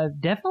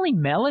definitely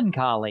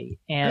melancholy.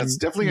 And that's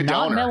definitely a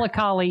not downer.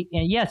 Melancholy.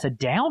 And it's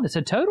it's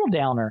a total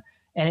downer.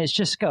 And it's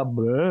just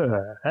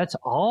that's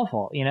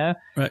awful,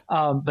 Right.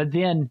 But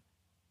then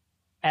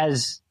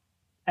as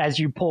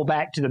you pull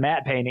back to the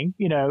matte painting,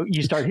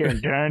 you start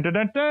hearing dun, dun,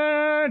 dun,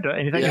 dun, dun,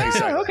 and you think,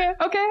 exactly. Okay,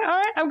 all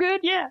right, I'm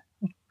good, yeah.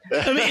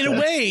 I mean, in a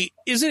way,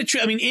 isn't it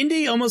true? I mean,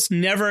 Indy almost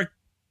never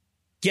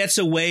gets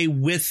away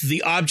with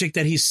the object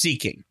that he's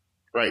seeking.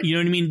 Right. You know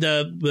what I mean?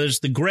 There's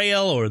the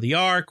Grail or the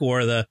Ark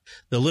or the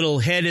little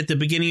head at the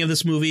beginning of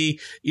this movie.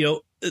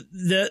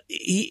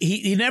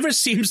 He never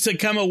seems to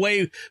come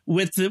away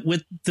with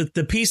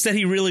the piece that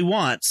he really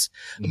wants.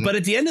 Mm-hmm. But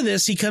at the end of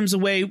this, he comes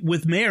away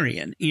with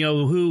Marion,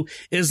 who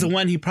is the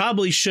one he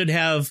probably should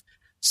have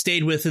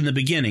stayed with in the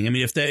beginning. I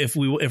mean, if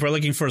we're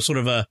looking for sort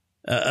of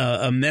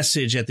a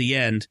message at the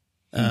end,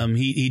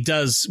 he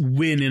does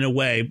win in a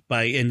way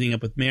by ending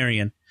up with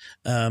Marion,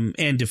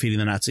 and defeating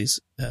the Nazis.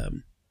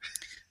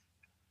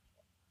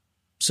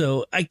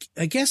 So I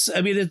guess,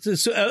 I mean,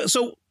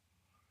 so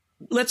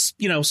let's,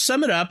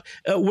 sum it up.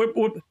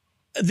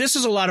 This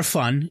is a lot of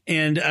fun,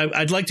 and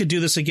I'd like to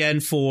do this again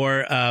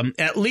for,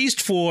 at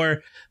least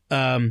for,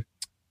 the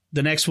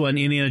next one,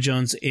 Indiana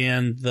Jones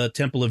and the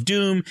Temple of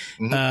Doom.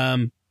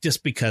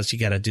 Just because you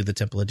got to do the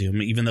Temple of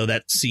Doom, even though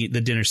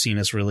the dinner scene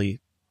is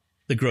really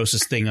the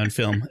grossest thing on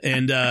film,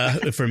 and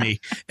for me.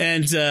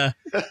 And the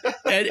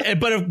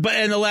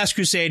Last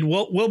Crusade,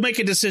 we'll make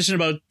a decision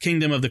about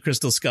Kingdom of the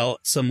Crystal Skull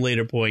at some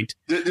later point.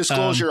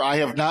 Disclosure: I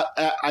have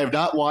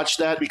not watched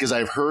that because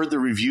I've heard the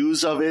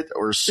reviews of it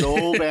are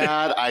so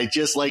bad. I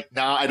just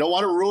I don't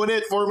want to ruin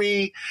it for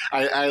me.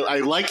 I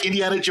like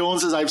Indiana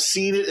Jones as I've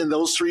seen it in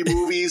those 3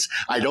 movies.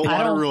 I don't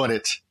want to ruin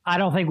it. I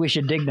don't think we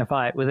should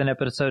dignify it with an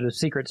episode of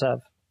Secrets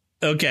of.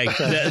 Okay,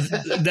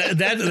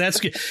 that's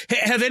good. Hey,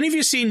 have any of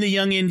you seen the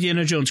Young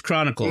Indiana Jones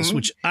Chronicles, mm-hmm.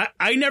 which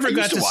I never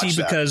got to see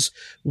because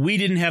we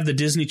didn't have the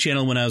Disney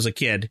Channel when I was a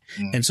kid,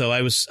 and so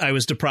I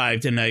was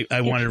deprived, and I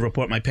wanted to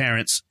report my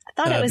parents.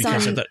 I thought it was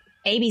on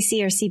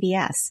ABC or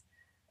CBS.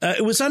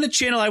 It was on a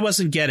channel I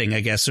wasn't getting,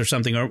 I guess, or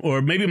something,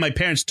 or maybe my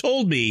parents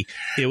told me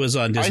it was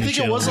on Disney. I think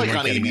Channel it was on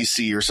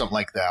ABC or something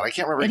like that. I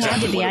can't remember exactly.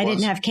 It had to be. I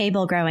didn't have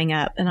cable growing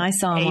up, and I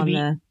saw them on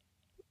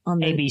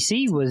the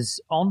ABC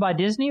was owned by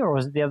Disney, or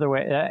was it the other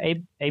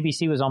way?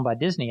 ABC was owned by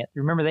Disney.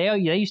 Remember, they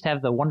used to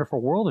have the Wonderful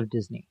World of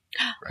Disney.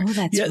 Right. Oh,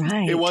 that's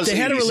right. It was. They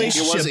had a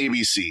relationship. It was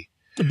ABC,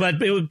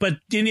 but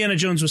Indiana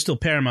Jones was still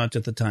Paramount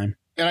at the time.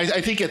 And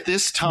I think at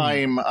this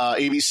time,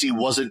 ABC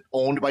wasn't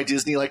owned by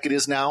Disney like it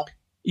is now.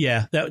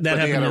 Yeah, that they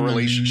happened had a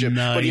relationship.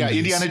 90s. But yeah,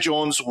 Indiana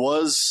Jones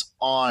was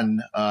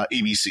on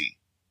ABC.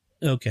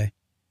 Okay,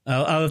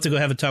 I'll have to go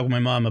have a talk with my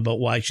mom about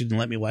why she didn't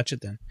let me watch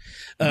it then.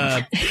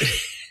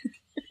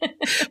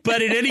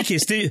 But in any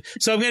case,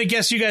 so I'm going to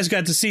guess you guys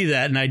got to see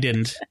that, and I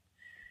didn't.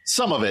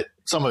 Some of it.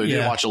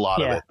 Didn't watch a lot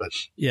of it, but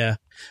yeah.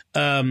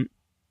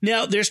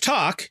 Now there's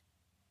talk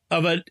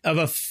of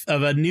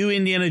a new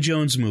Indiana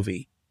Jones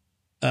movie,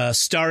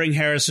 starring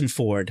Harrison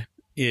Ford.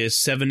 Is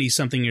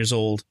 70-something years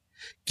old.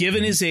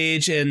 Given his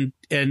age and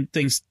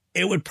things,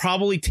 it would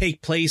probably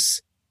take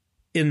place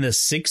in the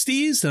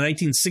 60s, the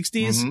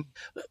 1960s. Mm-hmm.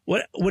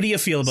 What do you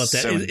feel about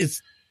that?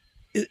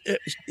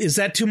 Is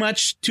that too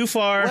much? Too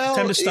far?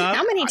 Time to stop?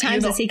 How many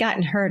times has he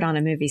gotten hurt on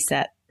a movie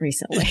set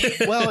recently?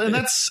 Well, and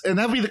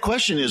that'd be the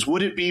question: is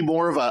would it be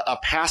more of a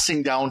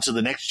passing down to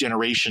the next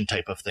generation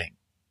type of thing?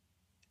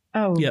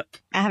 Oh, yep.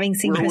 Having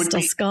seen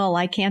Crystal Skull,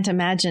 I can't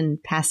imagine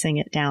passing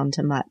it down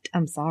to Mutt.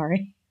 I'm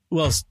sorry.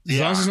 Well, as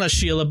long as it's not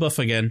Shia LaBeouf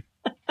again.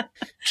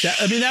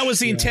 That was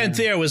the intent.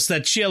 There was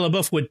that Shia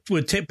LaBeouf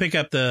would pick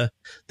up the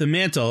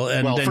mantle,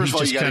 and then first of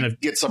all, you got to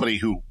get somebody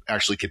who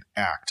actually can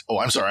act. Oh,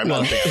 I'm sorry, I'm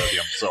not a fan of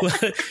him. So,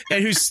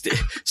 and who's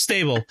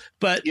stable,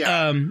 but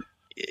I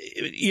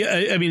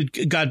mean,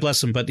 God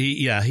bless him, but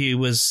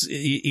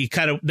he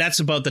kind of. That's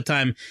about the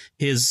time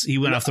he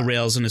went off the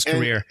rails in his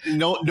career.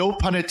 No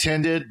pun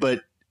intended,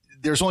 but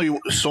there's only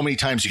so many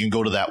times you can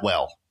go to that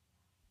well.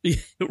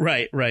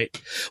 Right.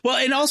 Well,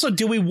 and also,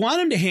 do we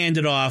want him to hand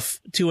it off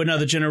to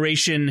another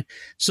generation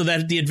so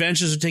that the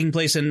adventures are taking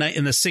place in the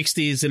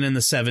 60s and in the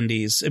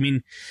 70s? I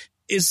mean,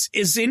 is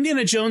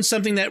Indiana Jones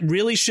something that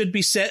really should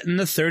be set in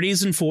the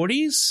 30s and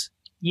 40s?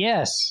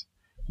 Yes.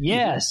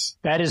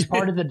 That is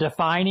part of the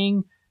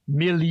defining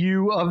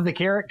milieu of the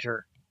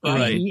character.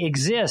 Right. He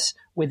exists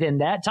within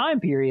that time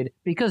period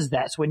because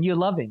that's when you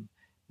love him.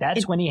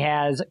 That's when he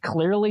has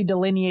clearly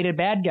delineated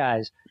bad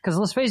guys. Because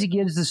let's face it,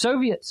 kids, the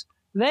Soviets,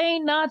 they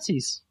ain't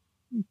Nazis.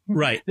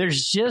 Right.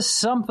 There's just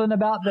something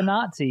about the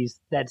Nazis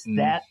that's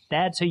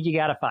who you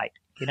got to fight,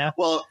 you know?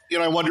 Well,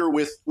 I wonder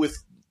with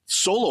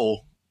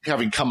Solo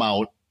having come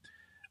out,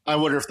 I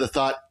wonder if the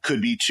thought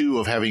could be too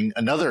of having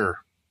another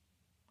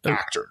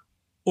actor.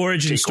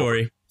 Origin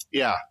story.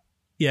 Over.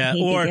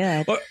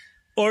 Yeah.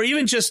 Or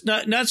even just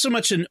not so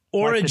much an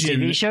origin. Like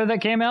the TV show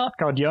that came out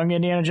called Young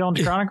Indiana Jones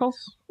Chronicles?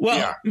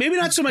 Well, maybe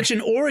not so much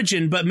an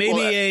origin, but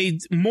maybe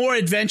more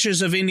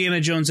adventures of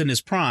Indiana Jones in his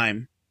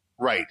prime.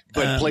 Right,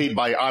 but played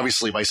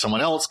obviously by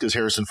someone else, because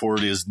Harrison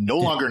Ford is no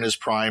longer in his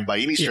prime by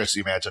any stretch of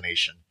the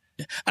imagination.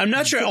 I'm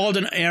not sure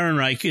Alden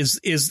Ehrenreich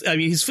is. I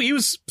mean, he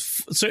was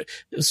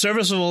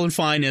serviceable and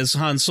fine as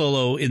Han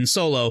Solo in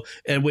Solo,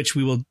 and which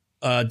we will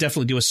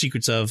definitely do a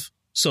Secrets of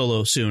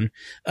Solo soon.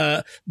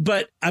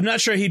 But I'm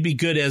not sure he'd be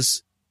good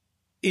as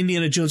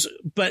Indiana Jones.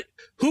 But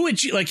who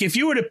would you like if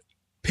you were to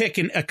pick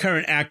a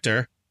current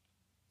actor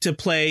to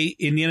play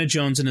Indiana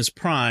Jones in his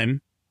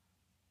prime?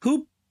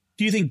 Who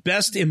do you think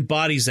best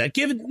embodies that?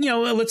 Given,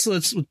 let's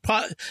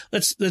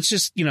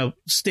just,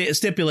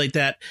 stipulate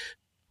that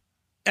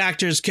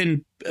actors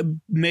can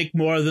make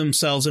more of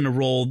themselves in a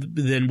role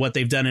than what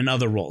they've done in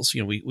other roles.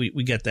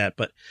 We get that,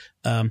 but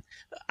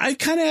I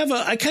kind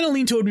of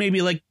lean toward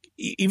maybe like,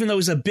 even though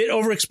he's a bit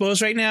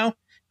overexposed right now,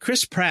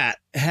 Chris Pratt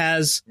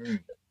has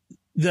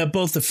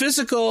both the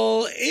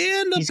physical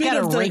and he's got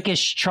a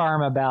rakish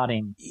charm about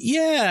him.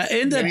 Yeah,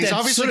 and he's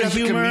obviously sort of got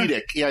the humor.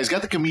 comedic. Yeah, he's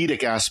got the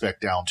comedic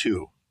aspect down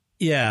too.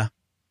 Yeah.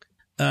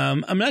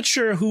 I'm not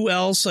sure who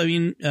else. I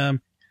mean,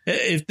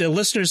 if the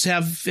listeners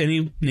have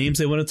any names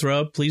they want to throw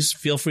out, please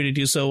feel free to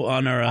do so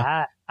on our.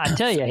 I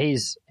tell you,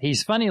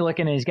 he's funny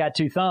looking and he's got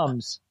 2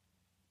 thumbs.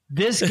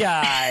 This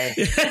guy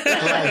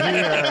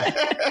right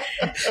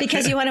here.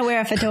 Because you want to wear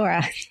a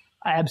fedora.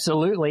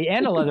 Absolutely.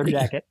 And a leather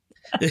jacket.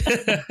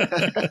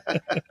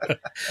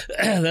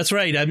 That's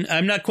right.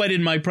 I'm not quite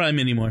in my prime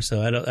anymore,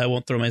 so I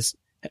won't throw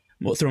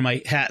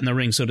my hat in the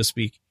ring, so to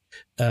speak.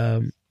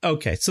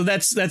 Okay, so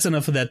that's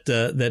enough of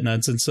that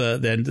nonsense.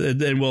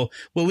 Then we'll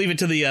leave it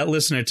to the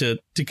listener to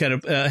kind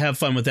of have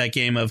fun with that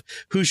game of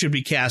who should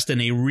be cast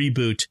in a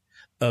reboot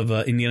of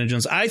Indiana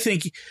Jones. I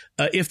think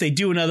if they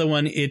do another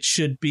one, it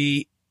should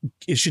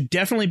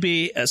definitely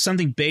be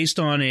something based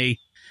on a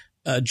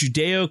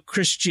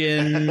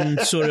Judeo-Christian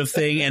sort of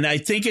thing, and I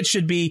think it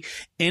should be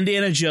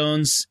Indiana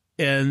Jones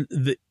and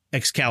the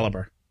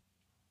Excalibur,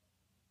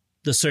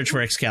 the search for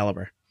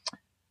Excalibur.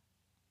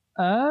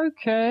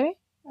 Okay.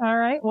 All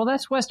right. Well,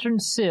 that's Western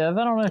Civ.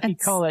 I don't know if you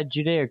call that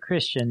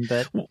Judeo-Christian,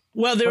 but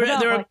well,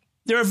 there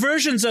are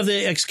versions of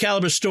the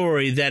Excalibur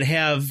story that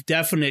have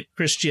definite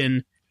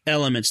Christian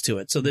elements to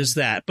it. So there's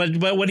that. But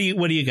what do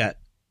you got?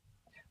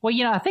 Well,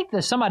 I think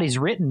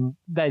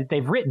that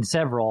they've written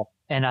several,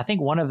 and I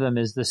think one of them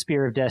is the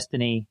Spear of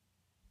Destiny.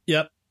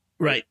 Yep.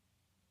 Right.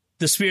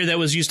 The spear that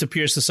was used to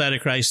pierce the side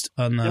of Christ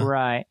on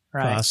the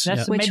cross.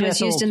 Which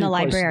was used in the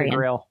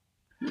Librarian.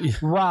 Yeah.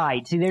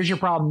 Right. See, there's your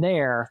problem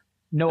there.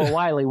 Noah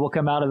Wiley will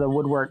come out of the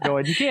woodwork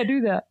going, you can't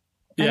do that.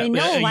 Yeah. I mean,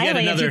 Noah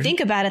Wiley, if you think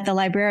about it, the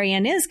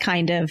Librarian is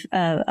kind of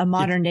a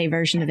modern day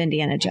version of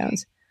Indiana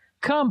Jones.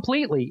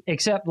 Completely,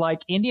 except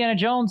like Indiana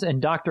Jones and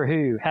Doctor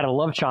Who had a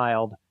love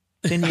child.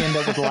 Then you end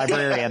up with the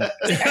Librarian.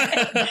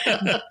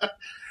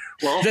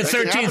 Well, the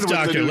 13th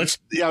Doctor. I was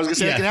going to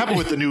say that can happen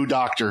with the new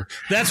Doctor.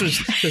 That's what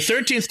the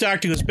 13th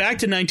Doctor goes back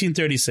to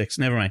 1936.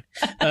 Never mind.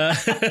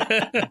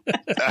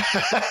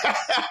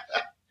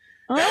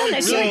 Well,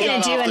 if you're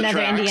going to do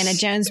another Indiana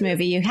Jones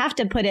movie, you have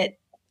to put it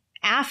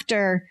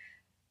after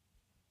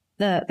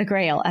the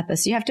Grail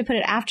episode. You have to put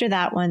it after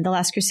that one, The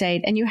Last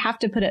Crusade, and you have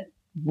to put it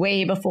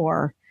way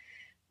before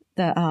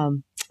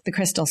the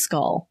Crystal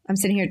Skull. I'm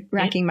sitting here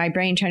racking my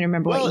brain trying to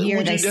remember what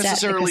year they set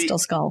the Crystal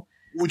Skull.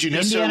 Would you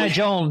necessarily Indiana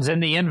Jones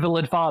and the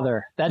Invalid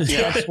Father?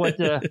 That's what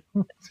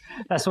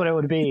that's what it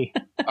would be.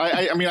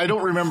 I mean, I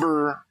don't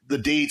remember the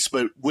dates,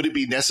 but would it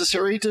be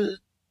necessary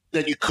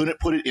that you couldn't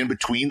put it in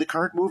between the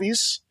current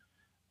movies?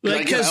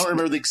 Like, again, I don't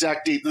remember the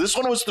exact date. This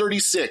one was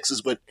 36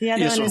 is what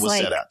this one was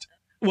set at.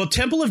 Well,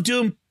 Temple of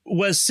Doom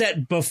was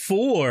set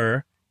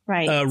before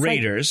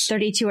Raiders.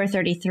 Like 32 or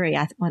 33,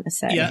 I want to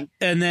say. Yeah,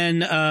 and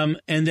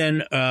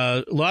then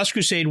Lost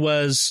Crusade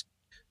was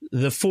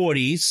the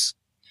 40s.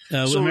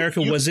 So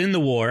America was in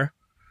the war.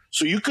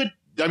 So you could,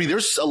 I mean,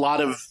 there's a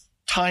lot of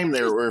time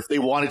there where if they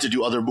wanted to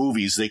do other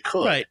movies, they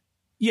could. Right.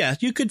 Yeah,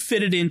 you could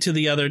fit it into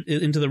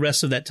the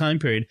rest of that time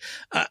period.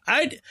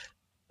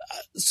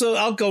 So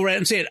I'll go right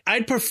and say it.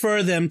 I'd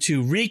prefer them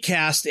to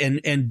recast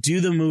and do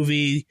the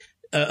movie,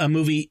 a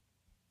movie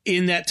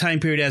in that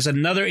time period as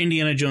another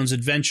Indiana Jones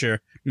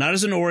adventure, not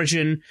as an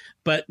origin,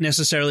 but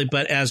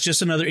as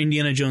just another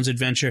Indiana Jones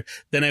adventure.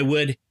 Than I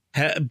would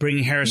bring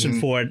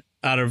Harrison Ford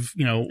out of,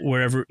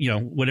 wherever,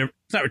 whatever,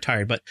 not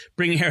retired, but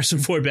bringing Harrison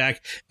Ford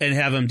back and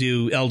have him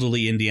do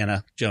elderly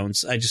Indiana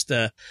Jones. I just,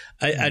 that's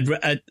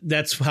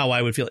how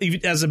I would feel.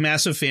 Even as a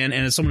massive fan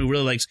and as someone who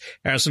really likes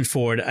Harrison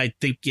Ford, I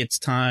think it's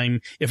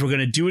time, if we're going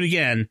to do it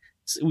again,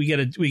 we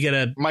gotta.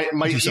 You might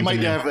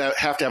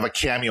have to have a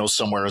cameo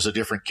somewhere as a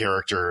different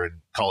character and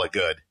call it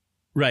good.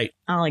 Right.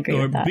 I'll agree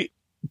with that.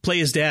 Play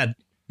his dad.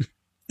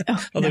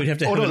 Although we'd have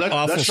to have an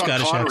awful that's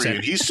Scottish Connery,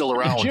 accent. He's still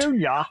around.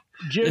 Junior.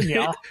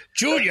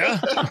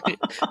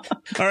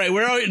 All right,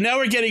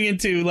 we're getting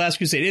into Last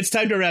Crusade. It's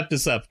time to wrap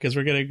this up because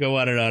we're going to go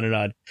on and on and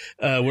on.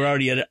 We're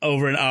already at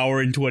over an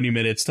hour and 20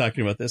 minutes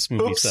talking about this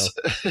movie. Oops. So,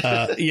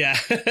 yeah.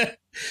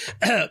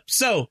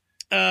 So,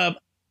 I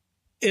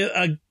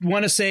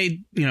want to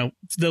say,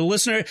 the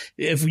listener,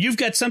 if you've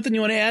got something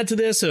you want to add to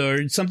this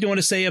or something you want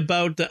to say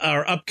about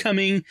our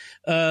upcoming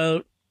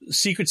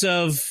Secrets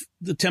of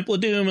the Temple of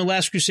Doom and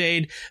Last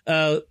Crusade,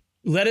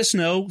 let us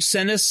know.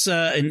 Send us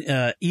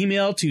an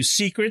email to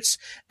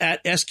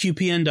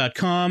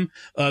secrets@sqpn.com.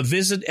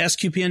 Visit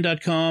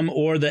sqpn.com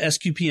or the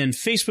SQPN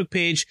Facebook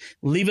page.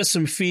 Leave us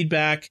some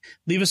feedback.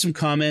 Leave us some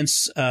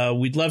comments.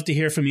 We'd love to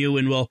hear from you,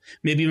 and we'll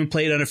maybe even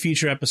play it on a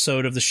future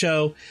episode of the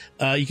show.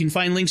 You can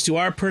find links to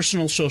our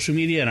personal social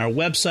media and our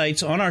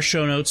websites on our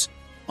show notes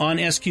on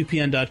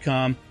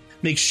sqpn.com.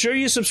 Make sure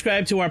you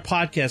subscribe to our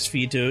podcast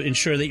feed to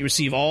ensure that you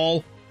receive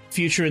all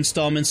future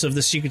installments of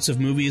the Secrets of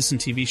Movies and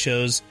TV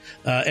shows.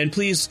 And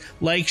please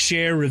like,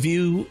 share,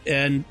 review,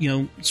 and,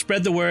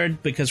 spread the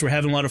word because we're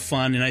having a lot of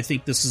fun. And I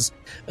think this is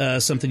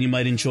something you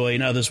might enjoy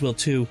and others will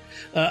too.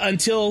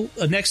 Until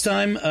next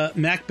time,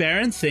 Mac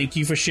Barron, thank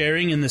you for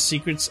sharing in the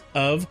secrets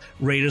of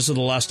Raiders of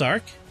the Lost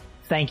Ark.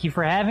 Thank you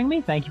for having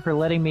me. Thank you for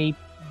letting me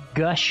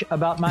gush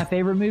about my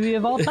favorite movie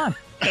of all time.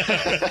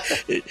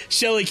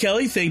 Shelley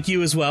Kelly, thank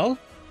you as well.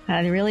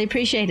 I really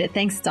appreciate it.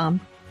 Thanks,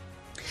 Dom.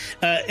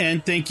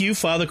 And thank you,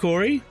 Father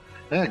Corey.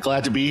 Yeah,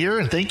 glad to be here,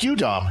 and thank you,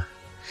 Dom.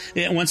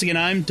 And once again,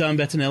 I'm Dom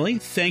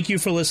Bettinelli. Thank you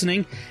for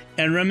listening.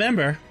 And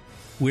remember,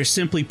 we're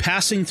simply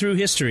passing through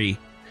history,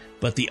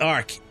 but the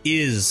Ark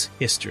is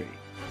history.